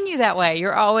never seen you that way.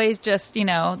 You're always just,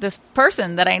 this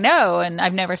person that I know. And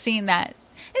I've never seen that.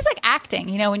 It's like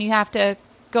acting, when you have to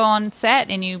go on set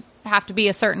and you have to be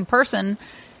a certain person.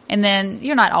 And then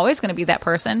you're not always going to be that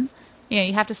person.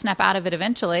 You have to snap out of it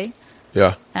eventually.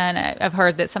 Yeah. And I've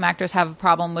heard that some actors have a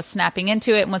problem with snapping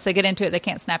into it. And once they get into it, they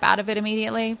can't snap out of it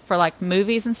immediately for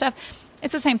movies and stuff.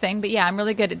 It's the same thing. But yeah, I'm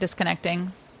really good at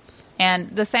disconnecting.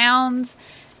 And the sounds,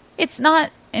 it's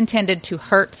not intended to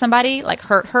hurt somebody,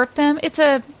 hurt them. It's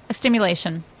a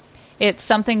stimulation. It's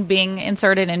something being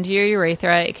inserted into your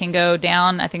urethra. It can go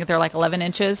down, I think they're 11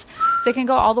 inches. So it can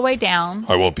go all the way down.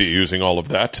 I won't be using all of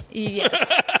that.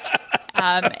 Yes.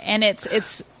 And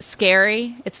it's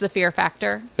scary. It's the fear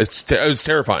factor. It's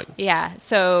terrifying. Yeah.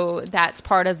 So that's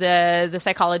part of the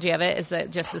psychology of it, is that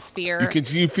just this fear.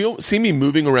 You see me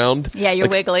moving around? Yeah, you're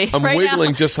wiggly. I'm right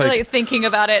wiggling now. just thinking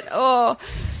about it. Oh,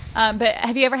 but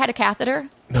have you ever had a catheter?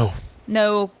 No.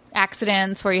 No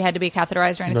accidents where you had to be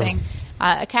catheterized or anything?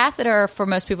 No. A catheter for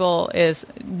most people is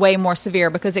way more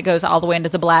severe because it goes all the way into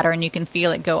the bladder and you can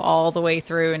feel it go all the way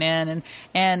through and in.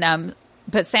 And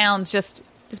but sounds just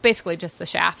basically just the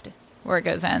shaft where it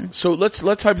goes in. So let's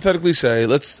hypothetically say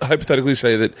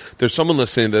that there's someone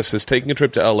listening to this that's taking a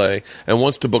trip to LA and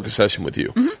wants to book a session with you.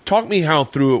 Mm-hmm. Talk me how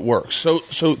through it works. So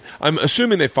I'm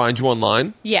assuming they find you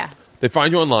online. Yeah. They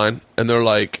find you online, and they're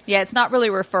like... Yeah, it's not really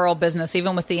referral business,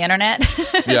 even with the internet.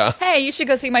 Yeah. Hey, you should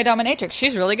go see my dominatrix.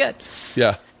 She's really good.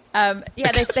 Yeah.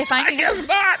 Yeah, they find me... I guess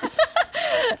not!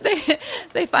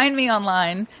 they find me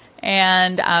online,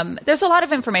 and there's a lot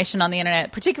of information on the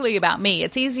internet, particularly about me.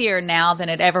 It's easier now than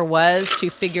it ever was to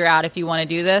figure out if you want to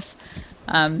do this.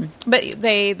 But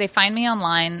they find me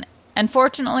online.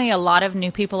 Unfortunately, a lot of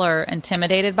new people are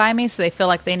intimidated by me, so they feel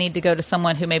like they need to go to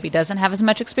someone who maybe doesn't have as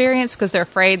much experience because they're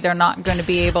afraid they're not going to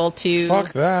be able to...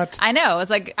 Fuck that. I know. It's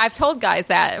like, I've told guys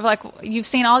that. Like, you've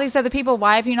seen all these other people.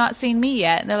 Why have you not seen me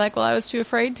yet? And they're like, well, I was too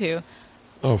afraid to.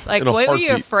 Oh, like, what were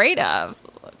you afraid of?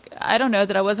 I don't know,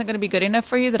 that I wasn't going to be good enough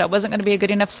for you, that I wasn't going to be a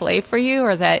good enough slave for you,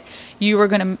 or that you were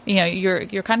going to,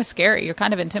 you're kind of scary. You're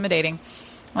kind of intimidating.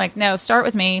 Like, no, start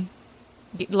with me.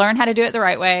 Learn how to do it the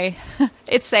right way.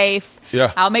 It's safe.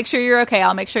 Yeah. I'll make sure you're okay.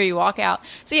 I'll make sure you walk out.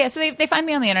 So yeah, so they find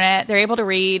me on the internet. They're able to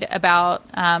read about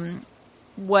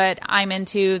what I'm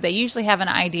into. They usually have an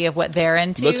idea of what they're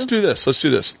into. Let's do this.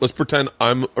 Let's pretend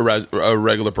I'm a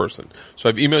regular person. So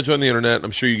I've emailed you on the internet.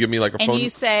 I'm sure you give me like a phone. And you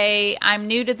say, I'm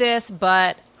new to this,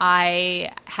 but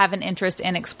I have an interest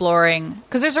in exploring,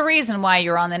 because there's a reason why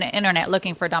you're on the internet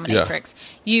looking for a dominatrix. Yeah.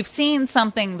 You've seen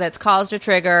something that's caused a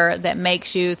trigger that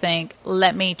makes you think,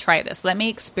 let me try this. Let me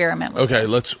experiment with this. Okay,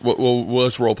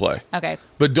 let's role play. Okay.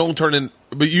 But don't turn in,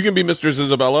 but you can be Mistress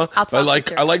Isabella. I like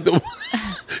the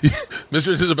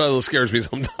Mistress Isabella scares me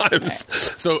sometimes.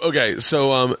 Okay.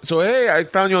 So hey, I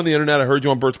found you on the internet. I heard you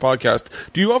on Bert's podcast.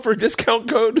 Do you offer a discount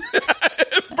code,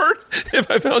 Bert, if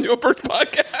I found you on Bert's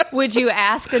podcast? Would you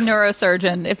ask a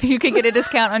neurosurgeon if you could get a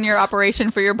discount on your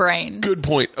operation for your brain? Good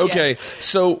point. Okay. Yeah.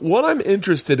 So what I'm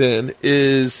interested in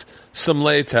is some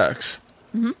latex.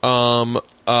 Mm-hmm.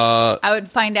 I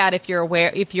would find out if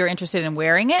you're interested in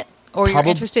wearing it, or you're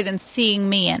interested in seeing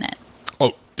me in it.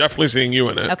 Oh, definitely seeing you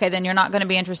in it. Okay, then you're not going to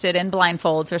be interested in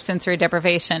blindfolds or sensory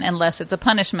deprivation unless it's a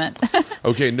punishment.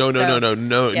 Okay, no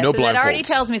blindfolds. That already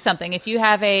tells me something. If you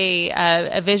have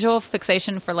a visual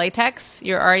fixation for latex,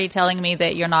 you're already telling me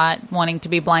that you're not wanting to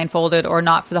be blindfolded, or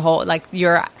not for the whole, like,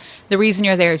 the reason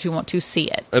you're there is you want to see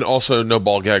it. And also no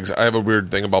ball gags. I have a weird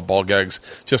thing about ball gags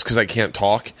just because I can't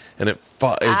talk, and it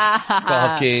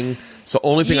fucking... It's the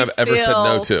only thing I've ever said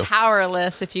no to.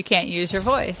 Powerless if you can't use your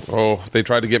voice. Oh, they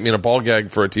tried to get me in a ball gag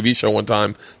for a TV show one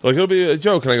time. They're like, it'll be a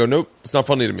joke. And I go, nope, it's not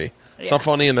funny to me. It's not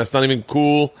funny, and that's not even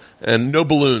cool. And no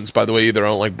balloons, by the way, either. I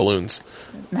don't like balloons.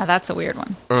 Now, that's a weird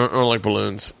one. I don't like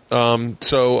balloons.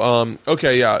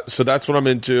 Okay, yeah. So that's what I'm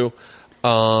into.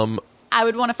 I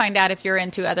would want to find out if you're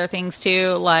into other things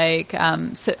too, like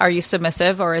are you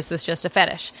submissive, or is this just a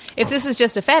fetish? If this is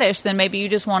just a fetish, then maybe you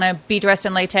just want to be dressed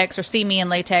in latex, or see me in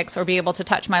latex, or be able to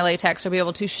touch my latex, or be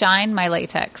able to shine my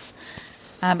latex.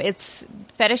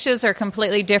 Fetishes are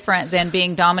completely different than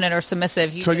being dominant or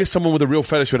submissive. I guess someone with a real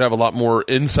fetish would have a lot more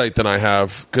insight than I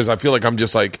have, because I feel like I'm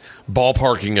just like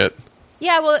ballparking it.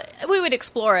 Yeah, well, we would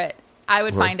explore it. I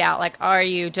would find out, like, are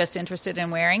you just interested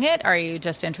in wearing it? Are you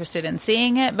just interested in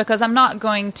seeing it? Because I'm not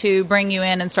going to bring you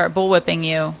in and start bullwhipping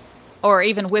you, or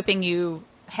even whipping you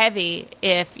heavy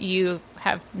if you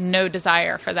have no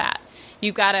desire for that.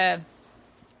 You gotta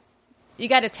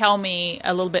tell me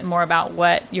a little bit more about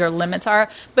what your limits are.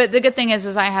 But the good thing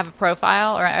is I have a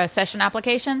profile or a session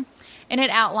application, and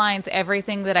it outlines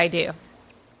everything that I do.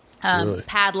 Really?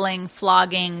 Paddling,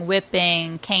 flogging,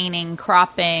 whipping, caning,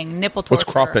 cropping, nipple torture.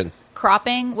 What's cropping?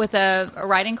 Cropping with a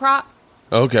riding crop.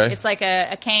 Okay. It's like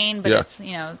a cane, but it's,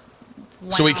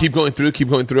 it's so we keep going through?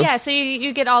 Yeah, so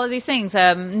you get all of these things.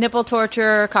 Nipple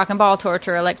torture, cock and ball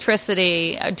torture,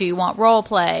 electricity. Do you want role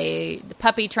play?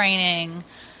 Puppy training.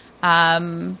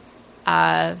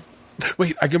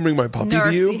 Wait, I can bring my puppy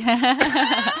to you?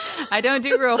 I don't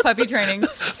do real puppy training.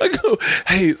 I go,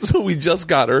 hey, so we just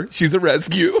got her. She's a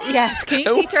rescue. Yes. Can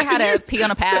you teach her how to pee on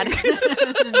a pad?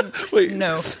 Wait.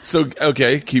 No. So,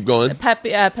 okay, keep going.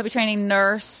 Puppy training,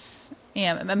 nurse,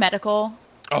 medical.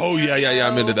 Oh, yeah.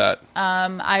 I'm into that.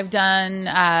 I've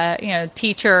done,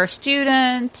 teacher,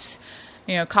 student,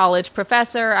 college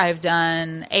professor. I've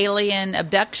done alien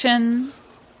abduction.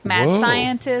 Mad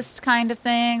scientist kind of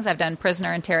things. I've done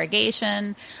prisoner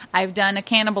interrogation. I've done a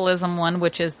cannibalism one,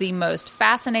 which is the most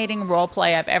fascinating role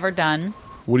play I've ever done.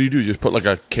 What do? Just put like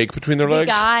a cake between their legs?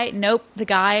 The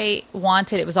guy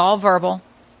wanted, it was all verbal.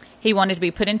 He wanted to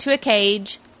be put into a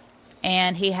cage,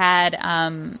 and he had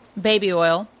baby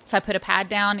oil. So I put a pad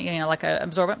down, like an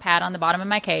absorbent pad on the bottom of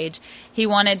my cage. He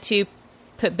wanted to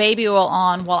put baby oil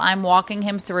on while I'm walking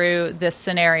him through this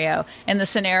scenario. And the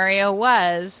scenario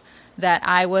was that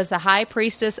I was the high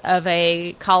priestess of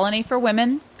a colony for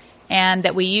women, and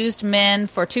that we used men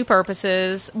for 2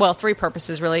 purposes, well, 3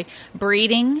 purposes really: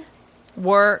 breeding,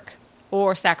 work,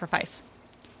 or sacrifice.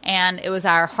 And it was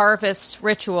our harvest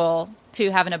ritual to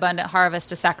have an abundant harvest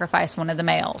to sacrifice one of the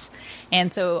males.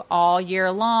 And so all year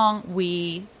long,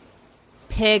 we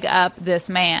pig up this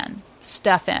man,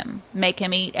 stuff him, make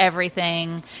him eat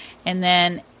everything, and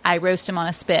then I roast him on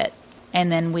a spit. And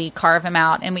then we carve him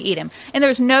out and we eat him. And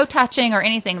there's no touching or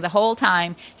anything the whole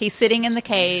time. He's sitting in the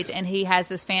cage and he has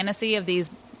this fantasy of these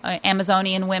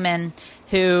Amazonian women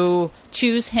who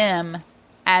choose him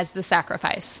as the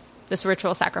sacrifice, this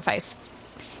ritual sacrifice.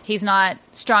 He's not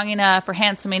strong enough or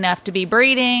handsome enough to be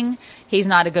breeding. He's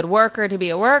not a good worker to be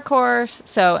a workhorse.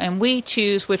 So, and we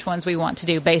choose which ones we want to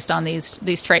do based on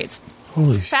these traits.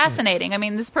 Holy shit. Fascinating. I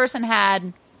mean, this person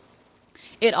had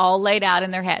it all laid out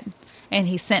in their head. And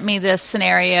he sent me this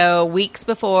scenario weeks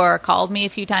before, called me a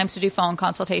few times to do phone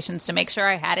consultations to make sure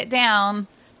I had it down,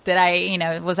 that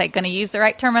I, was I going to use the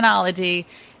right terminology.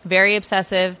 Very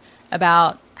obsessive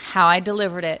about how I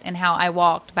delivered it and how I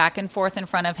walked back and forth in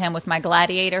front of him with my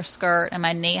gladiator skirt and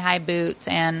my knee-high boots,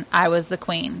 and I was the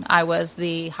queen. I was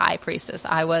the high priestess.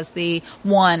 I was the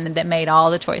one that made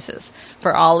all the choices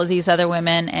for all of these other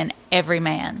women and every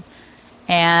man.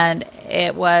 And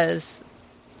it was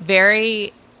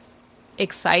very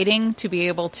exciting to be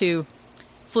able to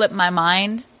flip my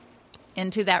mind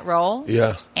into that role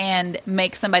and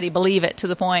make somebody believe it to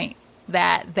the point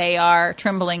that they are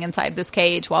trembling inside this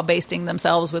cage while basting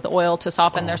themselves with oil to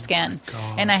soften their skin.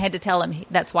 And I had to tell him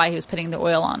that's why he was putting the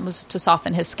oil on, was to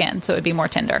soften his skin so it would be more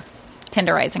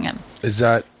tenderizing him.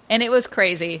 And it was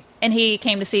crazy. And he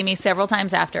came to see me several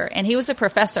times after, and he was a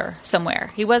professor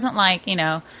somewhere. He wasn't like,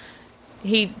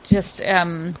 he just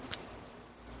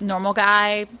normal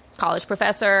guy, college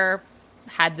professor,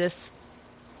 had this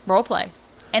role play.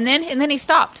 And then he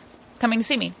stopped coming to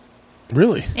see me.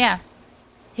 Really? Yeah.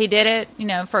 He did it,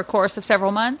 for a course of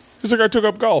several months. It's like I took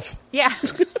up golf. Yeah.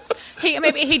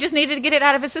 Maybe he just needed to get it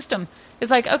out of his system.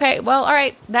 It's like, okay, well, all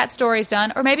right, that story's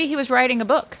done. Or maybe he was writing a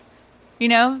book.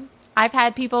 I've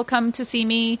had people come to see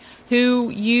me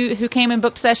who came and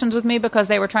booked sessions with me because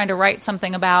they were trying to write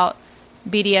something about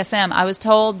BDSM. I was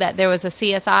told that there was a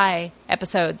CSI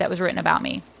episode that was written about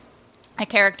me. A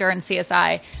character in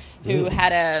CSI who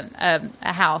had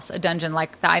a house, a dungeon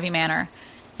like the Ivy Manor,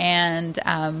 and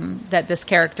that this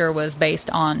character was based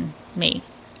on me,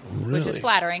 which is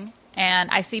flattering. And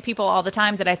I see people all the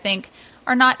time that I think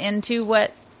are not into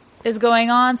what is going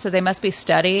on, so they must be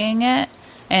studying it.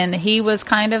 And he was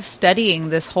kind of studying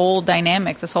this whole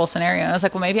dynamic, this whole scenario. And I was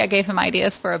like, well, maybe I gave him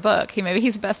ideas for a book. Maybe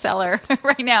he's a bestseller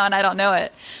right now, and I don't know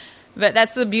it. But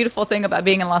that's the beautiful thing about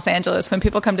being in Los Angeles. When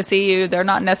people come to see you, they're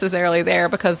not necessarily there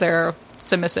because they're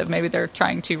submissive. Maybe they're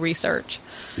trying to research.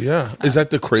 Yeah. Is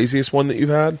that the craziest one that you've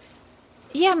had?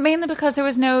 Yeah, mainly because there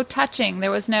was no touching. It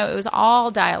was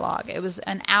all dialogue. It was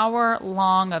an hour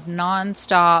long of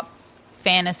nonstop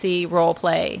fantasy role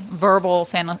play, verbal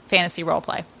fantasy role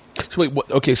play. So wait,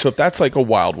 okay. So if that's like a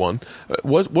wild one,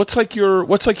 what's like your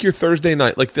Thursday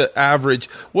night? Like the average.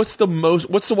 What's the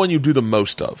one you do the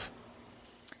most of?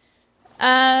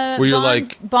 Where you're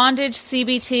like bondage,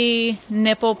 CBT,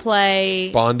 nipple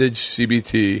play. Bondage,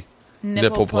 CBT,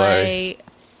 nipple play.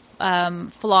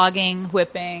 Flogging,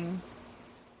 whipping.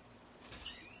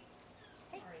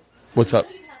 What's up?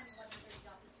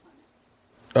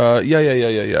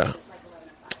 Yeah.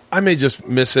 I may just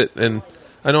miss it, and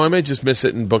I know I may just miss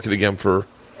it and book it again for.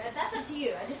 That's up to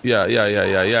you. Yeah.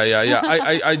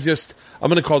 I'm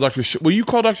going to call Dr. Will you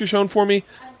call Dr. Schoen for me?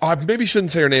 I maybe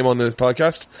shouldn't say her name on this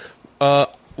podcast.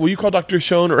 Will you call Dr.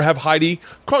 Schoen or have Heidi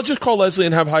call Leslie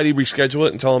and have Heidi reschedule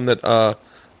it and tell him that I'll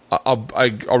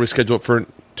reschedule it for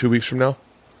 2 weeks from now.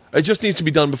 It just needs to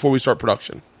be done before we start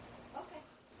production.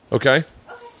 Okay.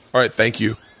 All right. Thank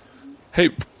you. Hey,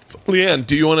 Leanne,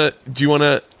 do you want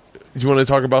to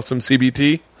talk about some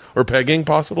CBT or pegging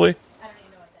possibly? I don't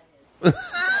even know what that is. Is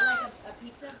that like a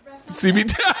pizza restaurant?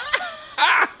 CBT.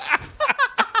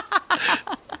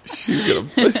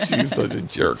 She's such a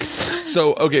jerk.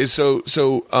 So okay,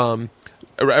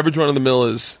 average run of the mill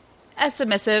is a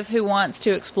submissive who wants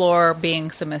to explore being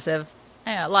submissive.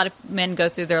 A lot of men go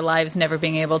through their lives never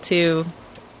being able to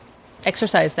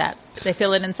exercise that. They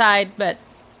feel it inside, but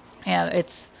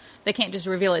they can't just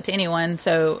reveal it to anyone.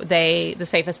 So the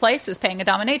safest place is paying a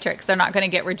dominatrix. They're not going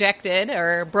to get rejected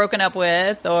or broken up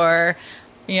with, or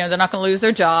they're not going to lose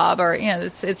their job, or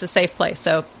it's a safe place.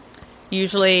 So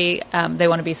usually they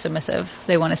want to be submissive.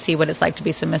 They want to see what it's like to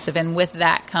be submissive, and with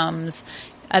that comes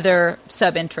other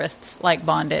sub-interests like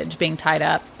bondage, being tied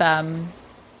up,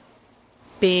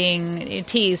 being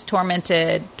teased,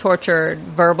 tormented, tortured,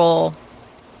 verbal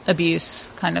abuse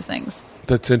kind of things.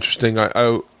 That's interesting. And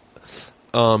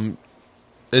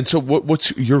so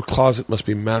what's your closet must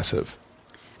be massive.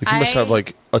 Like you must have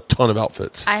like a ton of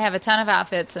outfits. I have a ton of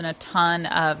outfits and a ton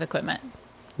of equipment.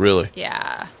 Really?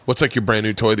 Yeah. What's like your brand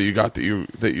new toy that you got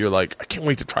that you're like, I can't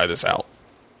wait to try this out?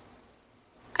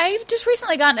 I've just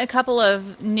recently gotten a couple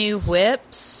of new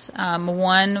whips.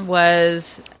 One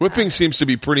was Whipping seems to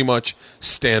be pretty much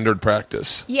standard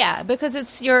practice. yeah, because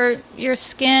it's your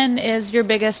skin is your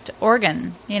biggest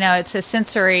organ. You know, it's a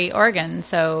sensory organ,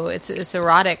 so it's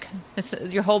erotic.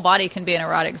 Your whole body can be an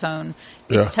erotic zone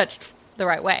if Yeah. touched the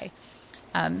right way.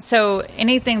 So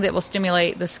anything that will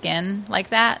stimulate the skin like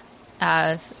that,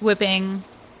 whipping.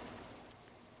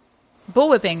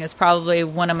 Bullwhipping is probably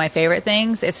one of my favorite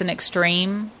things. It's an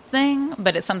extreme thing,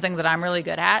 but it's something that I'm really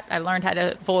good at. I learned how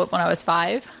to bullwhip when I was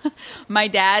 5. My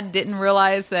dad didn't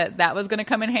realize that was going to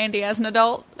come in handy as an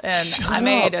adult, and I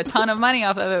made a ton of money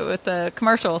off of it with the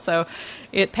commercial, so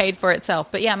it paid for itself.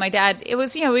 But yeah, my dad, it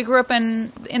was, we grew up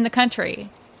in the country.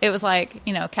 It was like,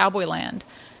 cowboy land,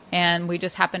 and we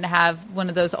just happened to have one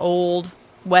of those old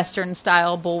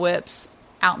Western-style bullwhips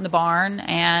out in the barn,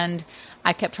 and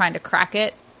I kept trying to crack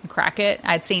it.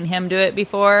 I'd seen him do it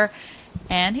before,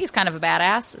 and he's kind of a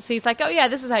badass. So he's like, oh, yeah,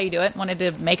 this is how you do it. Wanted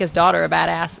to make his daughter a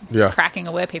badass. Yeah. Cracking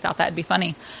a whip. He thought that'd be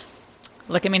funny.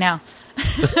 Look at me now.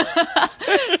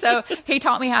 So he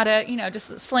taught me how to,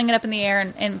 just sling it up in the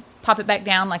air and pop it back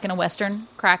down like in a Western,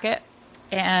 crack it.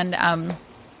 And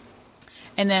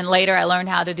then later I learned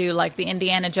how to do like the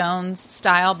Indiana Jones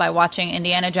style by watching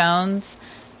Indiana Jones.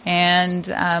 And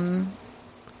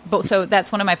but so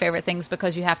that's one of my favorite things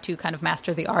because you have to kind of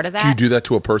master the art of that. Do you do that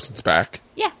to a person's back?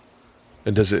 Yeah.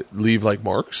 And does it leave like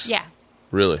marks? Yeah.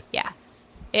 Really? Yeah.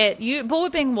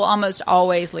 Bullwhipping will almost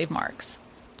always leave marks.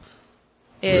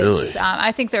 Really?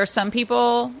 I think there are some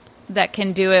people that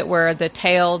can do it where the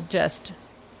tail just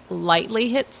lightly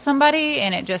hits somebody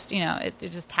and it just, it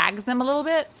just tags them a little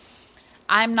bit.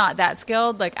 I'm not that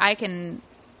skilled. Like I can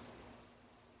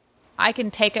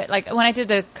take it. Like when I did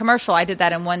the commercial, I did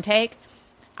that in one take.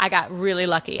 I got really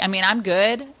lucky. I mean, I'm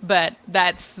good, but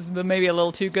that's maybe a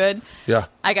little too good. Yeah.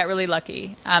 I got really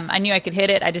lucky. I knew I could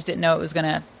hit it. I just didn't know it was going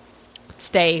to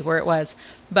stay where it was.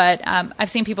 But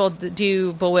I've seen people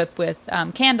do bullwhip with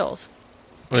put candles.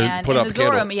 And put in out the the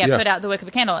candle. Zorro, put out the wick of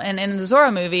a candle. And in the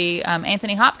Zorro movie,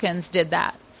 Anthony Hopkins did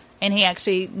that. And he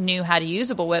actually knew how to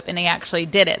use a bullwhip, and he actually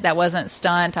did it. That wasn't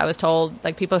stunt. I was told,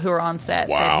 like people who were on set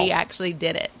said he actually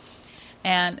did it.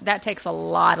 And that takes a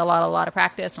lot of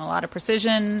practice and a lot of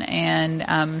precision.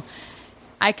 And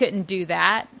I couldn't do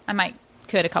that. I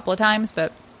could a couple of times,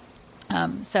 but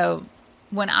so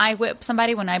when I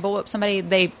bullwhip somebody,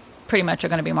 they pretty much are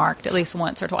going to be marked at least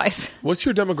once or twice. What's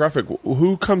your demographic?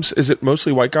 Who comes? Is it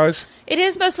mostly white guys? It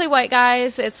is mostly white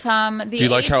guys. It's the. Do you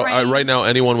like how right now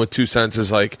anyone with 2 cents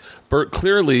is like, Bert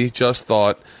clearly just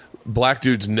thought black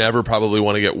dudes never probably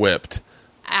want to get whipped.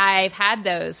 I've had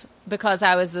those because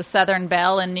I was the Southern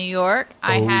Belle in New York.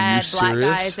 I had black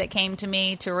guys that came to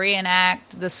me to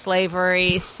reenact the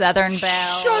slavery Southern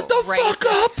Belle. Shut the fuck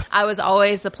up! I was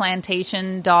always the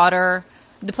plantation daughter,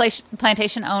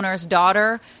 plantation owner's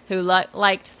daughter who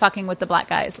liked fucking with the black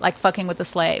guys, like fucking with the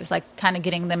slaves, like kind of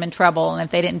getting them in trouble. And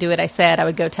if they didn't do what I said, I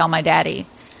would go tell my daddy.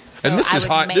 So and this is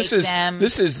hot. This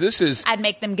is. I'd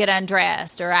make them get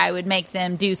undressed, or I would make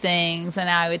them do things, and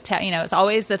I would tell. It's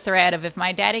always the threat of if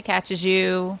my daddy catches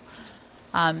you.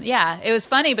 It was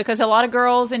funny because a lot of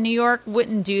girls in New York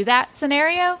wouldn't do that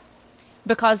scenario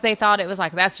because they thought it was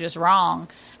like that's just wrong.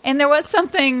 And there was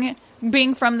something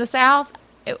being from the South.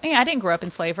 I didn't grow up in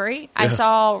slavery. Yeah. I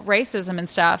saw racism and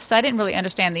stuff, so I didn't really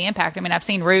understand the impact. I mean, I've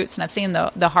seen Roots and I've seen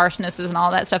the harshnesses and all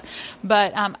that stuff,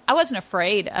 but I wasn't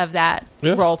afraid of that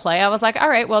role play. I was like, all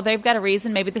right, well, they've got a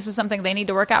reason. Maybe this is something they need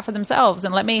to work out for themselves,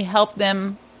 and let me help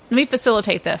them. Let me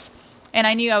facilitate this. And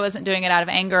I knew I wasn't doing it out of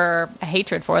anger or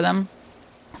hatred for them,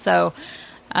 so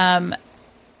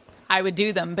I would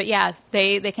do them. But yeah,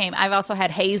 they came. I've also had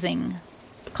hazing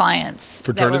clients.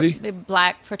 Fraternity?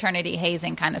 Black fraternity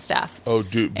hazing kind of stuff. Oh,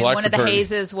 dude, black fraternity. And one of the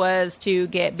hazes was to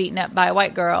get beaten up by a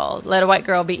white girl. Let a white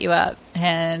girl beat you up.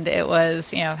 And it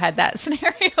was, had that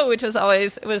scenario, which was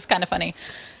it was kind of funny.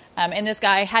 And this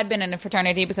guy had been in a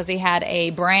fraternity because he had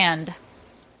a brand.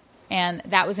 And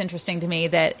that was interesting to me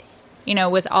that,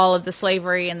 with all of the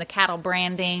slavery and the cattle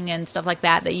branding and stuff like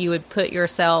that you would put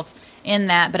yourself in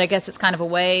that. But I guess it's kind of a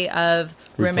way of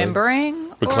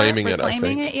reclaiming it, I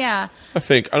think. Yeah. I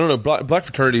don't know, black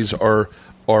fraternities are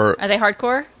they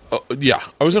hardcore? Yeah.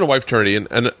 I was in a white fraternity,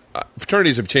 and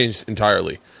fraternities have changed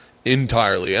entirely.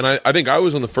 And I think I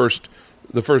was on the first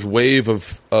wave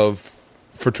of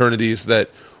fraternities that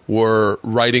were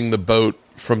riding the boat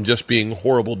from just being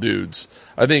horrible dudes.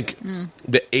 I think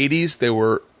the 80s, they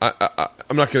were...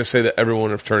 I'm not going to say that everyone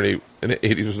in a fraternity in the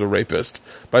 80s was a rapist,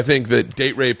 but I think that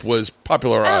date rape was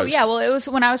popularized. Oh yeah, well it was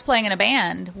when I was playing in a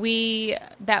band. We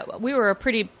were a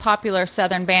pretty popular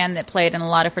Southern band that played in a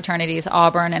lot of fraternities,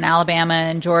 Auburn and Alabama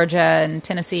and Georgia and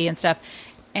Tennessee and stuff.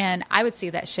 And I would see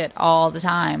that shit all the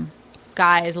time.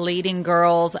 Guys leading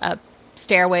girls up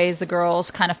stairways, the girls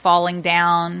kind of falling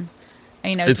down,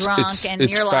 drunk, and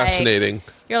it's you're fascinating. like,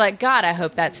 you're like, God, I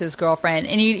hope that's his girlfriend,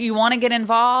 and you want to get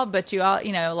involved, but you all,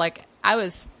 like I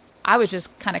was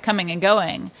just kind of coming and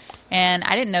going, and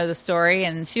I didn't know the story,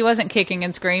 and she wasn't kicking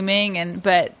and screaming, and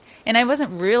I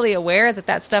wasn't really aware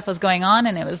that stuff was going on,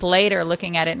 and it was later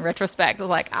looking at it in retrospect, I was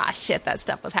like, shit, that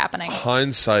stuff was happening.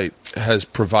 Hindsight has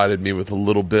provided me with a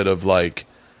little bit of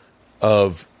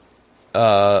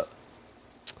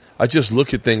I just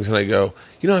look at things and I go,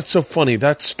 it's so funny.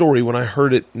 That story, when I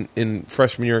heard it in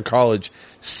freshman year in college,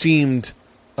 seemed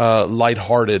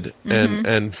lighthearted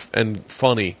and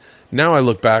funny. Now I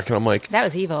look back and I'm like, that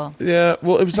was evil. Yeah,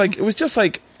 well, it was just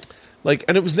like,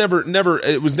 and it was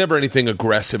never anything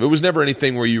aggressive. It was never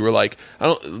anything where you were like,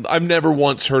 I've never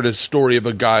once heard a story of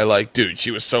a guy like, dude,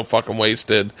 she was so fucking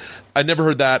wasted. I never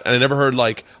heard that, and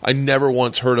I never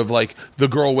once heard of like the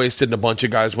girl wasted and a bunch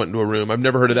of guys went into a room. I've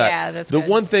never heard of that. Yeah, that's the good.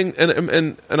 one thing,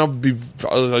 and I'll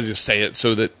just say it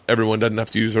so that everyone doesn't have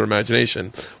to use their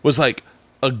imagination, was like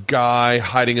a guy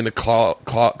hiding in the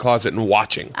closet and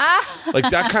watching. Like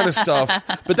that kind of stuff.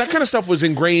 But that kind of stuff was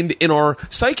ingrained in our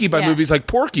psyche by movies like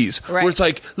Porky's, right. where it's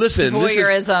like, listen,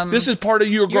 this is part of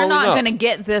your growing up. You're not going to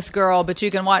get this girl, but you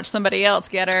can watch somebody else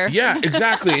get her. Yeah,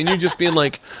 exactly. And you're just being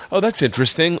like, oh, that's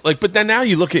interesting. Like, but then now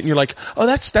you look at it and you're like, oh,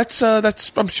 that's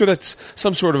I'm sure that's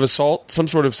some sort of assault, some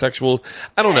sort of sexual,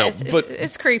 I don't know. But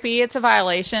it's creepy. It's a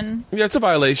violation. Yeah, it's a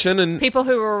violation. And people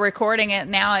who were recording it,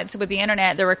 now it's with the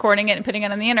internet, they're recording it and putting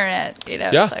it on the internet,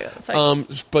 Yeah. It's like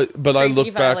but I look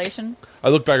violation. back. I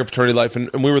look back at fraternity life, and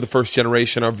we were the first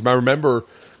generation. I remember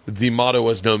the motto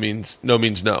was "No means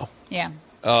no." Yeah.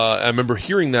 I remember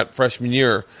hearing that freshman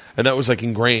year, and that was like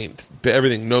ingrained.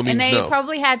 Everything no means no. And they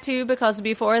probably had to, because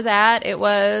before that it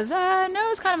was no,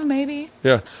 it's kind of a maybe.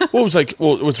 Yeah. Well,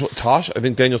 it was Tosh. I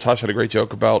think Daniel Tosh had a great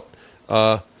joke about.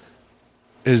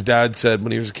 His dad said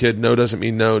when he was a kid, "No doesn't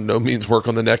mean no. No means work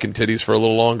on the neck and titties for a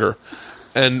little longer."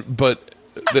 It's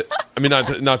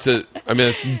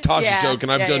Tosh's joke,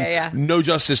 and I've done no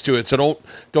justice to it. So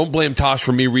don't blame Tosh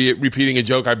for me repeating a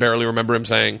joke I barely remember him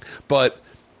saying. But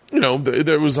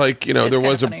there was like there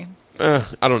was funny. I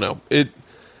don't know it.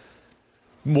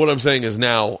 What I'm saying is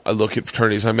now I look at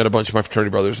fraternities. I met a bunch of my fraternity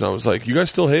brothers, and I was like, "You guys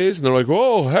still haze?" And they're like,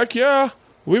 "Oh, heck yeah."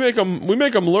 We make them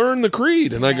learn the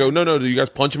creed. And I go, no, do you guys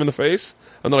punch them in the face?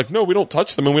 And they're like, no, we don't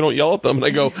touch them and we don't yell at them. And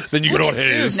I go, then you don't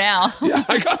haze. Now. Yeah,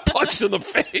 I got punched in the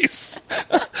face.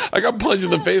 I got punched in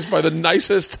the face by the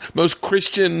nicest, most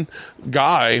Christian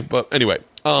guy. But anyway,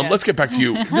 let's get back to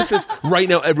you. This is right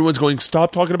now. Everyone's going,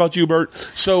 stop talking about you, Bert.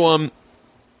 So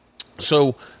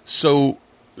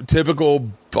typical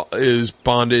is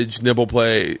bondage, nipple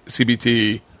play,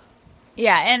 CBT.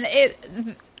 Yeah,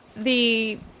 and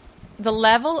the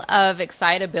level of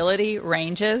excitability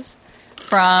ranges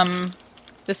from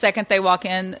the second they walk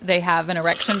in, they have an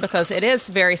erection, because it is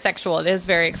very sexual. It is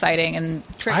very exciting, and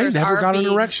triggers I never got an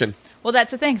erection. Well, that's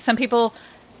the thing. Some people,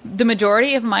 the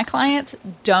majority of my clients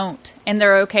don't, and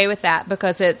they're okay with that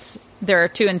because they're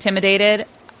too intimidated.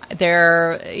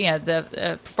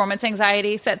 The performance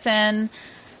anxiety sets in.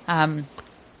 I'm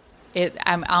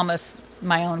almost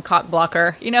my own cock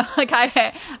blocker. Like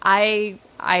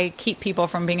I keep people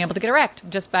from being able to get erect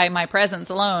just by my presence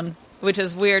alone, which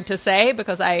is weird to say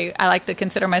because I like to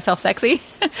consider myself sexy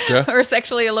or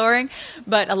sexually alluring.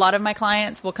 But a lot of my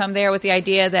clients will come there with the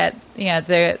idea that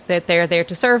they're there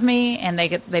to serve me, and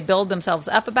they build themselves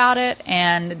up about it,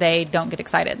 and they don't get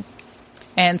excited.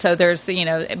 And so there's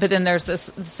but then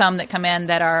there's some that come in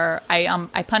that are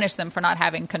I punish them for not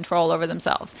having control over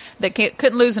themselves. That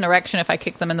couldn't lose an erection if I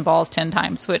kicked them in the balls 10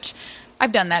 times, which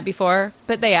I've done that before,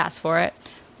 but they ask for it.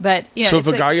 But so if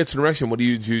a guy gets an erection, what do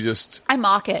you just? I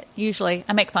mock it. Usually,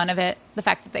 I make fun of it. The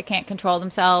fact that they can't control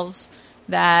themselves.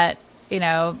 That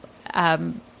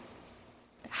how's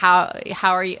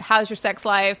your sex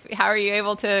life? How are you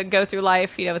able to go through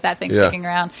life? With that thing sticking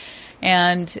around,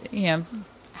 and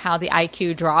how the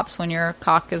IQ drops when your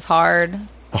cock is hard.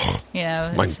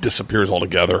 Mine disappears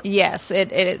altogether. Yes,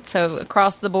 it so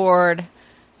across the board,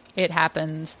 it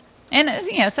happens. And,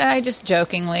 so I just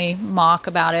jokingly mock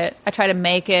about it. I try to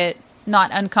make it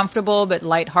not uncomfortable, but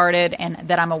lighthearted, and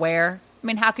that I'm aware. I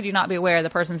mean, how could you not be aware the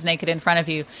person's naked in front of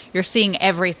you? You're seeing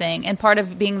everything. And part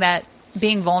of being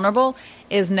vulnerable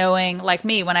is knowing, like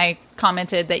me, when I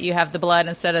commented that you have the blood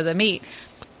instead of the meat.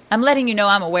 I'm letting you know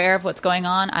I'm aware of what's going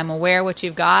on. I'm aware what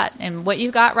you've got, and what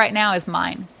you've got right now is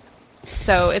mine.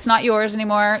 So it's not yours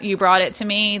anymore. You brought it to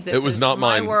me. This It was is not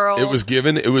my mine. world. It was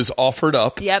given. It was offered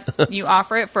up. Yep. You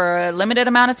offer it for a limited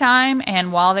amount of time,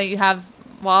 and while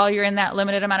you're in that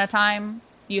limited amount of time,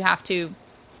 you have to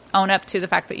own up to the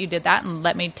fact that you did that and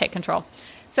let me take control.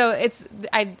 So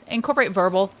I incorporate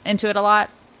verbal into it a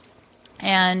lot,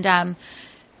 and then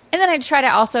I try to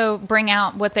also bring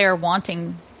out what they're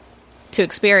wanting to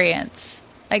experience.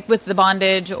 Like with the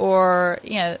bondage or,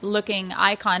 looking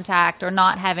eye contact or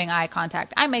not having eye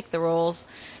contact. I make the rules.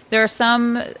 There are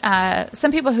some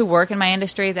people who work in my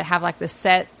industry that have like this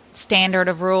set standard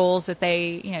of rules that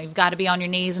you've got to be on your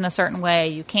knees in a certain way.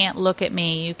 You can't look at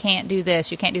me. You can't do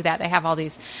this. You can't do that. They have all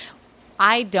these.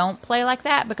 I don't play like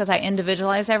that because I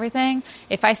individualize everything.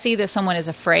 If I see that someone is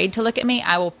afraid to look at me,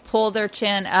 I will pull their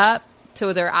chin up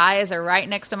so their eyes are right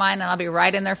next to mine, and I'll be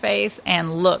right in their face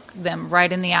and look them right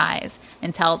in the eyes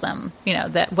and tell them,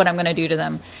 that what I'm going to do to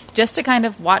them, just to kind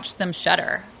of watch them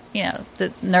shudder,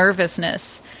 the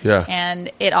nervousness. Yeah. And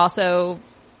it also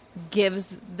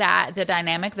gives the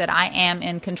dynamic that I am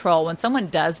in control. When someone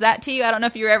does that to you, I don't know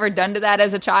if you're ever done to that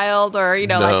as a child or,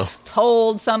 No. like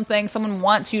told something, someone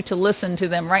wants you to listen to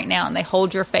them right now and they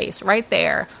hold your face right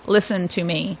there, listen to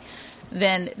me.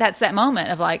 Then that's that moment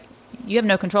of like, you have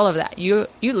no control over that. You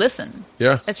listen.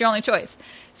 Yeah. That's your only choice.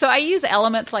 So I use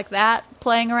elements like that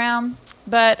playing around,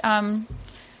 but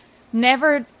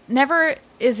never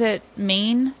is it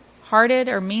mean-hearted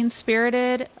or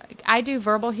mean-spirited. I do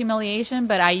verbal humiliation,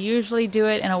 but I usually do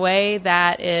it in a way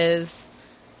that is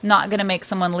not going to make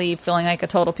someone leave feeling like a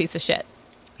total piece of shit.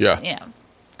 Yeah.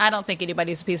 I don't think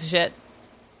anybody's a piece of shit.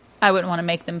 I wouldn't want to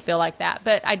make them feel like that,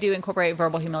 but I do incorporate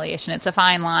verbal humiliation. It's a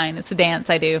fine line. It's a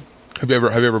dance I do. Have you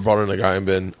ever brought in a guy and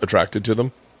been attracted to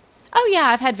them? Oh, yeah.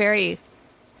 I've had very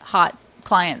hot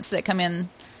clients that come in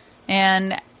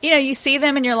and, you see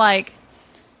them and you're like,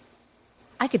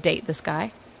 I could date this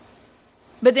guy.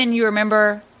 But then you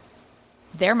remember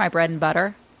they're my bread and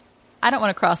butter. I don't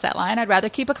want to cross that line. I'd rather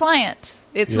keep a client.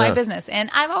 It's my business. And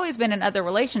I've always been in other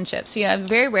relationships.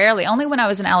 Very rarely. Only when I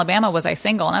was in Alabama was I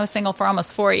single. And I was single for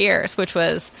almost 4 years, which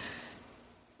was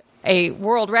a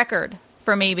world record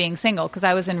for me being single because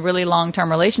I was in really long-term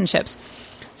relationships.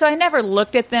 So I never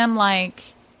looked at them like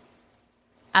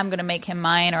I'm going to make him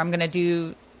mine or I'm going to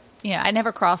do, I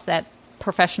never crossed that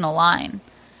professional line.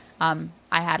 I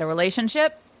had a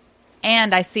relationship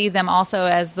and I see them also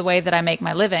as the way that I make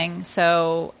my living.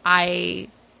 So I've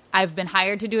been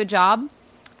hired to do a job.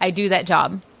 I do that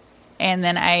job. And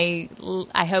then I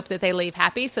hope that they leave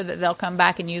happy so that they'll come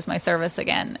back and use my service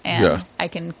again. And I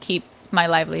can keep my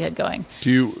livelihood going.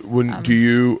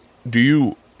 Do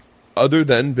you other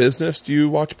than business, do you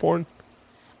watch porn?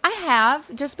 I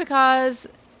have, just because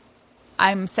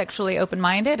I'm sexually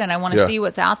open-minded and I want to see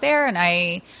what's out there. And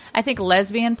I think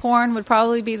lesbian porn would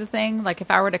probably be the thing. Like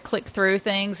if I were to click through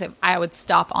things, I would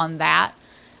stop on that.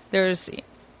 There's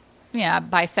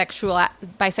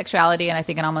bisexuality, and I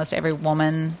think in almost every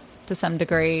woman to some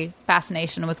degree,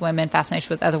 fascination with women,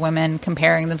 fascination with other women,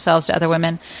 comparing themselves to other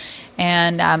women.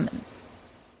 And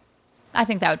I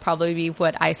think that would probably be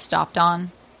what I stopped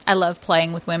on. I love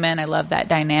playing with women. I love that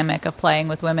dynamic of playing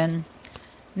with women.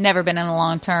 Never been in a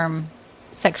long-term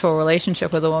sexual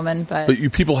relationship with a woman, but you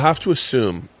people have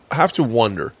to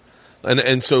wonder,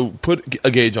 and so put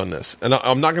a gauge on this. And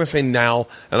I'm not going to say now,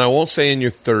 and I won't say in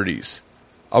your 30s.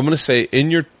 I'm going to say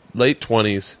in your late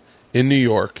 20s in New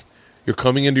York. You're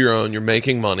coming into your own. You're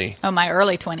making money. Oh, my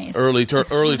early 20s. Early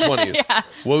 20s. Yeah.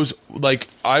 What was like?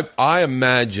 I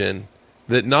imagine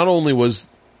that not only was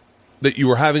that you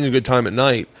were having a good time at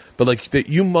night, but like that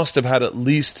you must have had at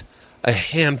least a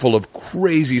handful of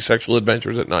crazy sexual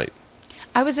adventures at night.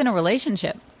 I was in a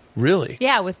relationship. Really?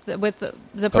 Yeah, with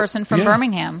the person from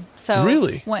Birmingham. So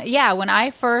really, when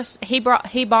I first he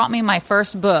bought me my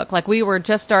first book. Like we were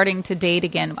just starting to date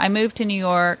again. I moved to New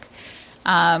York.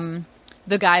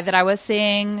 The guy that I was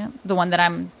seeing, the one that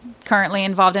I'm currently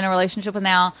involved in a relationship with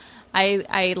now,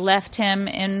 I left him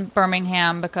in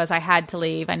Birmingham because I had to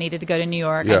leave. I needed to go to New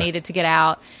York. Yeah. I needed to get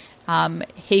out.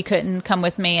 He couldn't come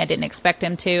with me. I didn't expect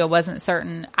him to. I wasn't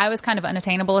certain. I was kind of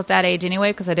unattainable at that age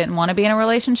anyway because I didn't want to be in a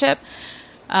relationship,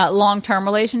 long-term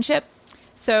relationship.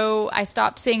 So I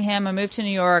stopped seeing him. I moved to New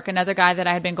York. Another guy that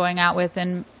I had been going out with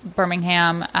in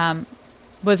Birmingham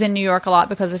was in New York a lot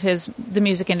because of the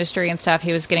music industry and stuff.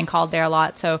 He was getting called there a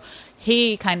lot. So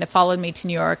he kind of followed me to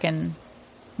New York, and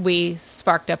we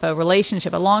sparked up a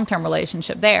relationship, a long-term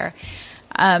relationship there.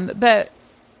 But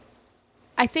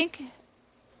I think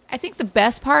the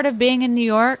best part of being in New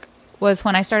York was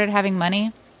when I started having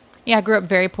money. Yeah, I grew up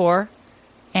very poor,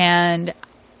 and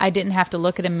I didn't have to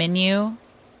look at a menu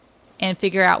and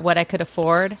figure out what I could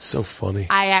afford. So funny.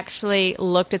 I actually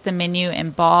looked at the menu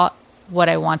and bought what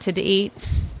I wanted to eat.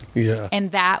 Yeah.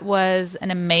 And that was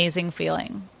an amazing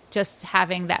feeling, just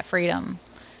having that freedom.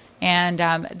 And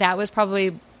that was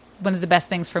probably one of the best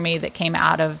things for me that came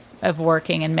out of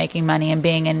working and making money and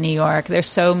being in New York. There's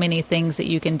so many things that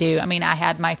you can do. I mean, I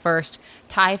had my first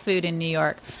Thai food in New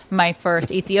York, my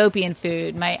first Ethiopian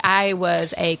food. I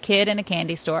was a kid in a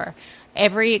candy store.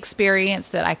 Every experience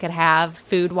that I could have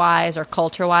food-wise or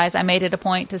culture-wise, I made it a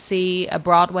point to see a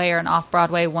Broadway or an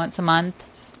off-Broadway once a month.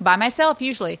 By myself,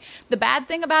 usually. The bad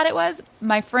thing about it was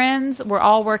my friends were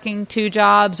all working 2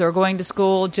 jobs or going to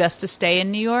school just to stay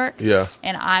in New York. Yeah.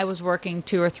 And I was working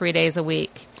 2 or 3 days a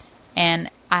week.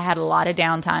 And I had a lot of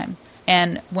downtime.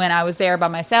 And when I was there by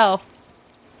myself,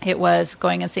 it was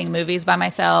going and seeing movies by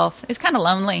myself. It's kind of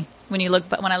lonely when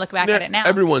I look back at it now.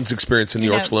 Everyone's experience in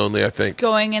New York's lonely, I think.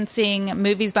 Going and seeing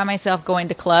movies by myself, going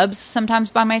to clubs sometimes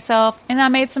by myself, and I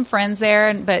made some friends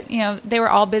there. But they were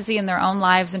all busy in their own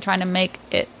lives and trying to make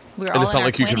it. We were all it's not in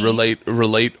like our you 20s. can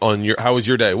relate on your. How was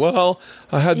your day? Well,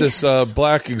 I had this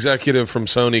black executive from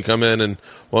Sony come in and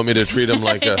want me to treat him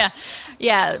like a.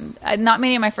 Yeah. Not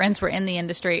many of my friends were in the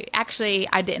industry. Actually,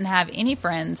 I didn't have any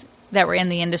friends that were in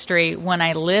the industry when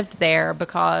I lived there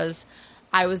because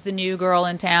I was the new girl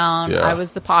in town. Yeah. I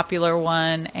was the popular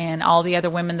one, and all the other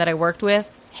women that I worked with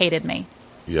hated me.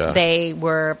 Yeah. They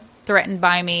were threatened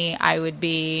by me. I would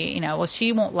be, well,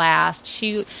 she won't last.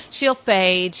 She'll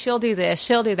fade. She'll do this.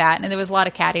 She'll do that. And there was a lot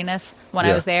of cattiness when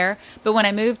I was there. But when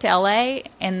I moved to LA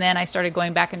and then I started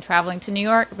going back and traveling to New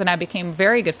York, then I became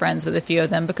very good friends with a few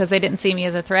of them because they didn't see me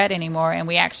as a threat anymore. And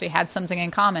we actually had something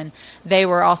in common. They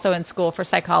were also in school for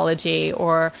psychology,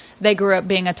 or they grew up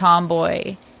being a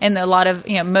tomboy. And a lot of,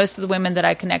 most of the women that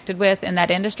I connected with in that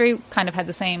industry kind of had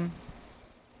the same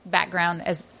background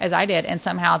as I did. And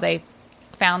somehow they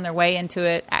found their way into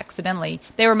it accidentally.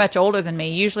 They were much older than me.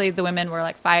 Usually the women were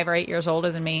like 5 or 8 years older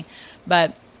than me.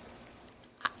 But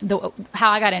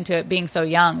how I got into it being so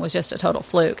young was just a total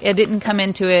fluke. It didn't come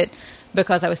into it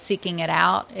because I was seeking it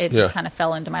out. It just kind of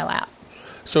fell into my lap.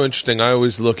 So interesting. I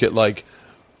always look at I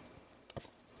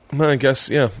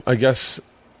guess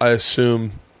I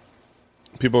assume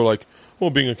people are like, well,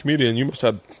 being a comedian, you must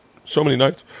have so many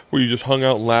nights where you just hung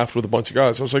out and laughed with a bunch of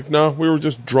guys. I was like, no, we were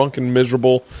just drunk and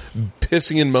miserable,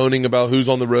 pissing and moaning about who's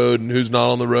on the road and who's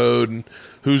not on the road and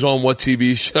who's on what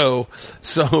TV show.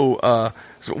 So,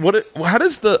 how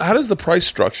does the price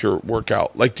structure work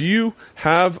out? Like, do you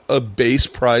have a base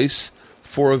price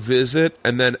for a visit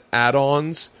and then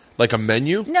add-ons? Like a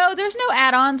menu? No, there's no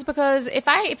add-ons because if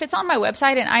it's on my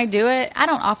website and I do it, I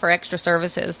don't offer extra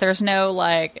services. There's no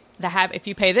if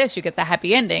you pay this, you get the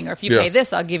happy ending, or if you pay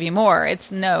this, I'll give you more.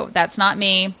 That's not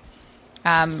me.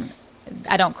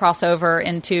 I don't cross over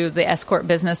into the escort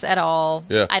business at all.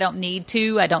 Yeah. I don't need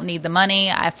to. I don't need the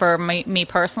money. For me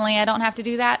personally, I don't have to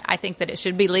do that. I think that it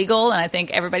should be legal, and I think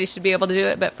everybody should be able to do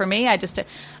it. But for me,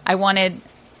 I wanted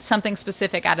something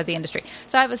specific out of the industry.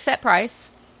 So I have a set price.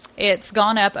 It's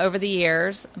gone up over the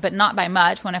years, but not by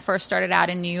much. When I first started out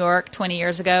in New York 20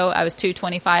 years ago, I was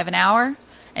 $225 an hour,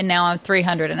 and now I'm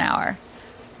 $300 an hour.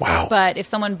 Wow. But if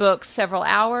someone books several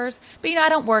hours, I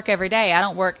don't work every day. I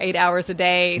don't work 8 hours a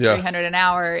day, $300 an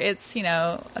hour. It's,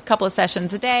 a couple of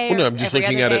sessions a day. Well, no, I'm just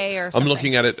looking at it. I'm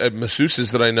looking at it at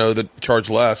masseuses that I know that charge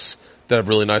less, that have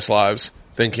really nice lives,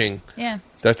 thinking,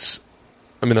 that's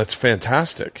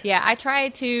fantastic. Yeah, I try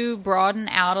to broaden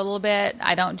out a little bit.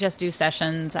 I don't just do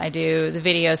sessions. I do the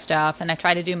video stuff, and I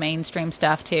try to do mainstream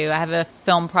stuff, too. I have a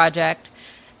film project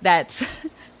that's...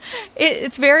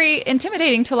 It's very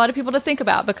intimidating to a lot of people to think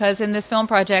about because in this film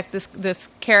project, this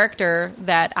character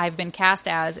that I've been cast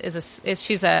as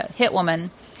she's a hit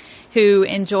woman who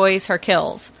enjoys her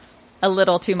kills a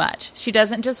little too much. She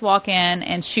doesn't just walk in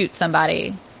and shoot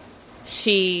somebody.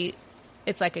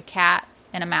 It's like a cat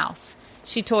and a mouse.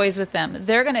 She toys with them.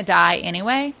 They're going to die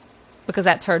anyway because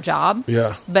that's her job.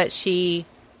 Yeah. But she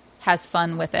has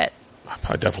fun with it.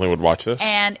 I definitely would watch this.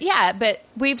 And but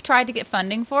we've tried to get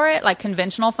funding for it, like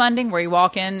conventional funding, where you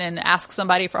walk in and ask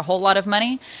somebody for a whole lot of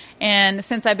money. And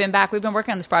since I've been back, we've been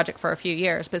working on this project for a few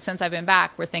years, but since I've been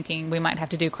back, we're thinking we might have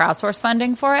to do crowdsource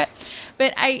funding for it.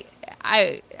 But I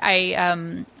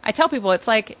tell people, it's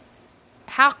like,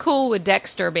 how cool would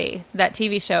Dexter be, that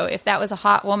TV show, if that was a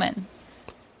hot woman?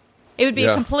 It would be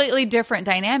a completely different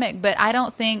dynamic, but I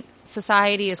don't think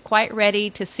society is quite ready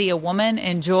to see a woman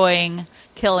enjoying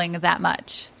killing that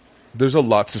much. There's a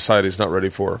lot society's not ready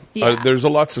for. Yeah. There's a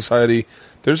lot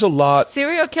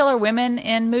Serial killer women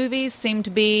in movies seem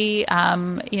to be,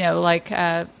 like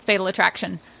Fatal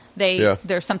Attraction.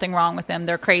 there's something wrong with them.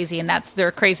 They're crazy, and that's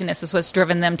their craziness is what's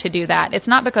driven them to do that. It's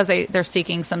not because they're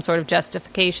seeking some sort of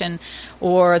justification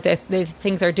or they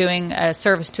think they're doing a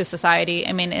service to society.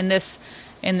 I mean, in this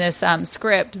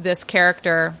script, this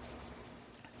character,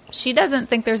 she doesn't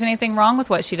think there's anything wrong with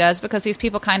what she does because these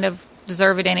people kind of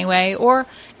deserve it anyway, or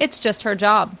it's just her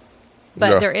job.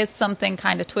 But there is something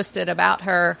kind of twisted about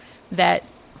her that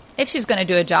if she's going to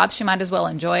do a job, she might as well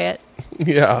enjoy it.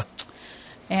 Yeah.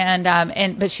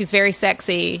 But she's very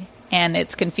sexy, and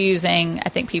it's confusing, I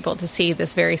think, people to see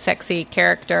this very sexy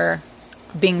character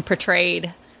being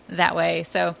portrayed that way.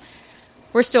 So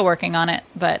we're still working on it,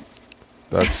 but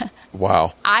that's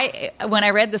wow. When I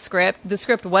read the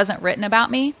script wasn't written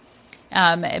about me,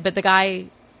 but the guy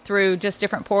through just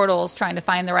different portals trying to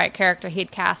find the right character,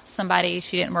 he'd cast somebody,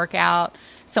 she didn't work out.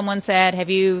 Someone said, "Have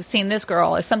you seen this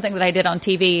girl?" It's something that I did on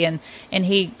TV, and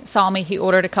he saw me. He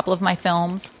ordered a couple of my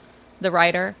films. The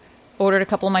writer ordered a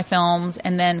couple of my films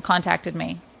and then contacted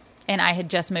me, and I had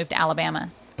just moved to Alabama.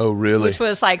 Oh, really? Which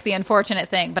was like the unfortunate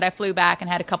thing. But I flew back and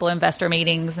had a couple of investor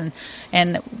meetings,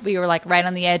 and we were like right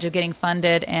on the edge of getting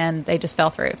funded, and they just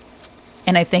fell through.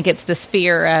 And I think it's this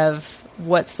fear of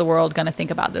what's the world going to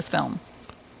think about this film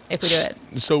if we do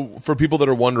it. So for people that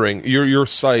are wondering, your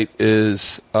site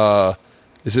is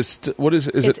what is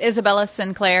it? It's Isabella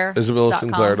Sinclair.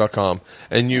 IsabellaSinclair.com.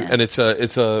 And and it's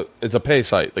a pay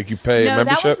site. Like you pay no,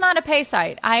 membership? that one's not a pay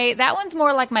site. That one's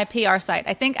more like my PR site.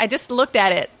 I think I just looked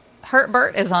at it. Hurt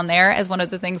Burt is on there as one of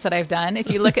the things that I've done.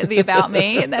 If you look at the About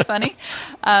Me, isn't that funny?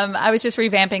 I was just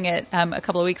revamping it a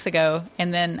couple of weeks ago,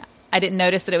 and then I didn't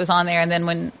notice that it was on there. And then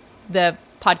when the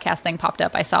podcast thing popped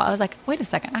up, I was like, wait a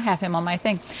second, I have him on my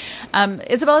thing.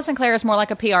 Isabella Sinclair is more like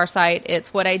a PR site.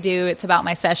 It's what I do. It's about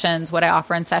my sessions, what I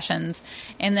offer in sessions.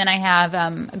 And then I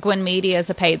have Gwen Media is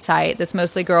a paid site that's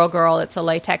mostly girl. It's a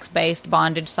latex-based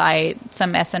bondage site,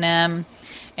 some S&M.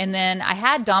 And then I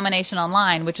had Domination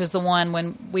Online, which is the one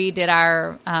when we did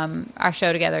our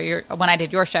show together, when I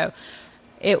did your show.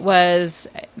 It was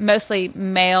mostly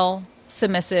male,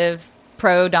 submissive,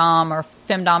 pro-dom or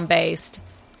femdom-based.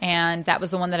 And that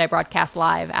was the one that I broadcast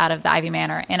live out of the Ivy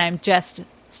Manor. And I'm just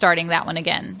starting that one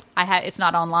again. It's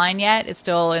not online yet. It's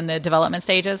still in the development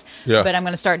stages. Yeah. But I'm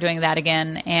going to start doing that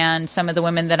again. And some of the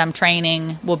women that I'm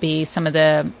training will be some of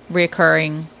the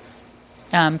reoccurring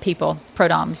people,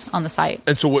 pro-doms on the site.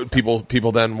 And so what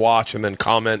people then watch and then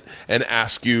comment and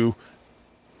ask you?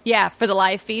 Yeah, for the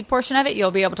live feed portion of it,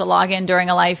 you'll be able to log in during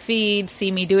a live feed,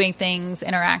 see me doing things,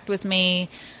 interact with me.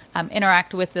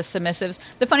 Interact with the submissives.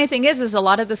 The funny thing is a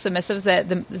lot of the submissives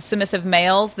the submissive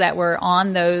males that were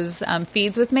on those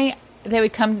feeds with me, they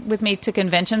would come with me to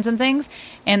conventions and things.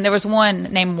 And there was one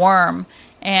named Worm,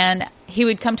 and he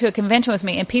would come to a convention with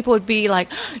me, and people would be like,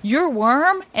 "You're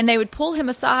Worm?" And they would pull him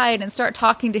aside and start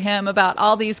talking to him about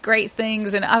all these great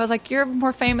things. And I was like, "You're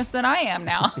more famous than I am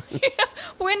now."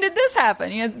 When did this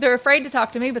happen? They're afraid to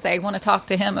talk to me, but they want to talk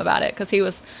to him about it because he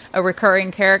was a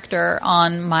recurring character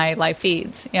on my live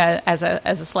feeds, as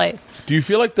a slave. Do you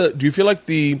feel like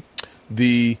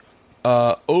the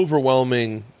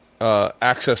overwhelming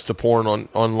access to porn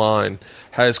online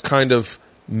has kind of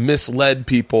misled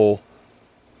people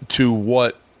to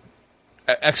what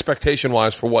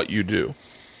expectation-wise for what you do?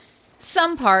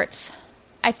 Some parts.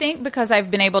 I think because I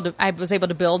was able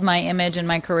to build my image and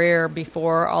my career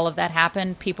before all of that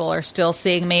happened. People are still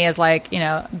seeing me as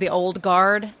the old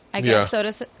guard, I guess, so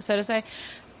to say.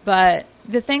 But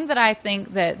the thing that I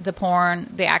think that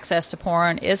the access to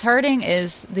porn is hurting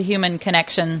is the human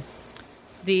connection.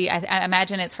 I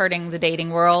imagine it's hurting the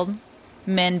dating world.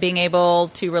 Men being able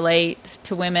to relate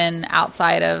to women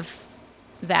outside of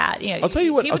that. I'll tell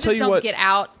you what. People just don't get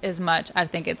out as much. I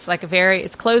think it's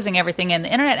it's closing everything in.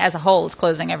 The internet as a whole is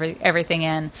closing everything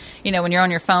in. When you're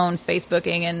on your phone,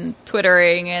 Facebooking and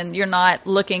Twittering, and you're not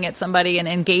looking at somebody and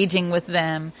engaging with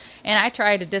them. And I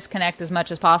try to disconnect as much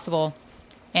as possible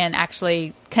and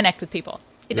actually connect with people.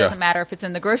 It doesn't matter if it's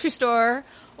in the grocery store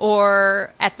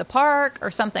or at the park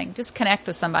or something. Just connect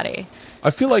with somebody.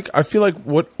 I feel like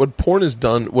what porn has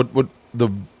done, what the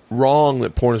wrong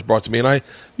that porn has brought to me, and I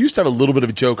used to have a little bit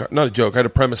of not a joke, I had a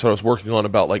premise that I was working on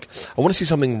about I want to see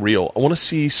something real. I want to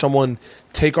see someone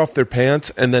take off their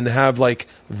pants and then have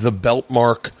the belt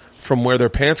mark from where their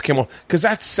pants came off, because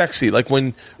that's sexy. I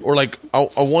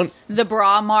want the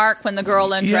bra mark when the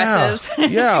girl undresses.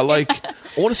 Yeah, I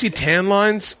want to see tan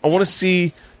lines. I want to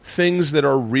see things that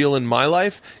are real in my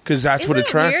life, because that's what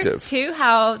attractive. Isn't it weird, too,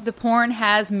 how the porn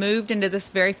has moved into this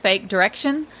very fake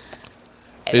direction?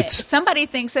 Somebody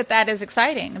thinks that is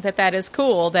exciting, that is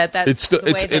cool,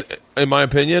 in my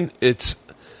opinion, it's...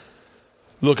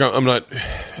 Look, I'm not...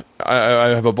 I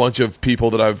have a bunch of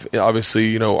people that I've...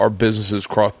 Obviously, our businesses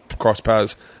crossed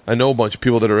paths. I know a bunch of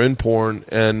people that are in porn,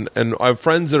 and I have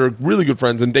friends that are really good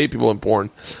friends and date people in porn.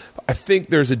 I think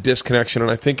there's a disconnection, and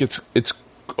I think it's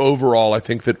overall. I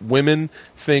think that women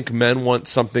think men want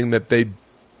something that they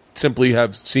simply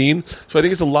have seen. So I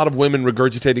think it's a lot of women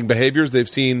regurgitating behaviors they've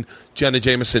seen Jenna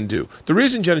Jameson do. The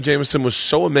reason Jenna Jameson was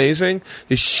so amazing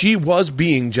is she was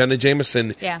being Jenna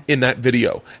Jameson in that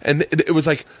video. And it was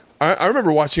like, I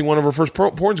remember watching one of her first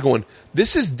porns going,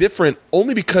 this is different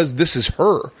only because this is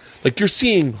her. Like, you're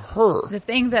seeing her. The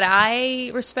thing that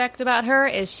I respect about her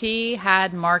is she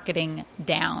had marketing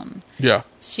down. Yeah.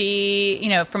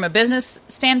 She, from a business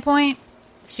standpoint,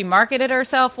 she marketed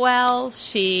herself well.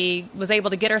 She was able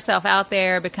to get herself out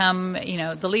there, become,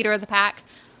 the leader of the pack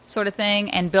sort of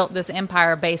thing, and built this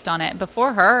empire based on it.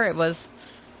 Before her, it was,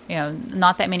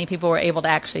 not that many people were able to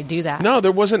actually do that. No,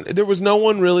 there was no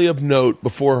one really of note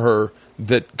before her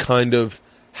that kind of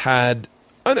had,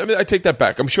 I mean, I take that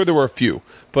back. I'm sure there were a few,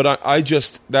 but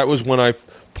that was when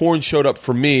porn showed up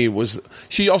for me.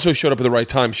 She also showed up at the right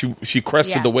time. She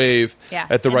crested the wave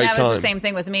at the right time. That was the same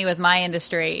thing with me with my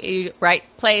industry. Right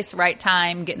place, right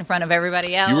time, get in front of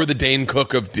everybody else. You were the Dane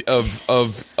Cook of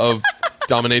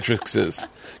dominatrixes.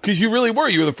 Because you really were.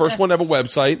 You were the first one to have a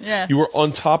website. Yeah. You were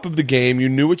on top of the game. You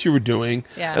knew what you were doing.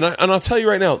 Yeah. And I'll tell you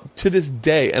right now, to this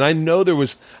day, and I know that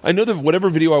whatever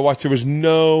video I watched, there was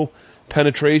no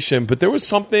penetration, but there was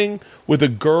something with a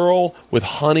girl with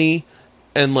honey,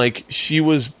 and like she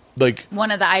was like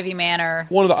one of the Ivy Manor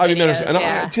videos,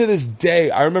 and to this day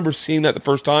I remember seeing that the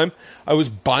first time. I was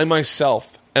by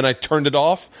myself and I turned it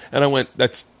off and I went,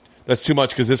 that's too much,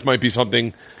 because this might be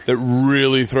something that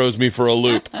really throws me for a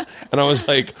loop. And I was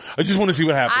like, I just want to see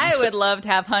what happens. I would love to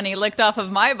have honey licked off of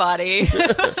my body.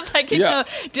 It's like,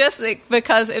 just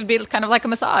because it would be kind of like a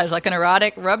massage, like an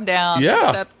erotic rub down.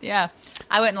 Yeah.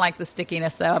 I wouldn't like the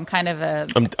stickiness, though. I'm kind of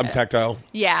I'm tactile.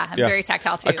 Yeah, I'm very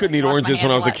tactile, too. I couldn't eat oranges when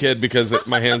I was a kid because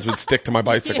my hands would stick to my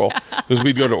bicycle. Because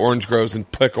we'd go to orange groves and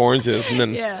pick oranges, and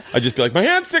then I'd just be like, my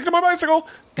hands stick to my bicycle.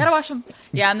 Gotta wash them.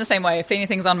 Yeah, I'm the same way. If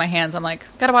anything's on my hands, I'm like,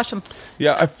 gotta wash them.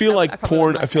 Yeah, I feel like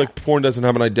porn doesn't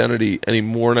have an identity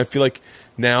anymore, and I feel like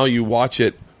now you watch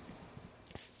it,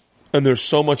 and there's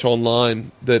so much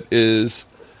online that is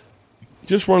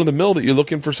just run of the mill that you're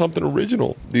looking for something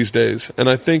original these days. And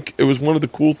I think it was one of the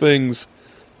cool things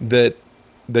that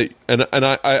and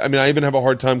I mean, I even have a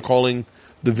hard time calling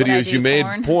the videos you made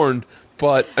porn,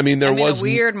 but I mean, there was a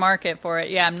weird market for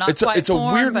it. Yeah, I'm not quite it's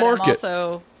porn, a weird but market. I'm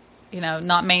also,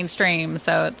 not mainstream,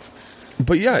 so it's.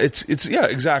 But yeah, it's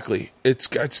exactly. It's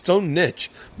got its own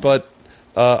niche, but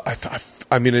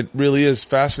I mean, it really is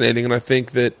fascinating, and I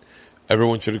think that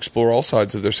everyone should explore all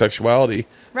sides of their sexuality.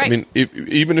 Right. I mean,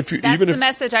 that's the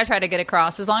message I try to get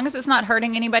across. As long as it's not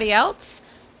hurting anybody else,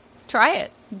 try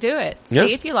it. Do it.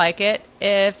 See if you like it.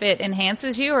 If it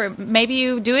enhances you, or maybe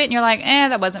you do it and you're like,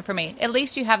 that wasn't for me. At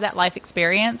least you have that life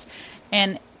experience,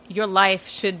 and your life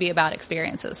should be about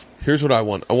experiences. Here's what I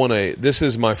want. This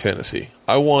is my fantasy.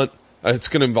 It's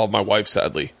going to involve my wife,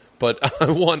 sadly, but I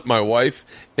want my wife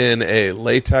in a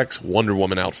latex Wonder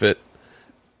Woman outfit.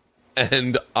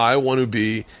 And I want to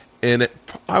be in it.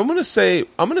 I'm going to say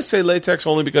latex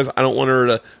only because I don't want her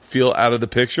to feel out of the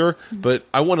picture, but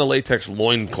I want a latex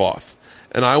loincloth.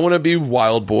 And I want to be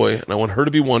Wild Boy, and I want her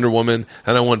to be Wonder Woman,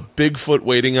 and I want Bigfoot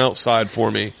waiting outside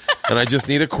for me. And I just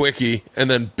need a quickie, and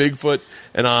then Bigfoot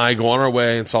and I go on our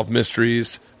way and solve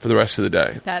mysteries for the rest of the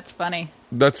day. That's funny.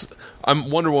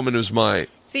 Wonder Woman is my...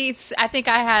 See, I think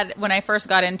I had, when I first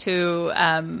got into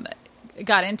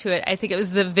it, I think it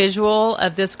was the visual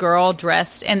of this girl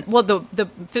dressed, and the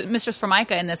Mistress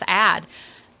Formica in this ad.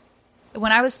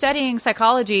 When I was studying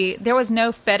psychology, there was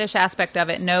no fetish aspect of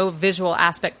it, no visual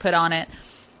aspect put on it.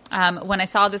 When I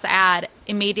saw this ad,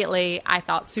 immediately I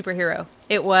thought superhero.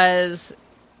 It was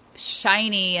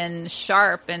shiny and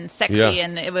sharp and sexy,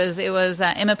 and it was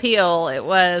Emma Peel, it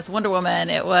was Wonder Woman,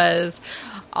 it was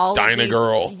all Dinah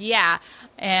Girl. Yeah,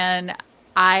 and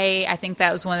I think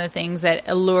that was one of the things that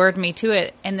allured me to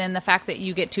it. And then the fact that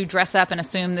you get to dress up and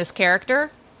assume this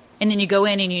character, and then you go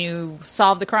in and you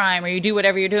solve the crime or you do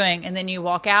whatever you're doing, and then you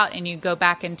walk out and you go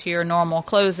back into your normal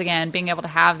clothes again. Being able to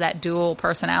have that dual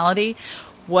personality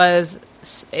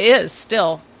is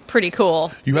still pretty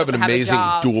cool. You have an amazing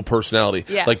dual personality.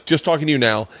 Yeah. Like, just talking to you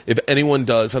now, if anyone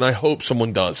does, and I hope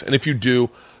someone does, and if you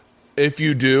do,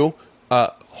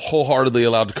 wholeheartedly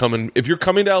allowed to come in. If you're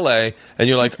coming to LA and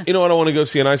you're like, you know what, I want to go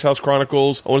see an Ice House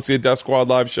Chronicles, I want to see a Death Squad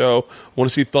live show, I want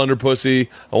to see Thunder Pussy,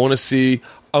 I'm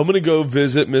going to go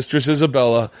visit Mistress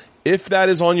Isabella. If that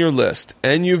is on your list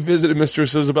and you've visited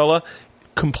Mistress Isabella,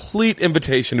 complete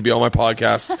invitation to be on my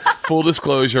podcast. Full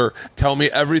disclosure. Tell me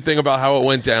everything about how it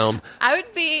went down. I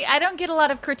don't get a lot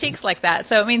of critiques like that.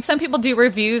 So, I mean, some people do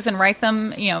reviews and write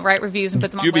reviews and put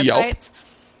them on Do you have a websites.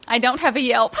 I don't have a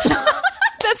Yelp.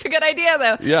 That's a good idea,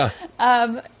 though.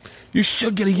 Yeah. You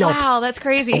should get a Yelp. Wow, that's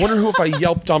crazy. I wonder who, if I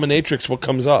Yelp dominatrix, what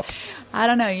comes up. I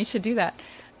don't know. You should do that.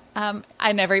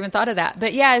 I never even thought of that.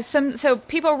 But yeah, so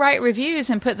people write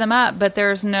reviews and put them up, but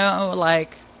there's no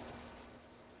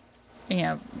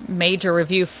major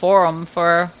review forum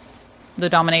for the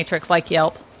dominatrix like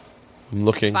Yelp. I'm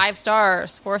looking. 5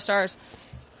 stars, 4 stars.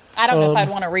 I don't know if I'd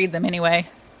want to read them anyway.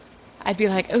 I'd be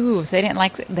like, ooh, if they didn't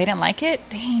like it.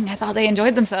 Dang, I thought they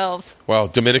enjoyed themselves. Wow,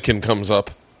 Dominican comes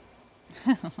up.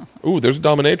 Ooh, there's a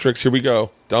dominatrix. Here we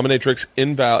go. Dominatrix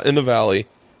in the valley.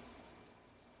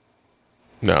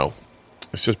 No,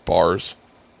 it's just bars.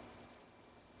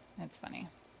 That's funny.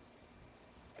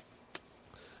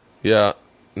 Yeah,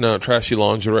 no, trashy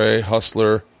lingerie,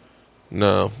 hustler.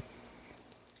 No,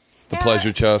 the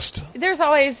pleasure chest. There's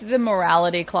always the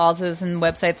morality clauses in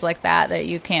websites like that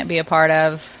you can't be a part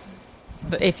of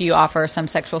if you offer some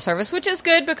sexual service, which is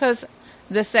good because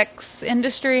the sex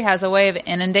industry has a way of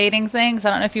inundating things.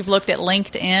 I don't know if you've looked at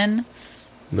LinkedIn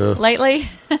lately.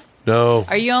 No.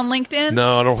 Are you on LinkedIn?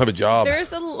 No, I don't have a job.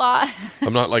 There's a lot.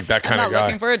 I'm not like that kind of guy. I'm not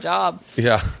looking for a job.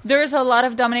 Yeah. There's a lot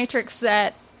of dominatrix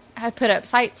that have put up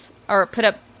sites or put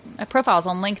up profiles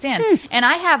on LinkedIn. And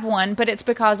I have one, but it's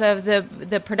because of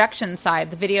the production side,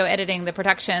 the video editing, the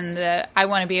production. I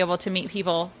want to be able to meet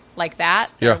people like that.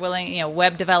 They're willing,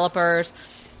 web developers.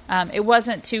 It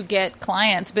wasn't to get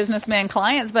businessmen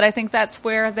clients, but I think that's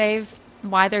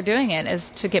why they're doing it is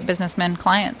to get businessmen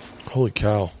clients. Holy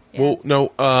cow. Yeah. Well,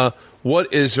 no,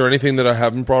 is there anything that I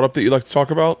haven't brought up that you'd like to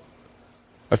talk about?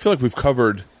 I feel like we've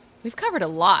covered a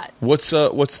lot. What's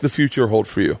the future hold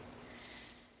for you?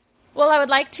 Well, I would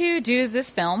like to do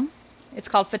this film. It's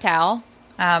called Fatale.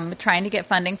 Trying to get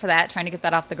funding for that, trying to get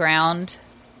that off the ground,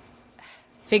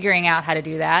 figuring out how to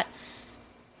do that.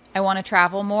 I want to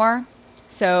travel more.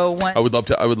 So I would love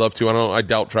to. I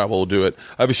doubt travel will do it.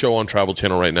 I have a show on Travel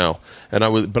Channel right now, and I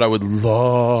would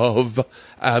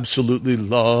absolutely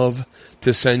love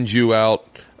to send you out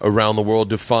around the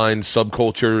world to find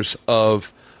subcultures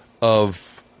of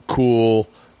cool,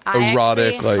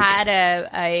 erotic. I had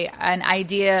an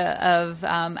idea of.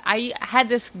 I had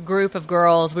this group of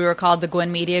girls. We were called the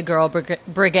Gwen Media Girl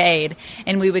Brigade,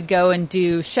 and we would go and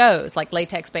do shows like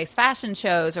latex-based fashion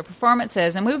shows or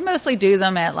performances, and we would mostly do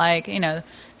them at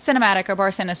Cinematic or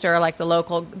Bar Sinister, or like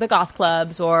the goth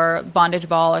clubs or Bondage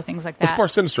Ball or things like that. What's Bar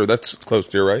Sinister? That's close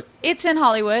to you, right? It's in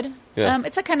Hollywood. Yeah.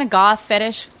 It's a kind of goth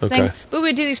fetish thing, but we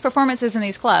would do these performances in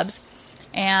these clubs.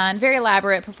 And very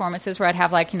elaborate performances where I'd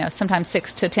have sometimes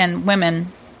 6 to 10 women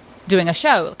doing a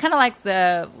show, kind of like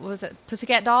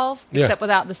Pussycat Dolls, except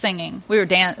without the singing. We would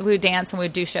dance and we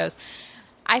would do shows.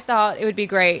 I thought it would be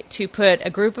great to put a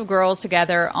group of girls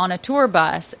together on a tour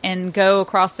bus and go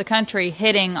across the country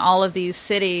hitting all of these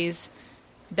cities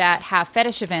that have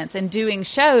fetish events and doing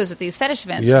shows at these fetish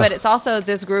events. Yeah. But it's also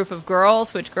this group of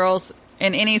girls, which girls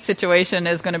in any situation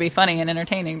is going to be funny and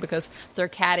entertaining because they're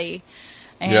catty.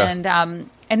 And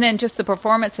then just the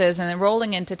performances and then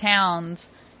rolling into towns,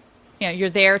 you're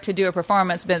there to do a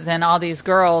performance, but then all these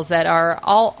girls that are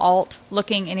all alt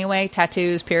looking anyway,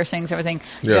 tattoos, piercings, everything,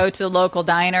 go to the local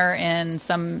diner in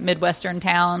some Midwestern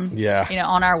town,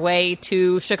 on our way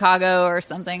to Chicago or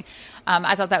something.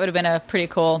 I thought that would have been a pretty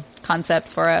cool concept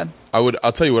for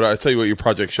I'll tell you what your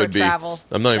project should be.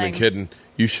 I'm not even kidding.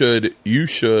 You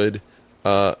should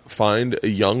find a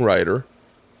young writer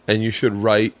and you should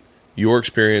write your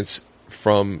experience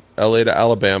from LA to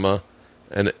Alabama,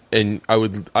 and I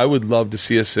would love to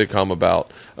see a sitcom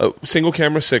about a single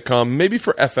camera sitcom, maybe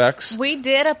for FX. We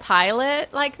did a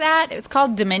pilot like that. It's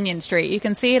called Dominion Street. You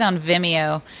can see it on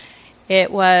Vimeo.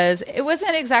 It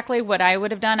wasn't exactly what I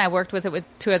would have done. I worked with it with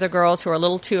 2 other girls who were a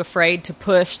little too afraid to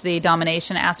push the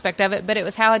domination aspect of it, but it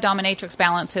was how a dominatrix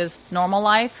balances normal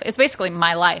life. It's basically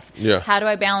my life. Yeah. How do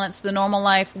I balance the normal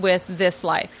life with this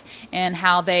life, and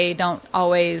how they don't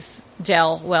always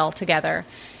gel well together.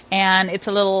 And it's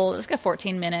like a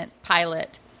 14-minute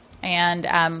pilot. And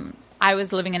I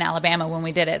was living in Alabama when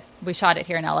we did it. We shot it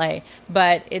here in LA,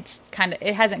 but it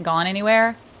hasn't gone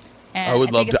anywhere. And I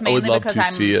would love to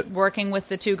see it. Working with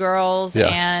the 2 girls,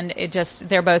 and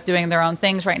they're both doing their own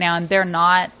things right now, and they're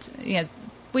not.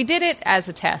 We did it as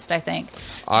a test, I think.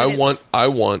 I want it.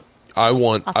 I'm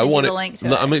going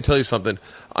to tell you something.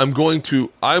 I'm going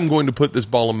to put this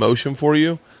ball in motion for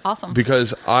you. Awesome.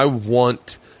 Because I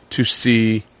want to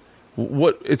see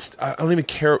what it's. I don't even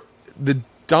care. The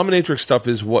dominatrix stuff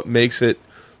is what makes it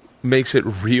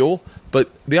real. But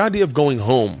the idea of going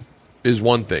home is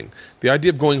one thing. The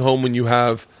idea of going home when you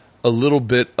have a little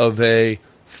bit of a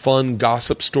fun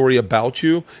gossip story about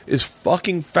you is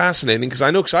fucking fascinating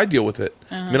because I deal with it.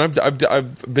 I mean,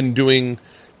 I've been doing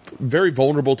very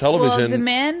vulnerable television. Well, the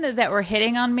men that were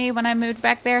hitting on me when I moved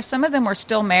back there, some of them were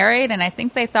still married, and I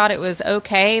think they thought it was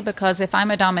okay because if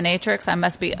I'm a dominatrix, I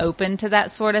must be open to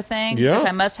that sort of thing. Yeah. Because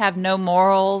I must have no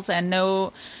morals and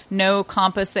no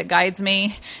compass that guides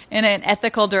me in an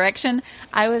ethical direction.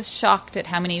 I was shocked at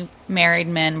how many married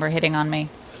men were hitting on me.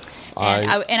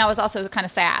 And I was also kind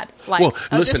of sad. Like, well,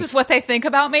 listen, this is what they think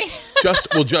about me? just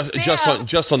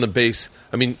on the base,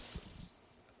 I mean,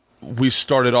 we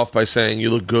started off by saying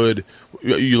you look good.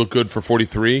 You look good for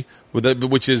 43,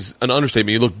 which is an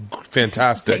understatement. You look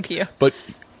fantastic. Thank you. But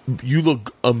you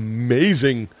look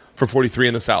amazing for 43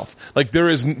 in the South. Like there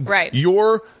is right.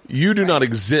 You do not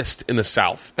exist in the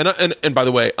South. And by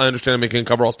the way, I understand I'm making a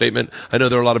coverall statement. I know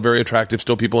there are a lot of very attractive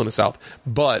still people in the South.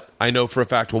 But I know for a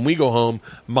fact when we go home,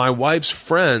 my wife's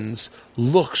friends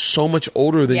look so much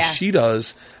older than she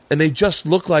does, and they just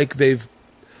look like they've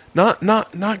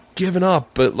not given up,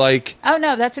 but like... Oh,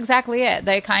 no, that's exactly it.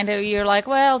 They kind of, you're like,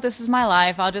 well, this is my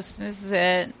life. This is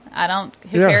it. Who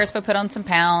cares if I put on some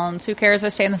pounds? Who cares if I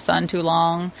stay in the sun too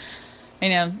long? You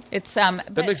know, it's...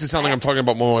 that makes it sound like I'm talking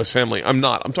about my wife's family. I'm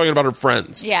not. I'm talking about her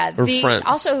friends. Yeah. Her friends.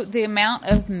 Also, the amount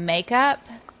of makeup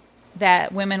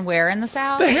that women wear in the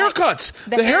South. The haircuts.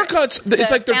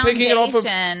 It's like they're taking it off of...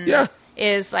 Yeah.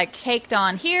 Is like caked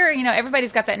on here. You know,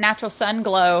 everybody's got that natural sun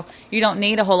glow. You don't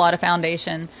need a whole lot of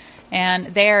foundation. And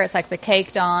there, it's like the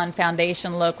caked on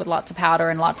foundation look with lots of powder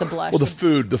and lots of blush. Well,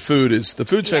 the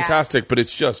food's fantastic, but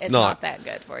it's just not that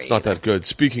good for you. It's not that good.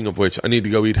 Speaking of which, I need to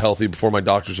go eat healthy before my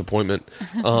doctor's appointment.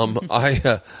 I'm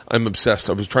obsessed.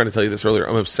 I was trying to tell you this earlier.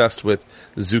 I'm obsessed with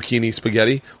zucchini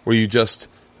spaghetti, where you just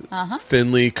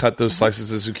thinly cut those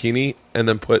slices of zucchini and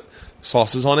then put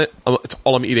sauces on it. It's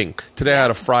all I'm eating. Today I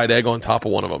had a fried egg on top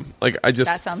of one of them.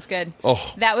 That sounds good.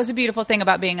 Oh, that was a beautiful thing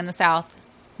about being in the South.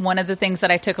 One of the things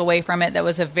that I took away from it that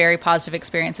was a very positive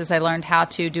experience is I learned how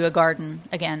to do a garden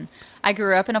again. I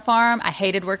grew up in a farm. I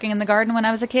hated working in the garden when I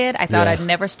was a kid. I thought I'd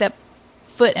never step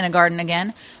foot in a garden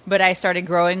again, but I started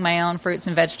growing my own fruits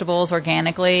and vegetables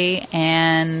organically,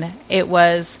 and it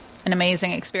was an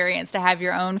amazing experience to have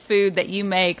your own food that you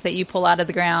make, that you pull out of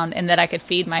the ground, and that I could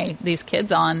feed these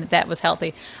kids on that was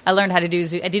healthy. I learned how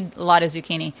to I did a lot of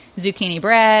zucchini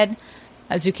bread,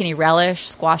 zucchini relish,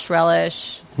 squash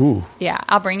relish. Ooh. Yeah,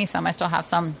 I'll bring you some. I still have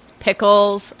some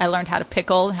pickles. I learned how to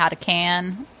pickle, how to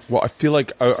can. Well, I feel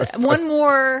like one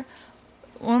more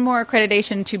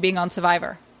accreditation to being on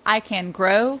Survivor. I can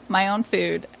grow my own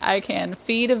food. I can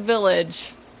feed a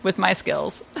village with my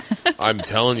skills. I'm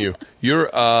telling you, you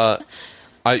are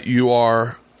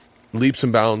leaps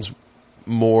and bounds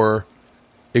more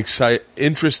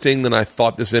interesting than I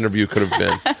thought this interview could have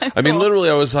been. Cool. I mean, literally,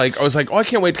 I was like, oh, I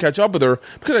can't wait to catch up with her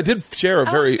because I did share a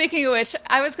very. Speaking of which,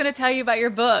 I was going to tell you about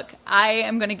your book. I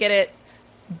am going to get it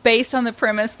based on the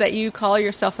premise that you call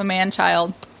yourself a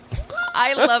man-child.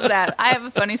 I love that. I have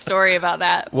a funny story about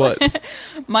that. What?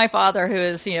 My father, who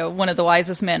is one of the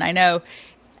wisest men I know.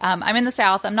 I'm in the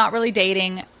South. I'm not really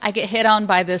dating. I get hit on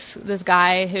by this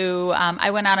guy who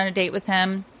I went out on a date with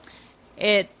him.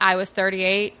 I was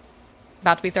 38,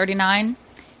 about to be 39.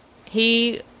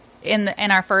 He in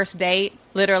our first date,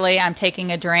 literally, I'm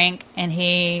taking a drink, and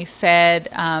he said,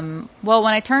 "Well,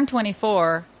 when I turned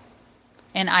 24,"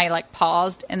 and I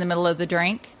paused in the middle of the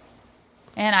drink,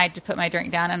 and I just put my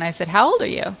drink down, and I said, "How old are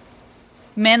you?"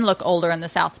 Men look older in the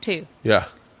South too. Yeah.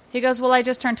 He goes, "Well, I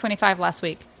just turned 25 last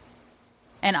week."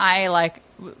 And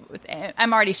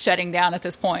I'm already shutting down at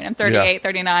this point. I'm 38,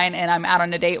 39, and I'm out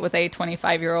on a date with a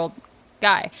 25-year-old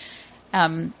guy.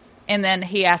 And then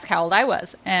he asked how old I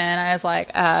was. And I was like,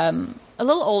 a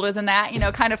little older than that,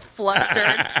 kind of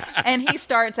flustered. And he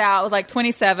starts out with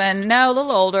 27, no, a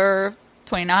little older,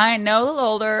 29, no, a little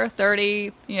older,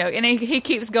 30, and he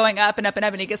keeps going up and up and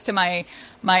up, and he gets to my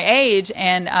age,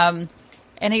 and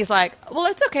he's like, "Well,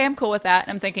 it's okay. I'm cool with that."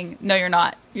 And I'm thinking, "No, you're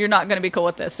not. You're not going to be cool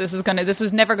with this. This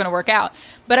is never going to work out."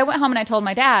 But I went home and I told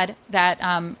my dad that,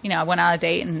 I went out on a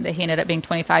date and that he ended up being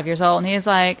 25 years old. And he's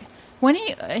like,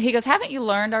 he goes, "Haven't you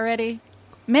learned already?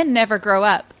 Men never grow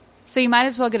up. So you might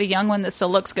as well get a young one that still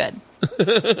looks good."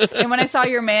 And when I saw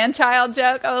your man-child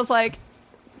joke, I was like,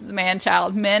 the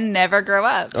man-child, men never grow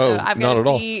up. So I've got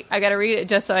to see, I got to read it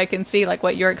just so I can see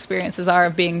what your experiences are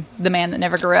of being the man that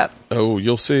never grew up. Oh,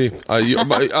 you'll see.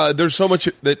 There's so much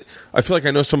that I feel like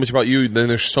I know so much about you. Then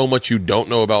there's so much you don't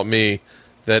know about me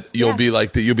that you'll be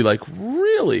like,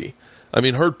 really? I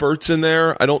mean, Hurt Burt's in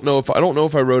there. I don't know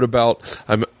if I wrote about.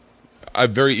 I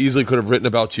very easily could have written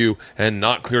about you and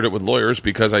not cleared it with lawyers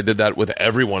because I did that with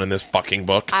everyone in this fucking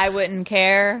book. I wouldn't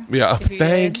care. Yeah, if you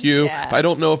thank did. you. Yeah. I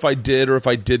don't know if I did or if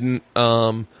I didn't.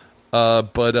 But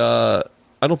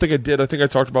I don't think I did. I think I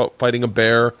talked about fighting a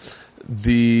bear.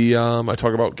 I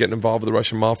talk about getting involved with the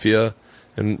Russian mafia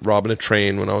and robbing a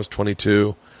train when I was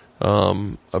 22.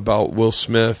 About Will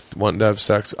Smith wanting to have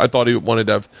sex. I thought he wanted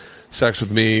to have sex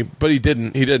with me, but he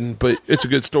didn't. But it's a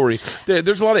good story.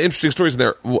 There's a lot of interesting stories in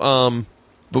there.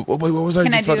 But what was I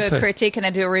Can I just do about to a say? critique? Can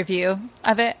I do a review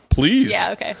of it? Please. Yeah,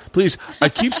 okay. Please. I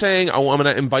keep saying I'm going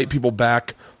to invite people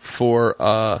back for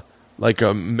like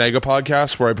a mega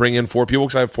podcast where I bring in 4 people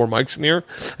because I have 4 mics in here.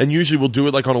 And usually we'll do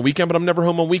it like on a weekend, but I'm never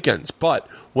home on weekends. But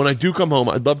when I do come home,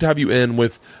 I'd love to have you in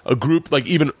with a group, like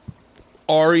even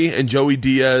Ari and Joey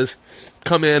Diaz.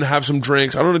 Come in, have some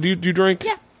drinks. I don't know, do you drink?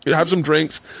 Yeah. Have some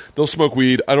drinks. They'll smoke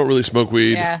weed. I don't really smoke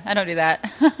weed. Yeah, I don't do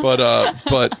that.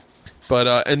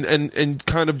 But and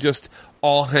kind of just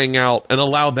all hang out and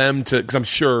allow them to, because I'm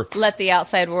sure. Let the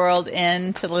outside world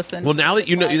in to listen. Well, now that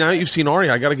you know, now that you've seen Ari,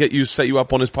 I got to set you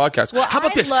up on his podcast. Well, how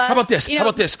about this? love- How about this? you How know-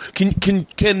 about this?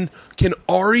 Can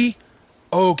Ari?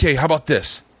 Okay, how about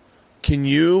this? Can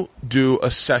you do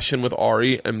a session with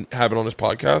Ari and have it on his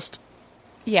podcast?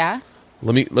 Yeah.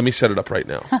 Let me set it up right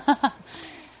now.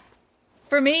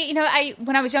 For me,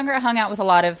 when I was younger, I hung out with a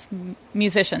lot of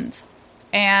musicians.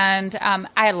 And I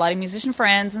had a lot of musician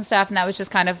friends and stuff, and that was just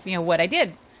kind of, what I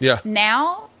did. Yeah.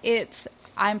 Now,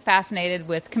 I'm fascinated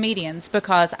with comedians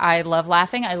because I love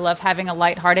laughing. I love having a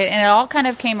lighthearted, and it all kind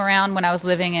of came around when I was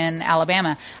living in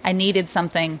Alabama. I needed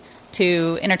something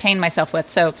to entertain myself with.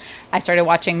 So I started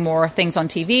watching more things on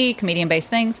TV, comedian-based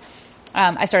things.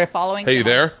 I started following Hey, you him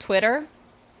on there? Twitter.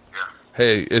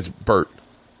 Hey, it's Bert.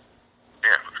 Yeah,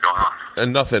 what's going on?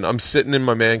 And nothing. I'm sitting in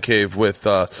my man cave with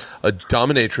a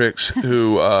dominatrix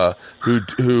who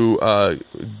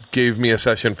gave me a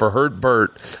session for Hurt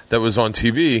Bert that was on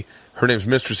TV. Her name's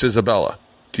Mistress Isabella.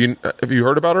 Have you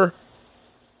heard about her?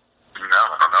 No,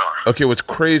 I don't know. Okay, what's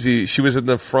crazy? She was in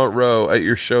the front row at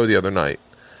your show the other night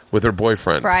with her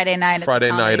boyfriend. Friday night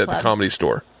at the Comedy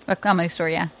Store. A comedy store,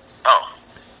 yeah. Oh,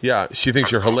 Yeah, she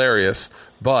thinks you're hilarious,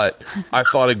 but I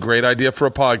thought a great idea for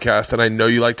a podcast, and I know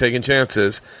you like taking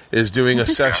chances, is doing a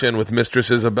session with Mistress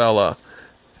Isabella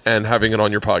and having it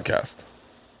on your podcast.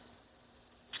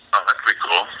 oh, that's pretty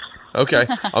cool. Okay,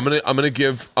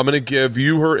 I'm gonna give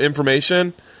you her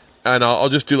information, and I'll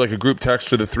just do like a group text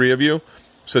for the 3 of you,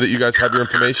 so that you guys have your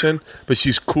information. But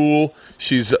she's cool.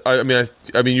 I mean,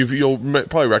 you'll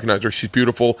probably recognize her. She's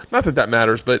beautiful. Not that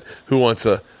matters, but who wants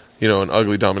an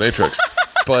ugly dominatrix?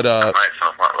 But Right,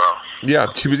 sounds quite well.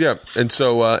 yeah, she was. Yeah, and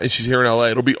so and she's here in LA.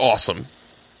 It'll be awesome.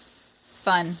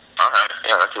 Fun. All right,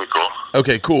 yeah, that's pretty cool.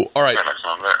 Okay, cool. All right, Yeah, next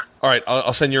time I'm there. all right.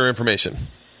 I'll send you your information.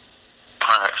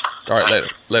 All All right,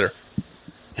 later.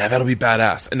 Yeah, that'll be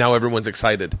badass. And now everyone's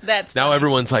excited. That's now funny.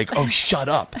 everyone's like, "Oh, shut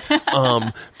up,"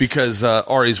 because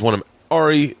Ari's one of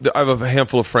Ari. I have a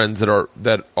handful of friends that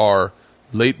are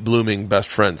late blooming best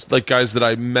friends, like guys that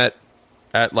I met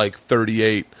at like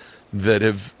 38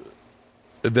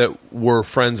 that were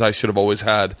friends I should have always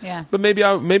had. Yeah. But maybe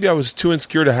I was too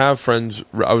insecure to have friends.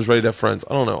 I was ready to have friends.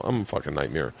 I don't know. I'm a fucking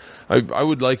nightmare. I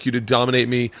would like you to dominate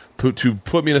me, to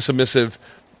put me in a submissive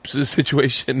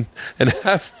situation and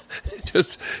have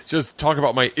just talk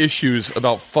about my issues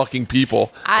about fucking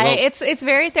people. It's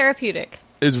very therapeutic.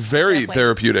 It's very Definitely.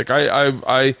 therapeutic.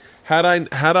 I had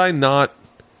I not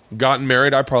gotten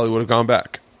married, I probably would have gone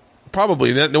back.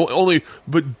 Probably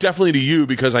but definitely to you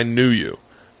because I knew you.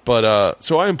 But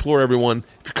so I implore everyone,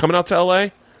 if you're coming out to LA,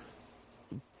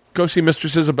 go see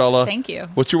Mistress Isabella. Thank you.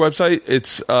 What's your website?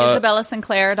 It's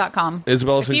IsabelleSinclair.com.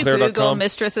 IsabelleSinclair.com. If you Google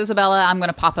Mistress Isabella, I'm going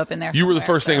to pop up in there. You were the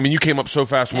somewhere, first thing. so. I mean, you came up so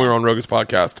fast when we were on Roga's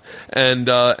podcast.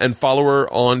 And follow her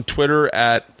on Twitter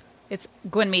at It's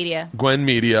Gwen Media. Gwen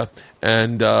Media,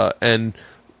 and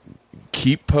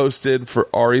keep posted for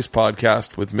Ari's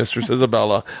podcast with Mistress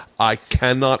Isabella. I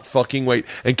cannot fucking wait.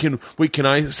 And can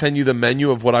I send you the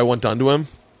menu of what I want done to him?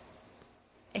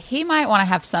 He might want to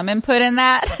have some input in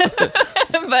that,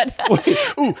 but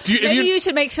Ooh, maybe you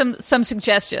should make some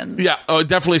suggestions. Yeah,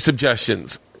 definitely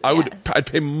suggestions. I'd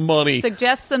pay money.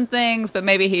 Suggest some things, but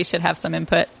maybe he should have some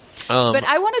input. But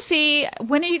I want to see,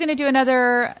 when are you going to do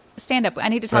another stand-up? I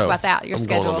need to talk about that, your I'm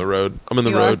schedule. going on the road. I'm in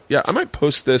the You road. are? Yeah, I might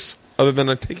post this other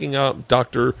than taking out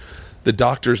the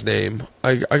doctor's name.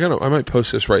 I might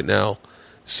post this right now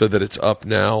so that it's up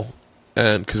now,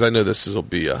 and because I know this will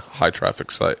be a high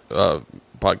traffic site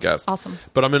podcast. Awesome.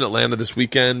 But I'm in Atlanta this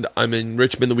weekend. I'm in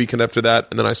Richmond the weekend after that,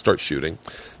 and then I start shooting,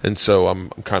 and so I'm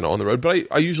kind of on the road. But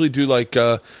I usually do like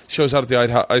shows out at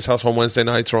the Ice House on Wednesday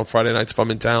nights or on Friday nights if I'm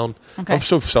in town. Okay. I'm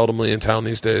so seldomly in town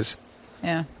these days.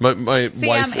 Yeah. My See,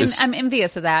 wife I'm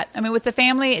envious of that. I mean, with the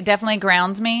family, it definitely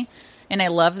grounds me, and I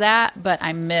love that. But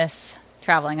I miss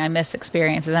traveling. I miss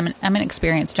experiences. I'm an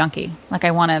experience junkie. Like,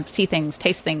 I want to see things,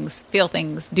 taste things, feel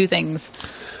things, do things.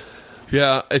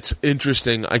 Yeah, it's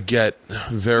interesting. I get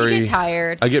very You get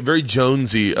tired. I get very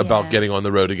Jonesy about Yeah. getting on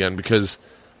the road again because,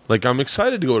 like, I'm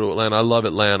excited to go to Atlanta. I love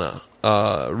Atlanta.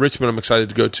 Richmond, I'm excited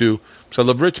to go to because I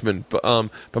love Richmond. But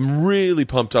I'm really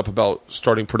pumped up about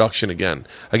starting production again.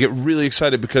 I get really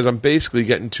excited because I'm basically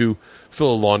getting to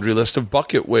fill a laundry list of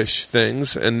bucket wish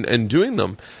things and doing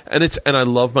them. And I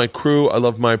love my crew. I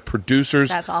love my producers.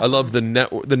 That's awesome. I love the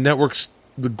network. The network's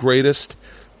the greatest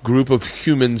group of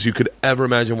humans you could ever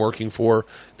imagine working for.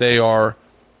 They are,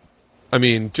 I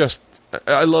mean, just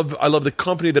I love the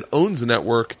company that owns the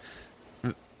network.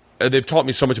 They've taught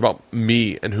me so much about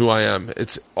me and who I am.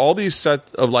 It's all these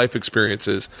set of life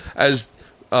experiences, as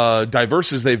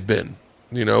diverse as they've been.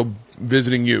 You know,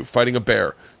 visiting you, fighting a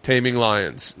bear, taming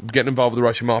lions, getting involved with the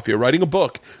Russian mafia, writing a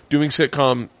book,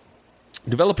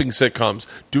 developing sitcoms,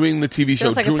 doing the TV show.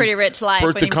 Feels like a pretty rich life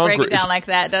when you break it down like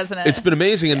that, doesn't it? It's been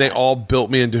amazing, and they all built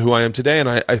me into who I am today. And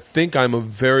I think I'm a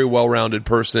very well-rounded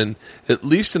person, at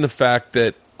least in the fact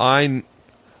that I'm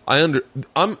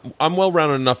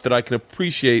well-rounded enough that I can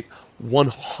appreciate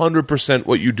 100%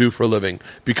 what you do for a living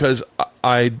because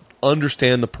I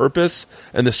understand the purpose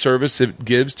and the service it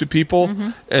gives to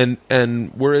people,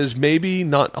 and whereas maybe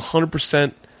not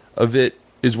 100% of it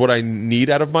is what I need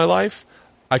out of my life,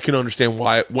 I can understand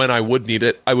why when I would need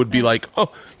it, I would be like,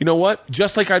 oh, you know what?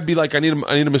 Just like I'd be like, I need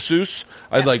a masseuse.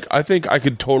 I think I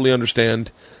could totally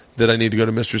understand that I need to go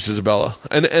to Mistress Isabella,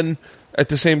 and at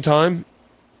the same time,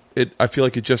 I feel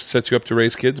like it just sets you up to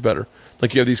raise kids better.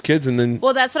 Like, you have these kids, and then...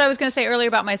 Well, that's what I was going to say earlier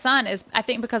about my son, is I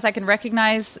think because I can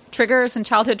recognize triggers and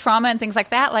childhood trauma and things like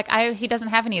that, like, he doesn't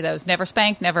have any of those. Never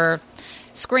spanked, never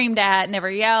screamed at, never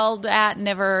yelled at,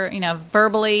 never,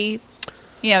 verbally...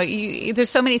 there's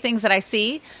so many things that I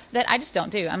see that I just don't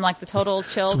do. I'm like the total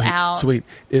chilled out. So wait,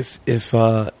 if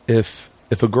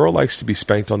a girl likes to be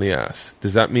spanked on the ass,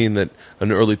 does that mean that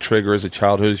an early trigger as a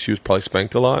childhood, she was probably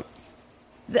spanked a lot?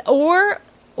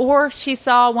 Or she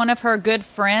saw one of her good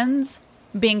friends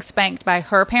being spanked by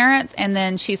her parents, and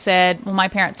then she said, well, my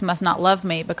parents must not love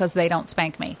me because they don't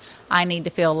spank me. I need to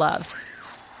feel loved.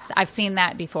 I've seen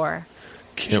that before.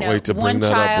 Can't wait to bring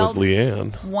that up with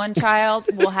Leanne. One child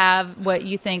will have what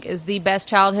you think is the best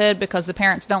childhood because the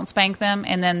parents don't spank them,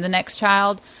 and then the next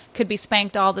child could be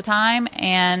spanked all the time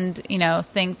and,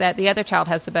 think that the other child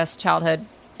has the best childhood.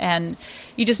 And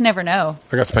you just never know.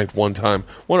 I got spanked one time.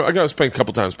 I got spanked a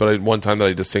couple times, but one time that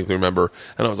I distinctly remember,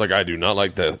 and I was like, I do not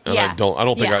like that. And I don't think I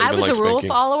even like spanking. I was a rule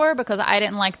follower because I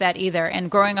didn't like that either.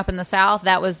 And growing up in the South,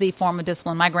 that was the form of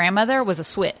discipline. My grandmother was a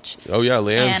switch. Oh yeah,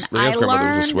 Leanne's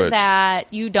grandmother was a switch. And I learned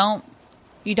that you don't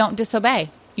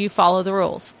disobey. You follow the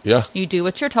rules. Yeah. You do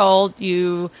what you're told.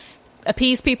 You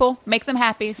appease people, make them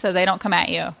happy so they don't come at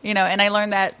you. And I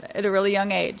learned that at a really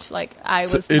young age. Like, I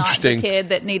was not the kid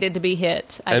that needed to be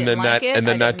hit. And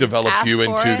then that developed you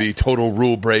into the total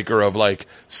rule breaker of like,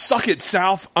 suck it,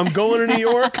 South. I'm going to New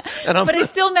York. But I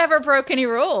still never broke any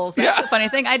rules. That's the funny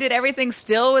thing. I did everything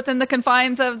still within the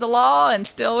confines of the law and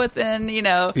still within,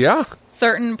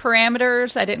 certain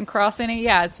parameters. I didn't cross any.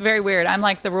 Yeah, it's very weird. I'm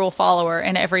like the rule follower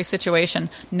in every situation.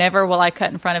 Never will I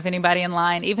cut in front of anybody in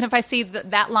line. Even if I see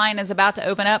that line is about to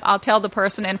open up, I'll tell the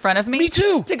person in front of me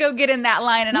too. To go get in that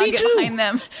line, and I'll get behind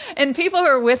them. And people who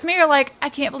are with me are like, I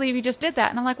can't believe you just did that.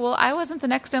 And I'm like, well, I wasn't the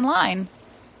next in line.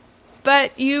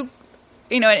 But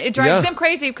it drives them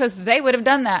crazy because they would have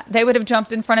done that. They would have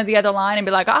jumped in front of the other line and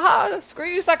be like, aha, screw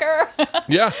you, sucker.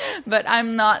 Yeah. But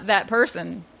I'm not that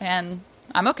person, and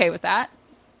I'm okay with that.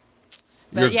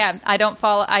 But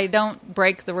I don't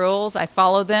break the rules. I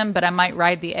follow them, but I might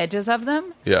ride the edges of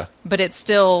them. Yeah. But it's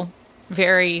still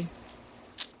very,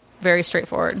 very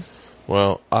straightforward.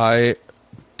 Well, I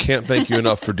can't thank you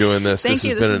enough for doing this. Thank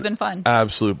you. This has been fun.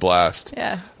 Absolute blast.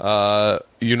 Yeah.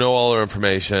 All her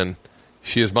information.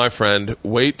 She is my friend.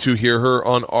 Wait to hear her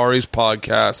on Ari's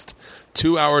podcast.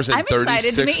 2 hours and 36 minutes. I'm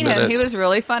excited to meet him. He was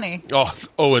really funny.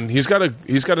 Oh, and he's got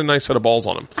a nice set of balls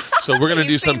on him. So we're gonna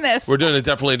do some. We're going to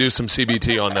definitely do some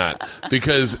CBT on that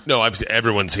because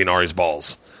everyone's seen Ari's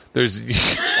balls. That's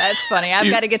funny.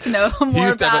 I've got to get to know more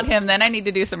about him. Then I need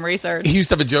to do some research. He used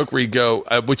to have a joke where he'd go,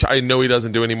 which I know he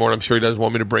doesn't do anymore, and I'm sure he doesn't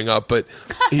want me to bring up, but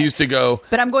he used to go.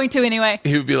 But I'm going to anyway.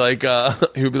 He would be like,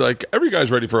 every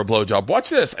guy's ready for a blowjob. Watch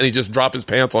this, and he just drop his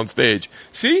pants on stage.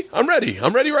 See, I'm ready.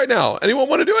 I'm ready right now. Anyone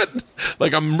want to do it?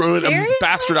 Like I'm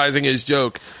bastardizing his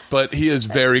joke, but he is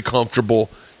very comfortable.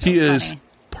 He is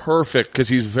perfect because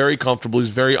he's very comfortable. He's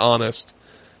very honest,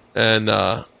 and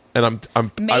And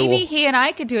Maybe he and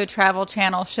I could do a Travel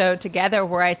Channel show together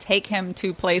where I take him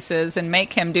to places and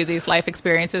make him do these life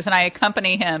experiences, and I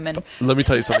accompany him. And let me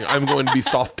tell you something. I'm going to be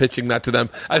soft pitching that to them.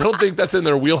 I don't think that's in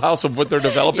their wheelhouse of what they're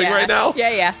developing right now.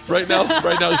 Yeah. Right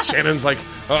now, Shannon's like,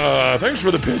 thanks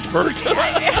for the pitch, Bert.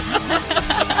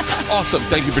 Awesome.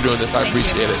 Thank you for doing this. I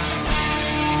appreciate it.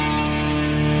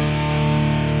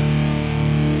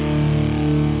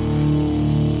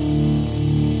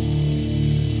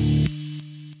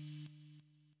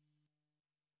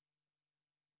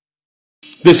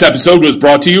 This episode was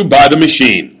brought to you by The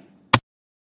Machine.